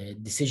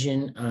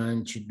decision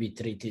and should be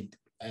treated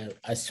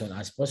as soon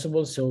as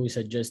possible. So we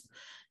suggest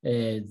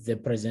the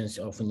presence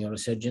of a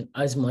neurosurgeon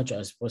as much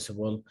as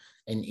possible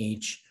in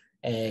each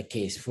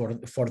case.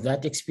 For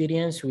that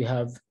experience, we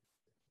have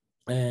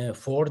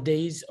 4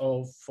 days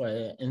of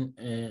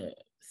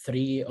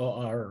 3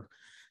 OR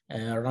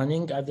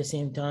running at the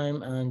same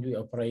time, and we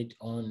operate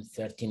on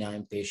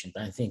 39 patients.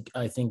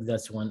 I think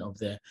that's one of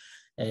the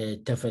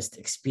toughest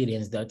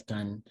experience that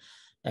can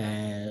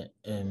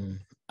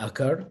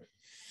occur.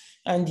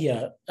 And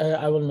yeah,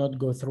 I will not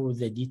go through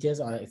the details.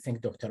 I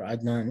think Dr.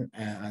 Adnan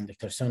and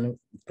Dr. Sun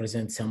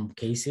present some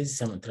cases,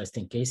 some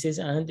interesting cases,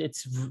 and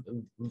it's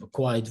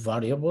quite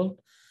variable.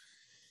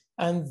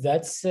 And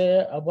that's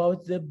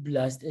about the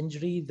blast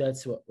injury.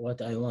 That's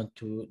what I want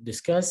to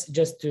discuss.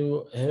 Just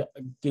to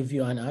give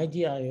you an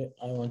idea,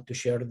 I want to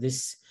share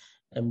this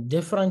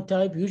different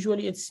type.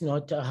 Usually it's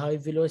not a high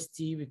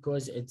velocity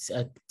because it's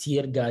a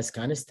tear gas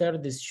canister.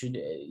 This should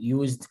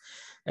used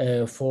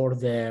for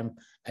the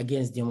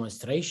against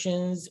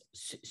demonstrations.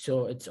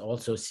 So it's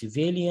also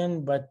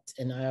civilian, but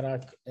in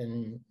Iraq,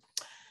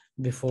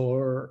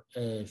 before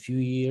a few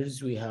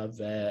years, we have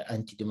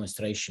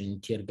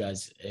anti-demonstration tear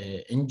gas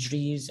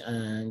injuries,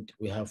 and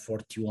we have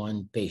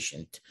 41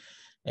 patients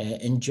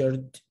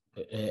injured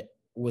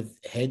with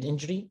head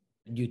injury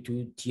due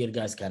to tear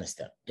gas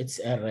canister. It's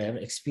a rare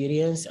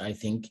experience. I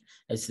think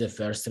it's the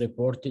first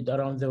reported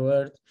around the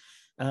world.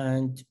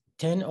 And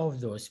 10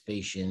 of those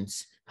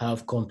patients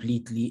have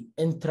completely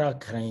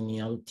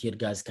intracranial tear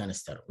gas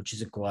canister, which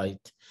is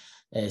quite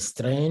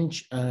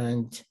strange.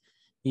 And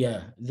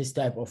yeah, this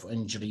type of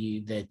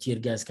injury, the tear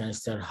gas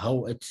canister,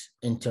 how it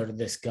entered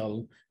the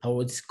skull, how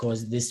it's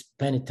caused this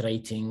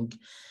penetrating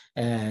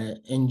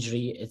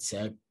injury, it's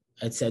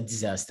a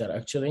disaster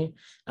actually.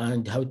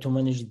 And how to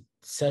manage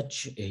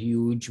such a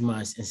huge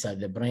mass inside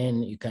the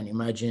brain. You can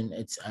imagine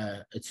it's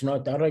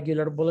not a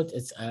regular bullet,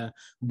 it's a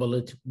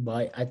bullet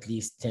by at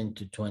least 10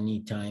 to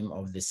 20 times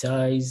of the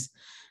size.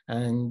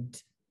 And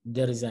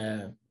there is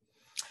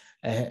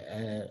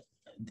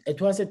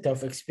it was a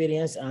tough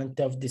experience and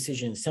tough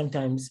decision.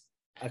 Sometimes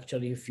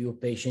actually few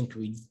patients,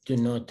 we do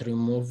not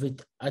remove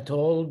it at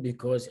all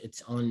because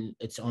it's on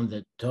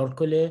the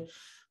torcula,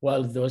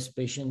 while those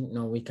patients,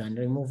 no, we can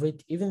remove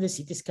it. Even the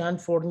CT scan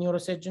for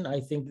neurosurgeon, I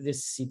think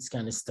this CT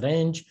scan is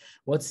strange.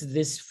 What's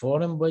this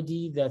foreign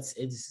body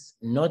it's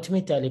not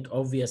metallic,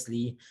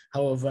 obviously,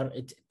 however,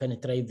 it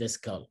penetrates the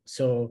skull.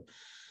 So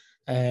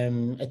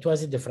it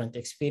was a different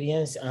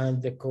experience,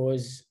 and the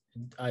cause,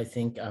 I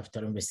think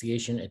after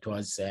investigation, it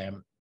was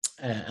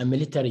a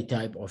military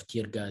type of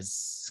tear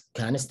gas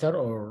canister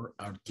or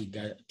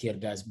tear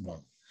gas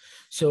bomb.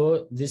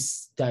 So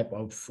this type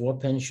of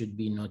weapon should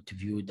be not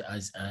viewed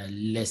as a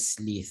less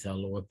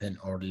lethal weapon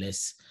or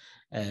less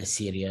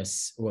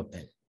serious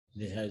weapon.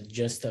 This has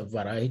just a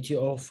variety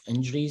of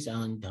injuries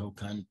and how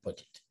can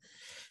put it.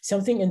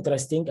 Something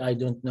interesting, I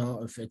don't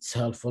know if it's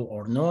helpful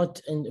or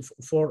not. And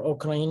for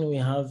Ukraine, we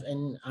have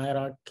in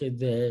Iraq,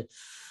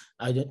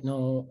 I don't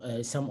know,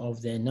 some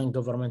of the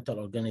non-governmental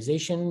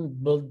organization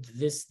built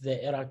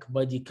the Iraq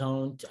body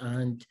count,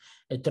 and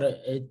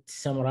it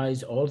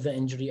summarized all the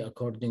injury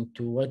according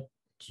to what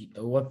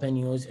weapon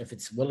use, if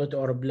it's bullet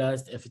or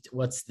blast,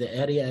 what's the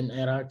area in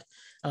Iraq.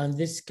 And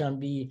this can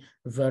be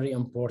very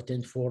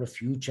important for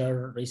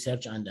future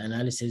research and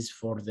analysis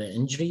for the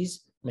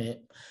injuries.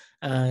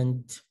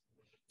 And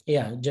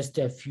yeah, just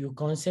a few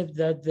concepts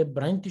that the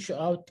brain tissue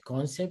out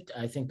concept.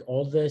 I think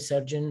all the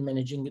surgeon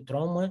managing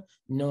trauma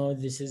know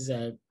this is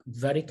a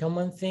very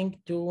common thing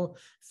to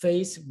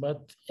face,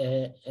 but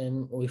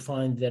we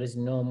find there is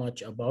not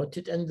much about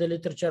it in the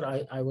literature.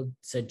 I would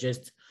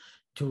suggest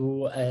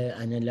to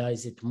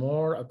analyze it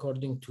more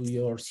according to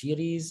your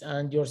series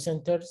and your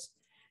centers.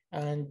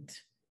 And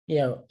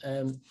yeah,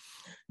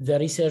 the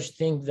research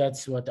thing,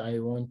 that's what I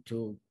want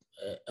to,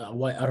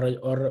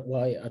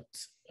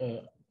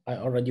 I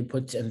already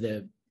put in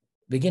the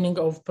beginning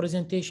of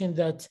presentation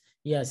that,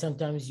 yeah,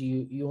 sometimes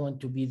you want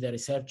to be the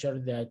researcher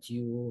that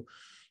you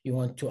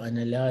want to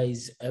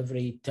analyze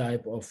every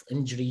type of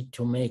injury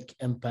to make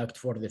impact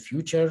for the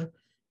future.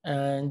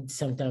 And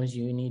sometimes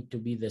you need to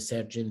be the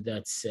surgeon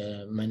that's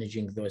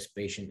managing those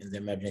patients in the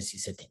emergency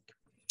setting.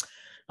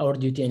 Our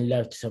duty in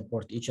life to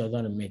support each other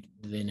and make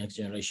the next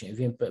generation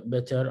even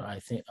better.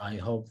 I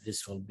hope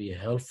this will be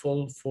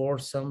helpful for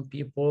some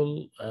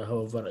people.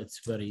 However, it's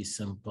very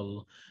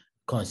simple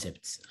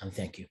concepts, and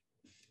thank you.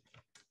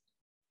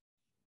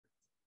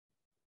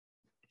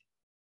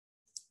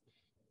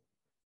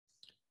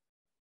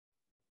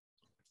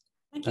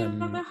 Thank you,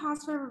 Dr.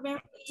 Haas, for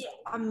very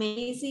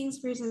amazing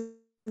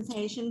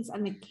presentations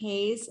and the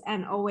case,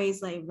 and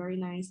always like very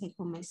nice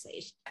take-home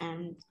message.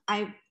 And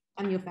I'm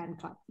your fan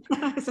club,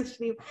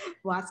 especially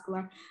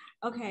vascular.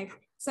 Okay,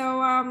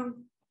 so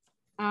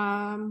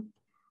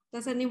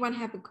does anyone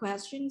have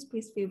questions?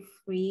 Please feel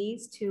free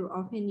to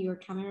open your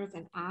cameras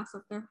and ask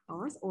Dr.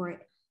 Haas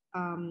or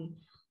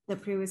the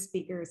previous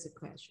speakers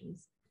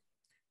questions.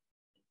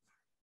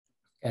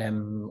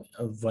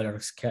 Valerie,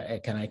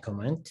 can I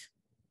comment?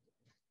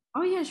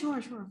 Oh yeah,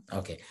 sure.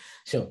 Okay,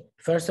 so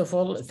first of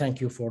all,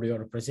 thank you for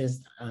your presence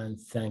and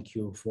thank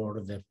you for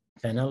the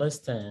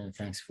panelists, and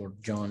thanks for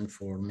John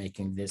for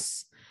making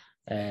this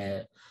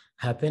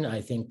happen.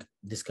 I think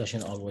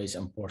discussion always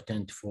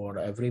important for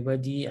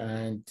everybody,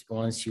 and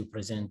once you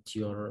present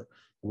your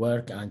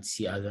work and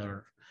see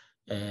other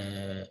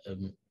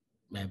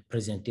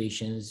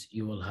presentations,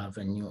 you will have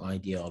a new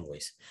idea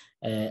always.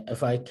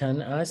 If I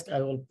can ask,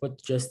 I will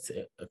put just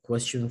a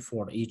question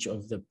for each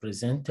of the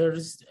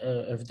presenters.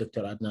 If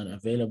Dr. Adnan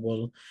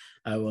available,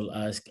 I will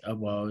ask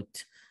about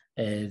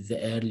the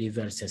early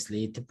versus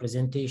late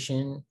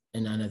presentation.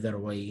 In another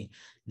way,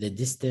 the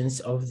distance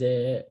of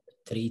the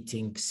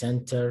treating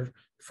center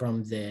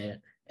from the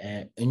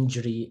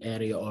injury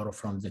area or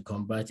from the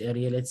combat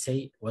area, let's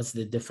say, what's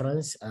the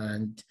difference,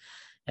 and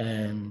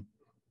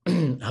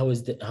how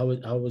is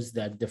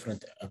that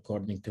different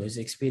according to his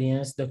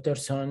experience? Dr.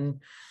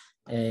 Son,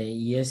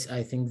 yes,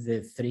 I think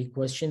the three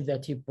questions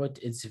that he put,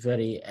 it's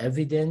very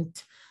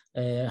evident.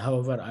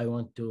 However, I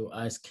want to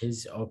ask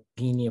his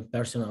opinion,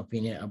 personal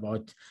opinion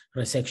about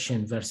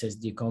resection versus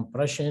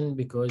decompression,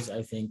 because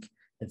I think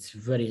it's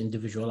very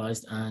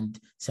individualized and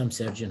some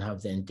surgeons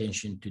have the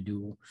intention to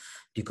do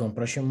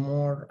decompression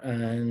more.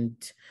 And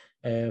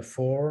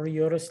for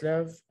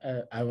Yaroslav,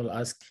 I will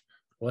ask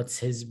what's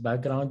his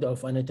background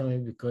of anatomy,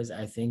 because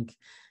I think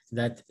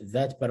that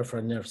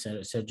peripheral nerve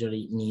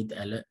surgery need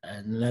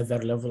another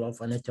level of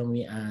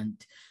anatomy,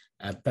 and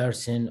a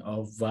person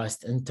of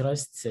vast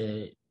interest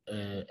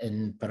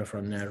in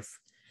peripheral nerve.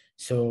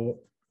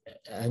 So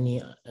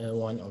any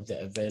one of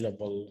the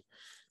available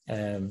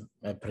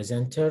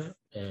presenter,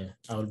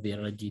 I'll be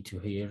ready to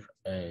hear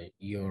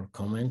your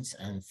comments,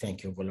 and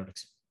thank you, Valerie.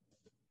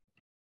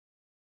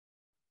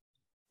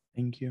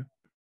 Thank you.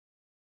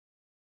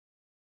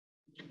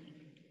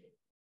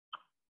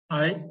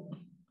 Hi,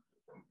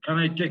 can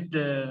I take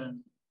the?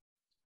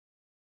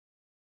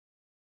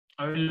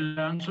 I will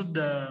answer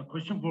the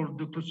question for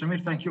Dr.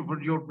 Samir. Thank you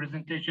for your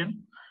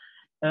presentation.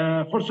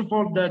 First of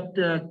all, that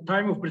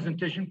time of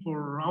presentation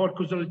for our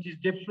causality is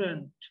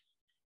different.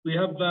 We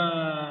have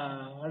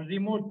a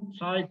remote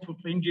site of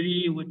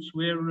injury, which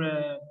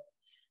were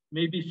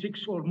maybe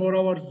 6 or more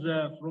hours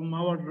from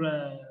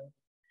our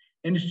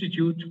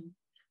institute.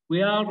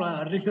 We are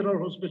a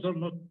referral hospital,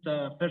 not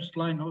a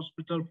first-line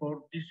hospital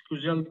for these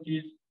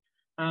causalties.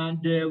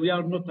 And we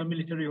are not a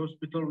military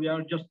hospital. We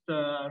are just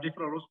a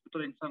referral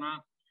hospital in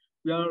Sana'a.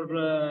 We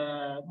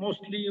are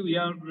mostly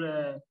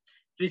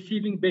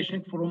receiving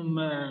patients from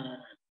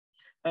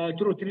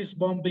terrorist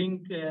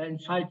bombing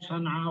inside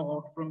Sana'a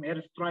or from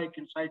airstrike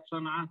inside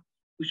Sana'a,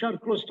 which are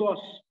close to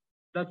us.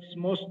 That's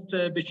most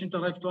patients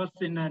arrive to us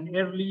in an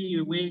early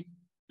way,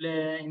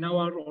 in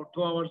hour or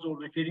 2 hours, or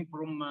referring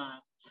from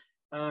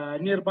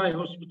nearby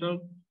hospital.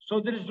 So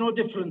there is no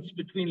difference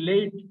between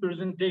late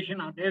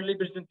presentation and early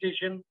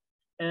presentation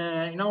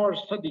in our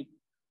study.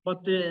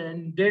 But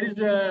there is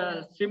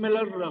a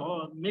similar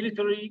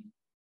military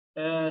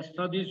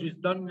studies was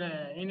done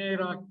in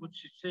Iraq,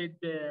 which said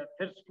the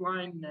first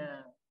line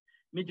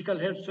medical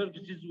health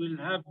services will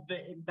have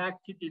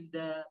impacted in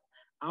the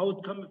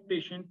outcome of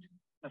patient.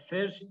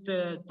 First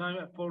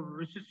time for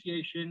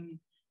resuscitation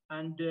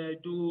and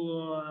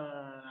do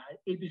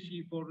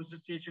ABC for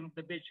resuscitation of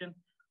the patient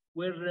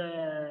will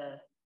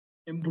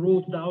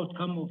improve the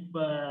outcome of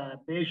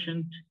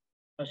patient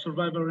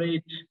survival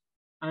rate.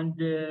 And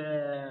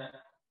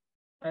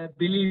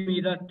believe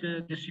me that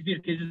the severe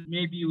cases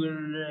maybe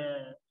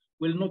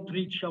will not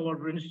reach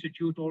our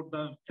institute or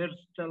the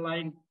first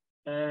line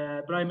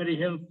primary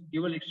health. They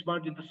will expire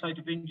in the site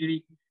of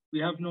injury. We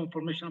have no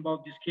information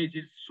about these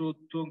cases, so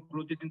to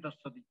include it in the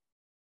study.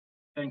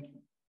 Thank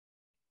you.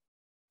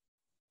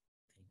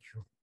 Thank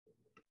you.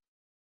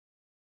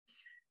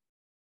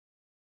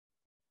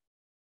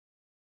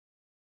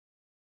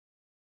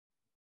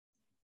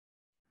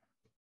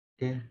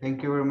 Okay,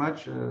 thank you very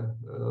much.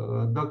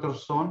 Dr.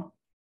 Son,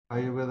 are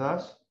you with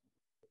us?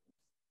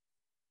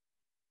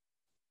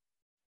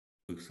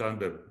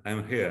 Alexander,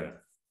 I'm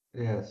here.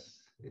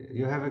 Yes,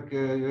 you have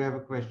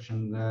a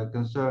question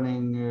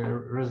concerning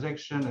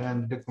resection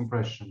and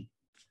decompression.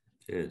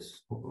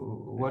 Yes.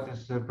 What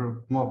is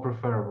more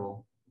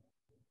preferable?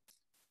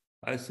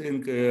 I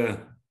think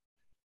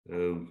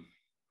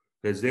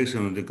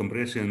resection and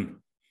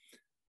decompression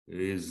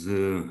is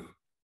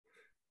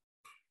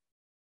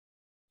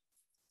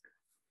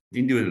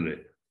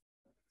individually.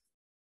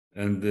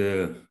 And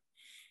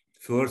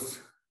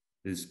first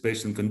is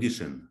patient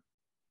condition.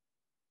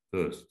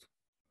 First,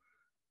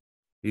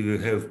 if you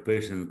have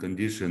patient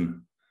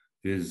condition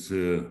with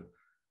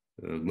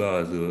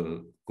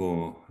Glasgow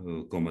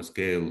coma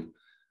scale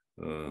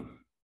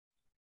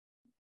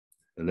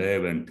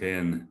 11,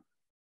 10,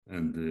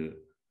 and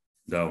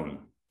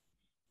down,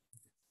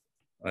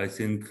 I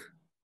think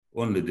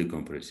only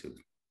decompressive,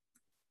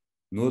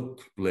 not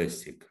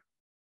plastic,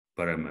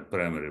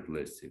 primary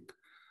plastic,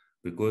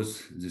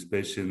 because this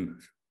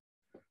patient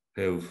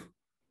have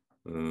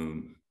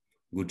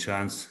good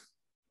chance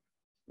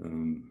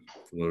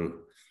for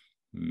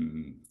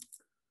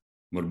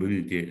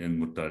morbidity and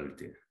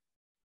mortality.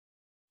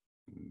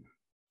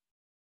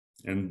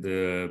 And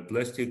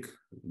plastic,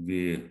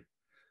 we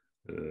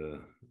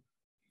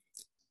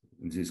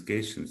in these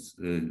cases,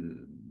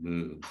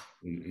 in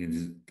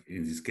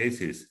these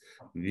cases,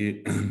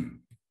 we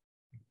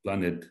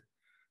planned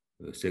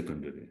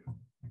secondary.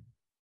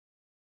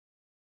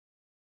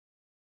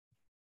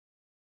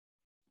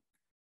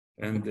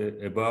 And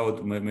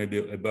about maybe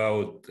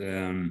about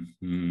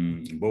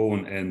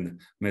bone and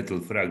metal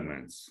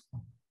fragments.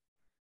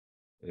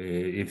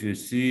 If you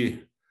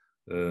see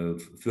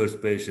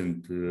first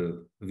patient,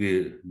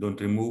 we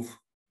don't remove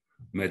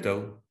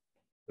metal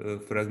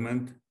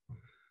fragment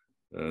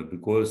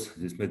because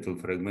this metal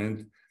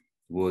fragment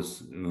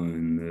was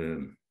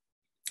in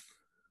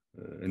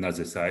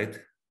another site,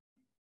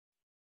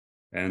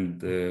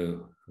 and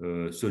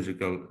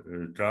surgical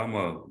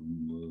trauma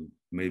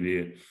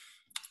maybe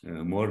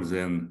more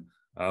than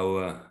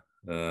our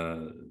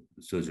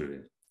surgery.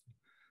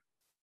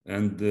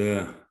 And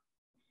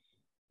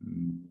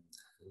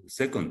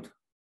second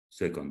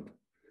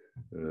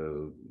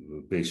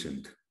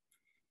patient.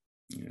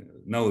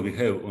 Now we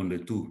have only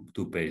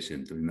two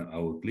patients in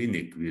our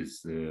clinic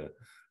with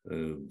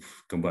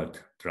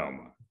combat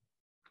trauma.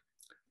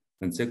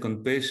 And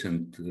second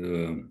patient,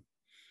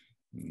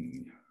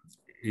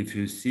 if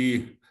you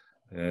see,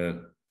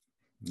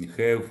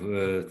 have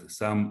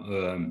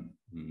some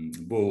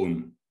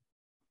bone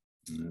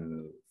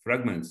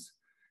fragments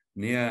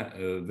near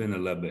vena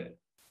labea.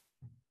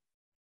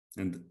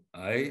 And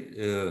I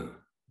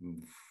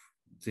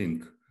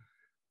think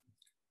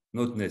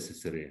not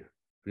necessary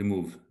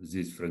remove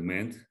this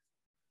fragment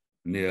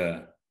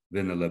near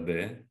vena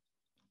labea.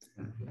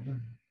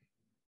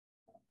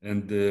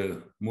 And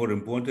more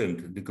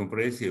important,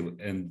 decompressive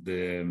and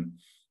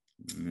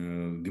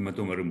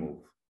hematoma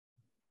remove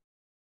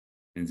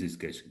in this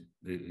case.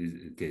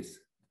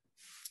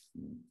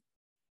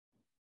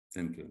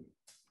 Thank you.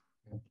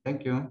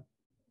 Thank you.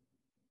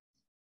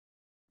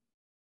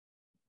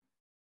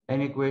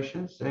 Any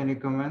questions, any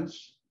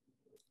comments?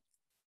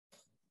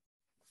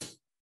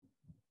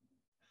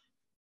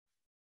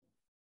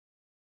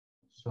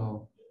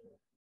 So.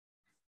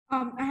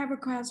 I have a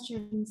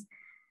question.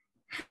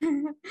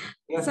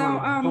 Yeah, so,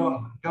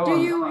 go do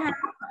on. you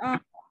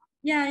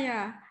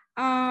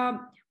have,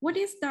 what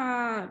is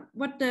the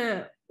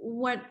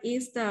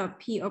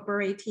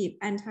preoperative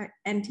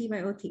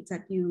antibiotics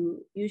that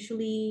you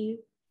usually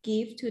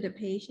give to the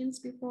patients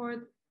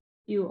before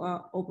you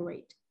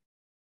operate?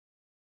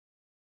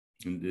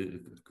 And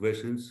the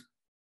questions?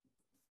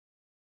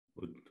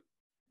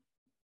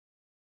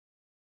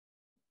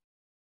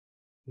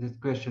 This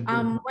question.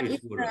 What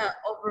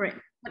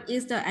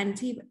is the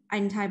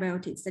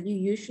antibiotics that you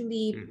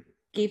usually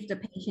give the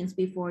patients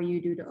before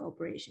you do the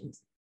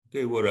operations?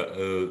 Okay, what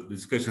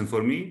this question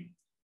for me?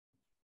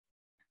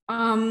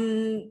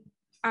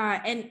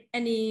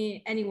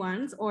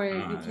 Anyone's, or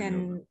you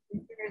can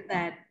consider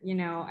that,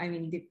 I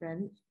mean,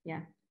 different.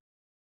 Yeah.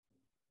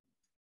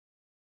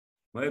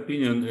 My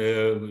opinion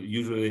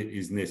usually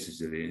is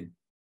necessary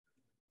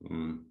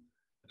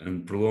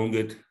and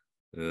prolonged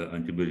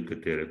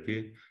antibiotic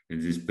therapy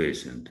in this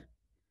patient,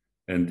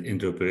 and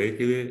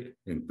intraoperatively,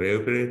 and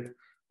preoperative,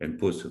 and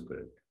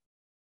postoperative.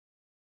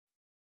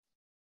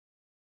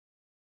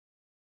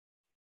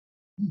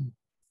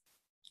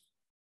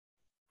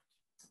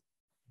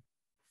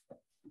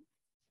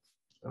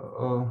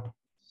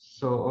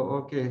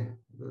 Okay,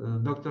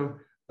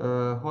 Dr.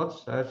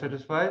 Hotz, are you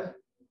satisfied?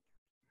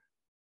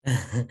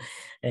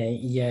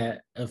 Yeah,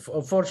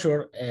 for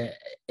sure.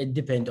 It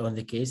depends on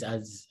the case.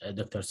 As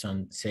Dr.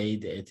 Son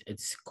said,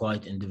 it's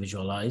quite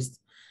individualized,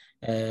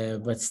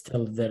 but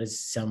still there is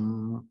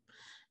some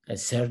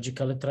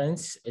surgical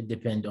trends. It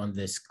depends on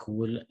the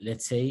school,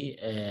 let's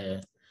say.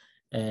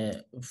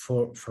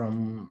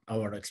 From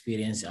our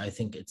experience, I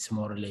think it's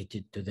more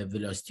related to the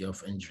velocity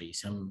of injury.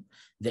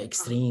 The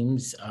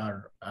extremes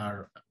are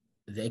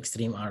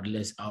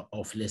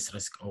less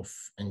risk of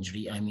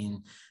injury. I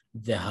mean,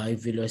 the high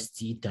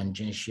velocity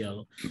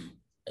tangential,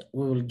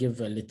 we will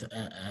give a little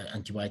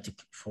antibiotic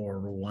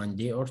for 1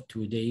 day or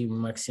 2 day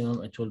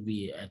maximum. It will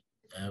be at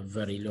a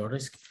very low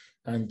risk.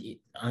 And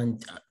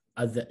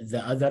at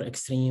the other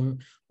extreme,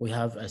 we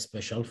have a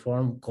special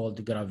form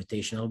called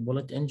gravitational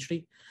bullet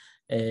injury.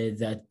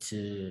 That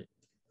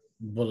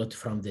bullet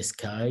from the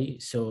sky.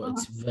 So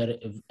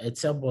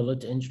it's a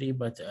bullet injury,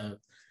 but a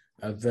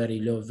very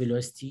low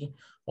velocity.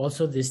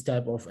 Also, this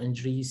type of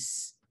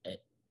injuries,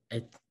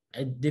 it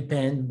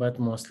depends, but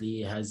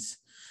mostly has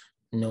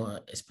no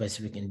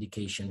specific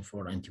indication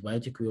for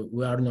antibiotic.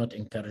 We are not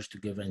encouraged to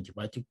give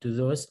antibiotic to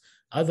those.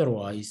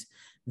 Otherwise,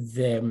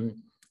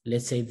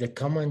 let's say the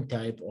common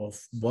type of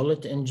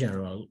bullet in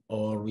general,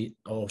 or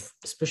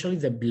especially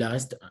the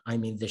blast, I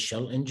mean the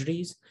shell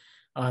injuries,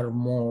 are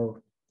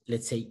more,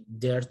 let's say,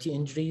 dirty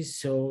injuries.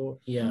 So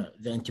yeah,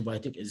 the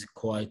antibiotic is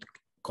quite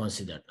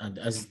considered. And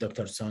as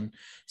Dr. Son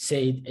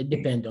said, it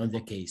depends on the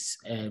case.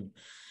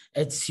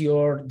 It's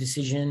your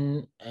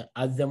decision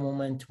at the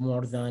moment,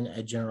 more than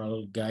a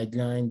general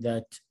guideline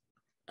that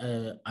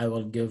I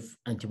will give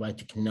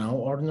antibiotic now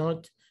or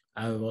not.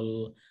 I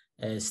will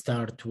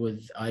start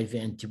with IV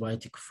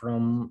antibiotic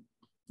from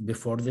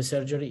before the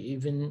surgery,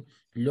 even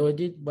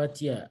loaded.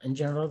 But yeah, in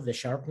general, the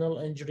shrapnel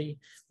injury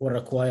will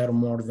require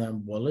more than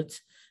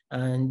bullets.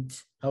 And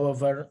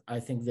however,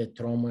 I think the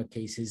trauma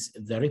cases,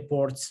 the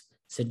reports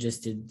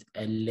suggested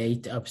a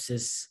late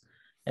abscess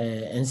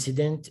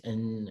incident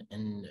in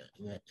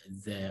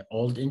the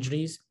old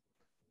injuries.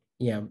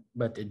 Yeah,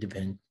 but it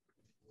depends.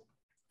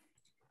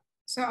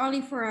 So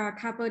only for a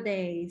couple of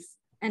days,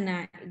 and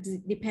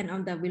it depends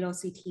on the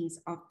velocities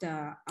of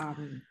the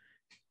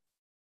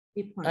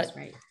points,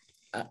 right?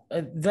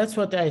 That's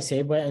what I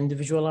say by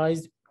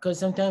individualized, because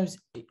sometimes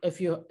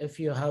if you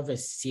have a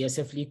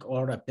CSF leak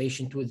or a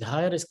patient with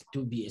high risk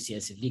to be a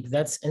CSF leak,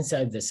 that's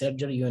inside the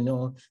surgery, you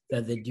know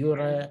that the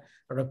dura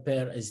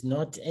repair is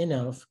not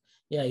enough.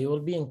 Yeah, you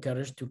will be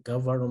encouraged to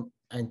cover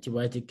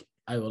antibiotic.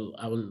 I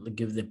will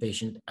give the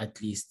patient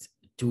at least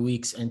 2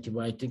 weeks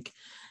antibiotic.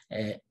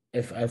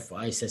 If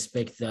I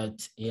suspect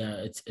that,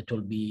 yeah, it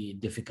will be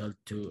difficult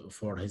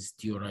for his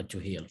dura to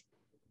heal.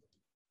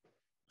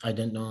 I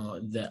don't know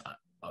the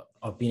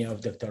opinion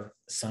of Dr.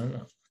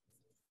 Son.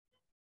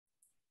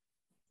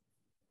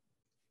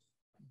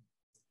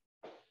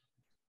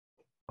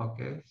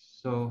 Okay,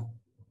 so.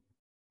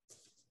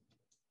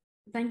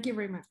 Thank you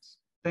very much.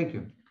 Thank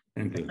you.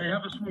 Thank you. I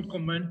have a small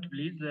comment,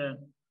 please,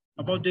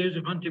 about the use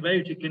of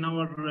antibiotic in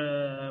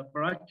our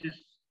practice.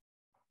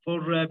 For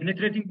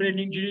penetrating brain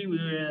injury, we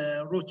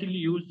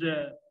routinely use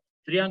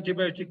 3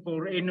 antibiotics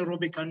for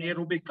anaerobic and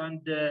aerobic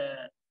and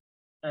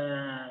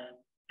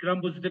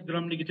gram-positive,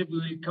 gram-negative.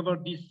 We cover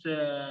these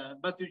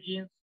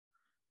pathogens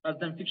as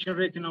the infection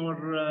rate in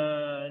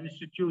our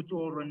institute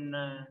or in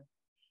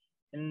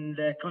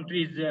the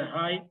country is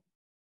high.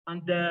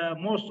 And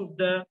most of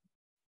the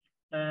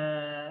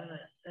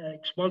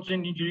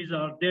expulsion injuries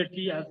are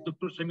dirty, as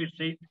Dr. Samir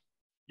said.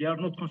 They are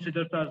not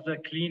considered as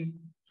clean.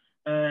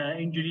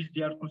 injuries.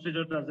 They are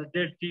considered as a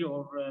dirty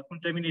or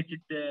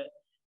contaminated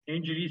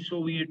injuries. So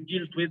we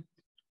dealt with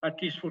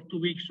at least for 2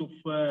 weeks of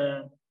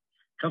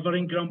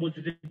covering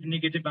gram-positive,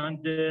 negative,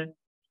 and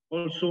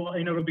also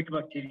anaerobic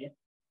bacteria.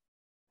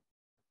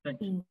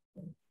 Thanks.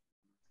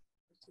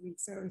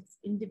 So it's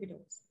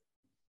individuals.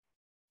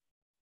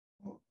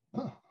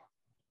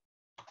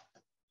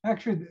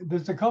 Actually,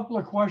 there's a couple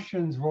of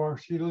questions,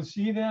 Rourke. Do you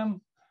see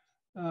them?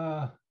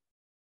 Do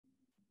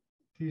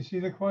you see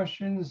the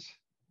questions?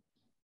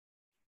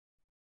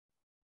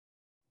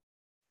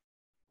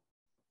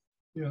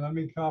 Here, let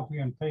me copy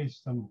and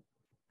paste them.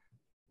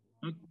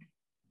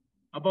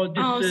 About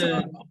this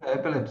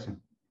epilepsy.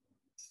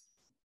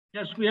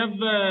 Yes, we have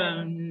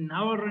in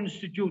our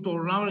institute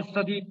or in our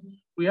study,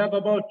 we have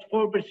about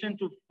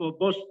 4% of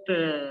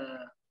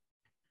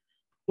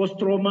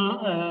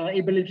post-trauma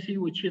epilepsy,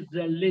 which is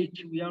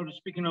late. We are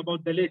speaking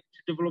about the late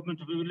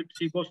development of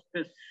epilepsy post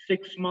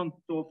 6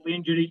 months of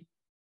injury.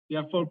 We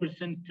have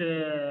 4%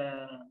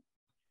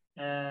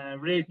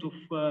 rate of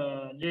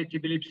late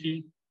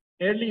epilepsy.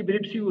 Early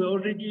epilepsy, we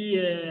already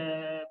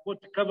put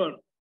cover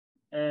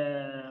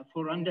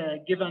for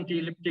give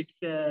anti-epileptic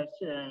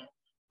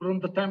from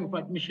the time of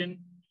admission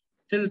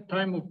till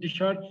time of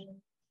discharge.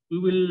 We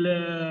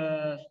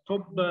will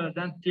stop the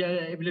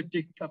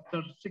anti-epileptic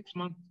after 6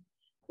 months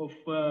of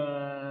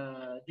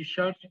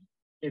discharge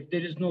if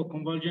there is no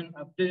convulsion.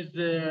 If there is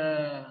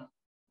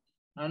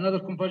another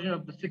convulsion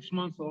after 6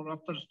 months or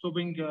after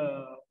stopping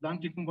the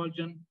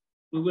anticonvulsion,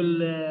 we will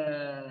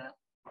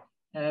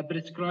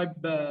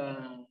prescribe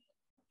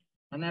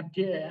an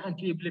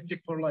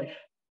anti-epileptic for life.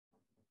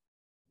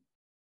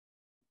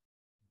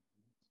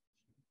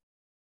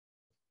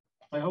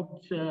 I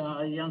hope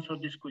I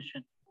answered this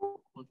question.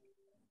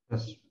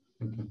 Yes,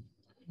 thank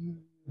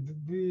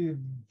you.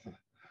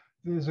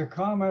 There's a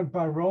comment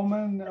by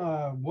Roman.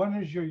 What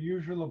is your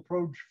usual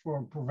approach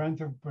for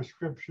preventive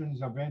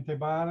prescriptions of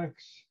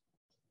antibiotics?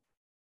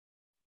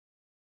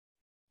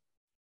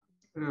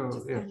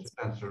 Yes,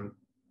 answer.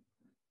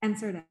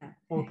 Answer that.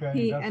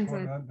 Okay,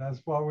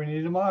 that's why we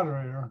need a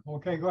moderator.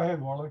 Okay, go ahead,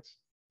 Warlick.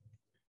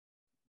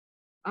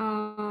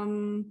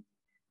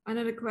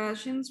 Another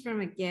questions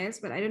from a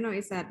guest, but I don't know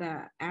is that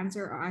the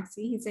answer or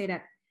asking. He said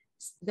that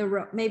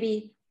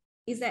maybe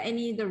is there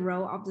any the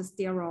role of the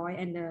steroid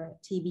and the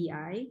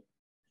TBI?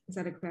 Is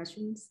that the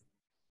questions?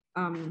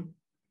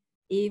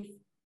 If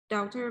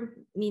Dr.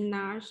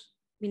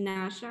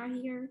 Minasha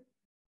here,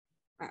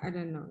 I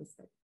don't know is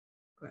that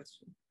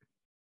question.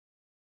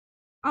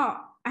 Oh,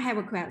 I have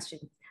a question.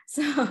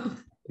 So,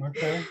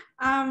 okay.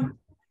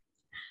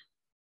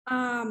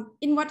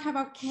 In what type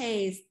of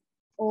case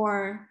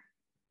or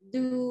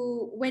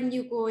when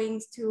you're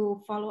going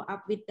to follow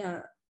up with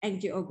the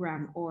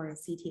angiogram or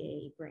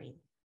CTA brain?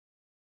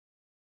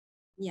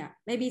 Yeah,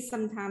 maybe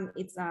sometimes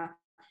it's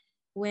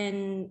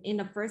when in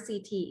the first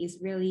CT is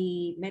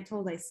really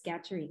metal like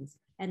scatterings,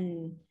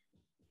 and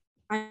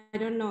I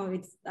don't know,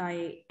 it's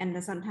like,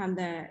 and sometimes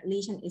the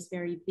lesion is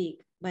very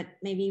big, but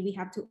maybe we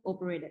have to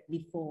operate it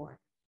before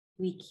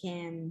we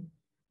can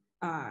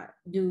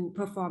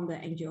perform the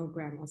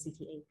angiogram or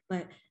CTA.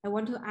 But I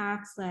want to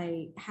ask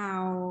like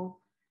how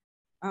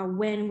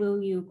when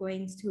will you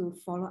going to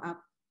follow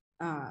up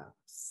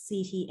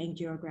CT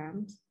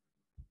angiograms?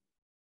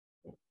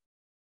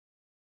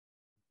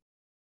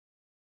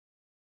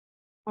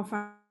 Or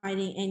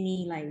finding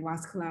any like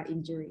vascular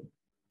injury?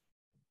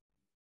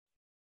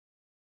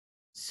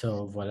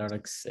 So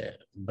Valerix,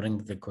 bring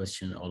the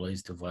question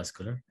always to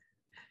vascular.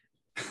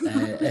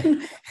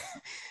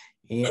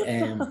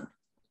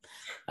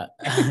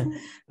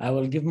 I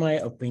will give my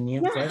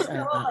opinion first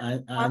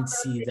and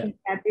see that.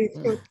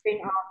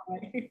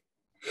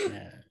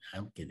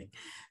 I'm kidding.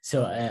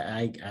 So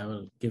I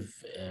will give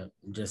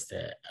just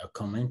a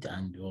comment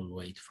and we'll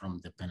wait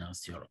from the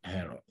panelists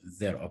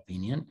their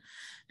opinion.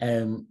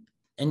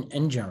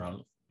 In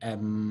general,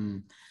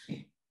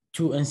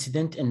 two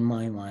incidents in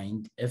my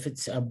mind, if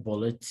it's a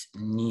bullet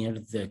near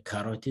the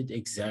carotid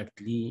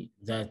exactly,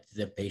 that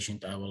the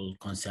patient I will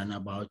concern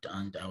about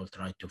and I will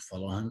try to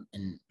follow him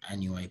in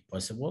any way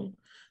possible.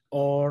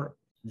 Or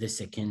the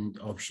second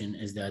option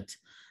is that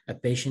a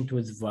patient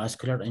with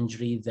vascular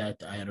injury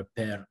that I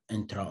repair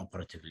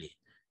intraoperatively.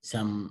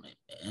 Some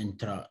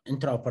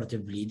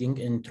intraoperative bleeding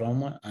in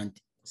trauma, and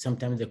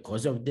sometimes the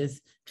cause of death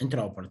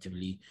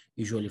intraoperatively,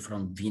 usually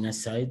from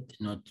venous side,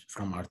 not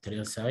from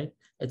arterial side.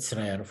 It's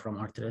rare from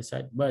arterial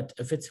side, but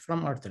if it's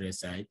from arterial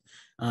side,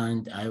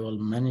 and I will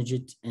manage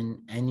it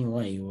in any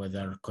way,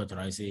 whether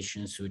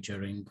cauterization,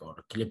 suturing,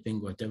 or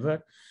clipping,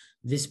 whatever,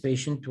 this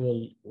patient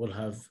will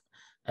have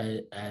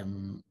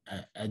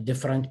a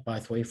different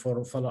pathway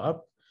for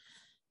follow-up.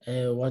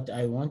 What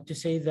I want to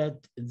say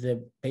that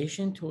the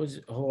patient who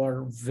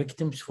are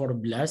victims for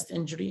blast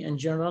injury in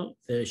general,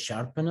 the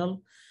sharp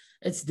panel,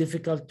 it's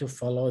difficult to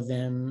follow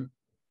them.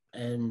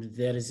 And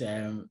there is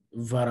a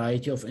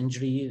variety of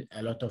injury.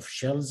 A lot of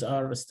shells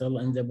are still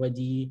in the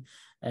body.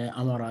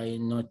 MRI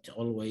not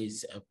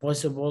always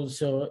possible.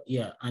 So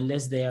yeah,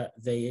 unless they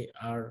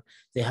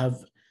have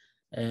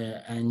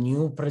a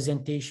new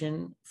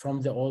presentation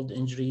from the old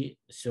injury,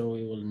 so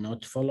we will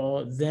not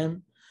follow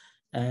them.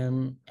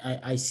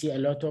 I see a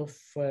lot of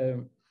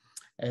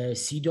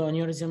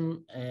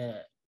pseudoaneurysm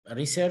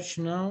research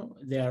now.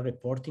 They are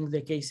reporting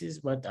the cases,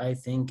 but I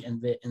think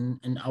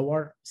in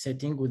our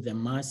setting with the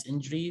mass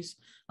injuries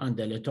and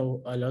a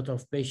lot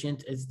of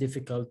patients, it's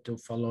difficult to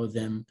follow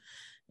them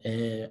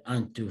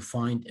and to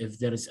find if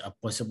there is a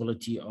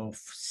possibility of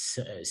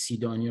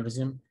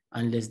pseudoaneurysm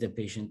unless the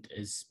patient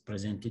is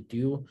presented to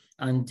you,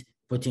 and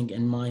putting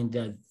in mind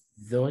that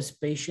those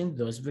patients,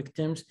 those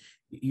victims,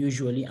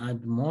 usually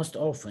and most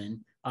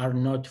often are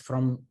not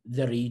from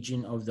the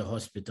region of the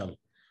hospital,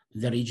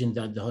 the region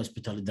that the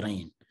hospital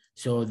drain.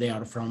 So they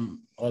are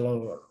from all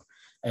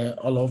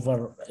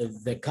over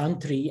the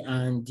country,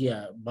 and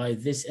yeah, by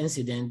this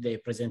incident, they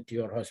present to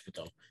your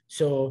hospital.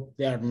 So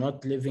they are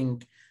not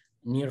living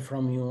near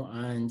from you,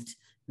 and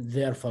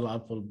their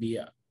follow-up will be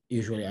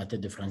usually at a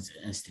different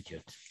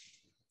institute.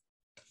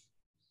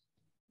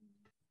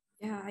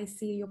 Yeah, I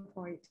see your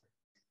point.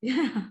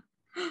 Yeah.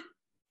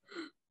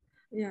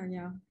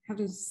 Yeah.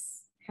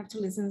 Have to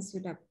listen to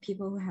the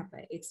people who have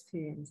the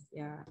experience.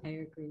 Yeah, I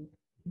agree.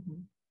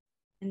 Mm-hmm.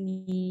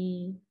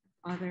 Any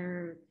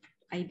other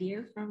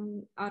idea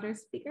from other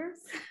speakers?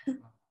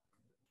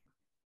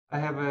 I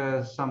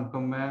have some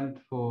comment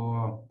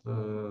for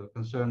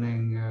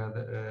concerning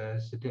the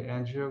CT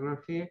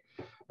angiography.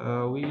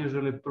 We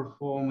usually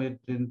perform it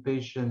in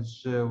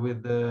patients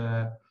with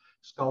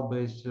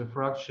skull-base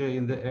fracture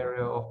in the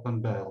area of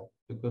condyle,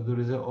 because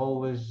there is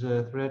always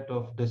a threat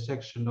of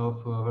dissection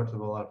of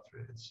vertebral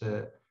artery.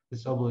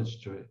 It's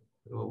obligatory.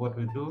 What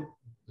we do,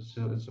 it's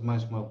a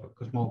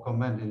small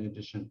comment in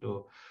addition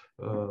to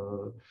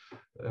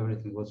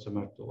everything what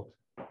Samar told.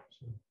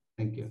 So,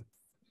 thank you.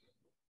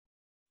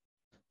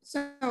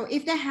 So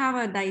if they have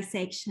a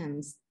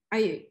dissections,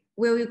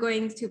 will you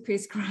going to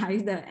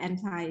prescribe the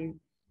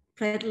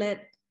anti-platelet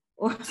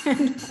or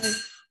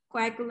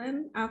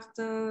anti-coagulant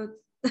after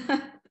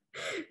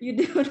you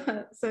do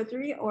the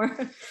surgery, or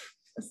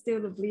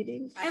still the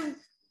bleeding?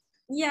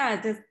 Yeah,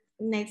 just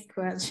next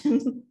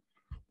question.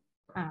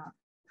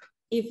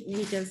 If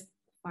we just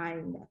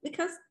find that,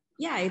 because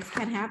yeah, it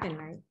can happen,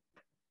 right?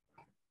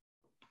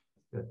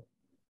 Good.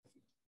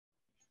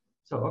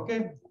 So,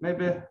 okay,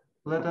 maybe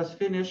let us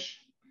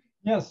finish.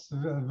 Yes,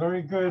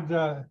 very good,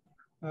 Doc.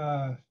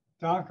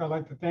 I'd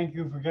like to thank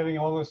you for getting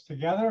all this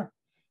together.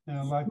 And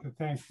I'd like to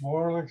thank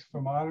Morlix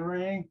for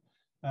moderating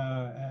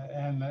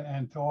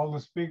and to all the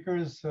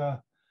speakers.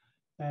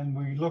 And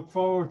we look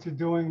forward to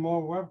doing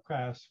more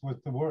webcasts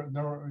with the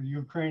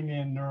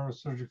Ukrainian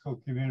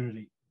neurosurgical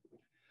community.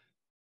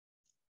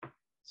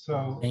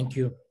 So thank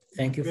you.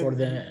 Thank you for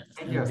the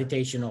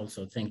invitation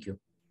also. Thank you.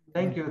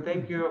 Thank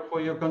you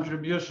for your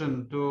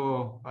contribution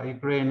to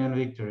Ukrainian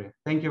victory.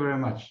 Thank you very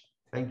much.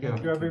 Thank you.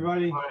 Thank you,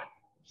 everybody.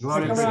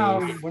 Glory Stick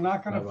around. We're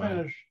not going to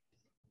finish.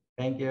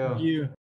 Thank you. Thank you.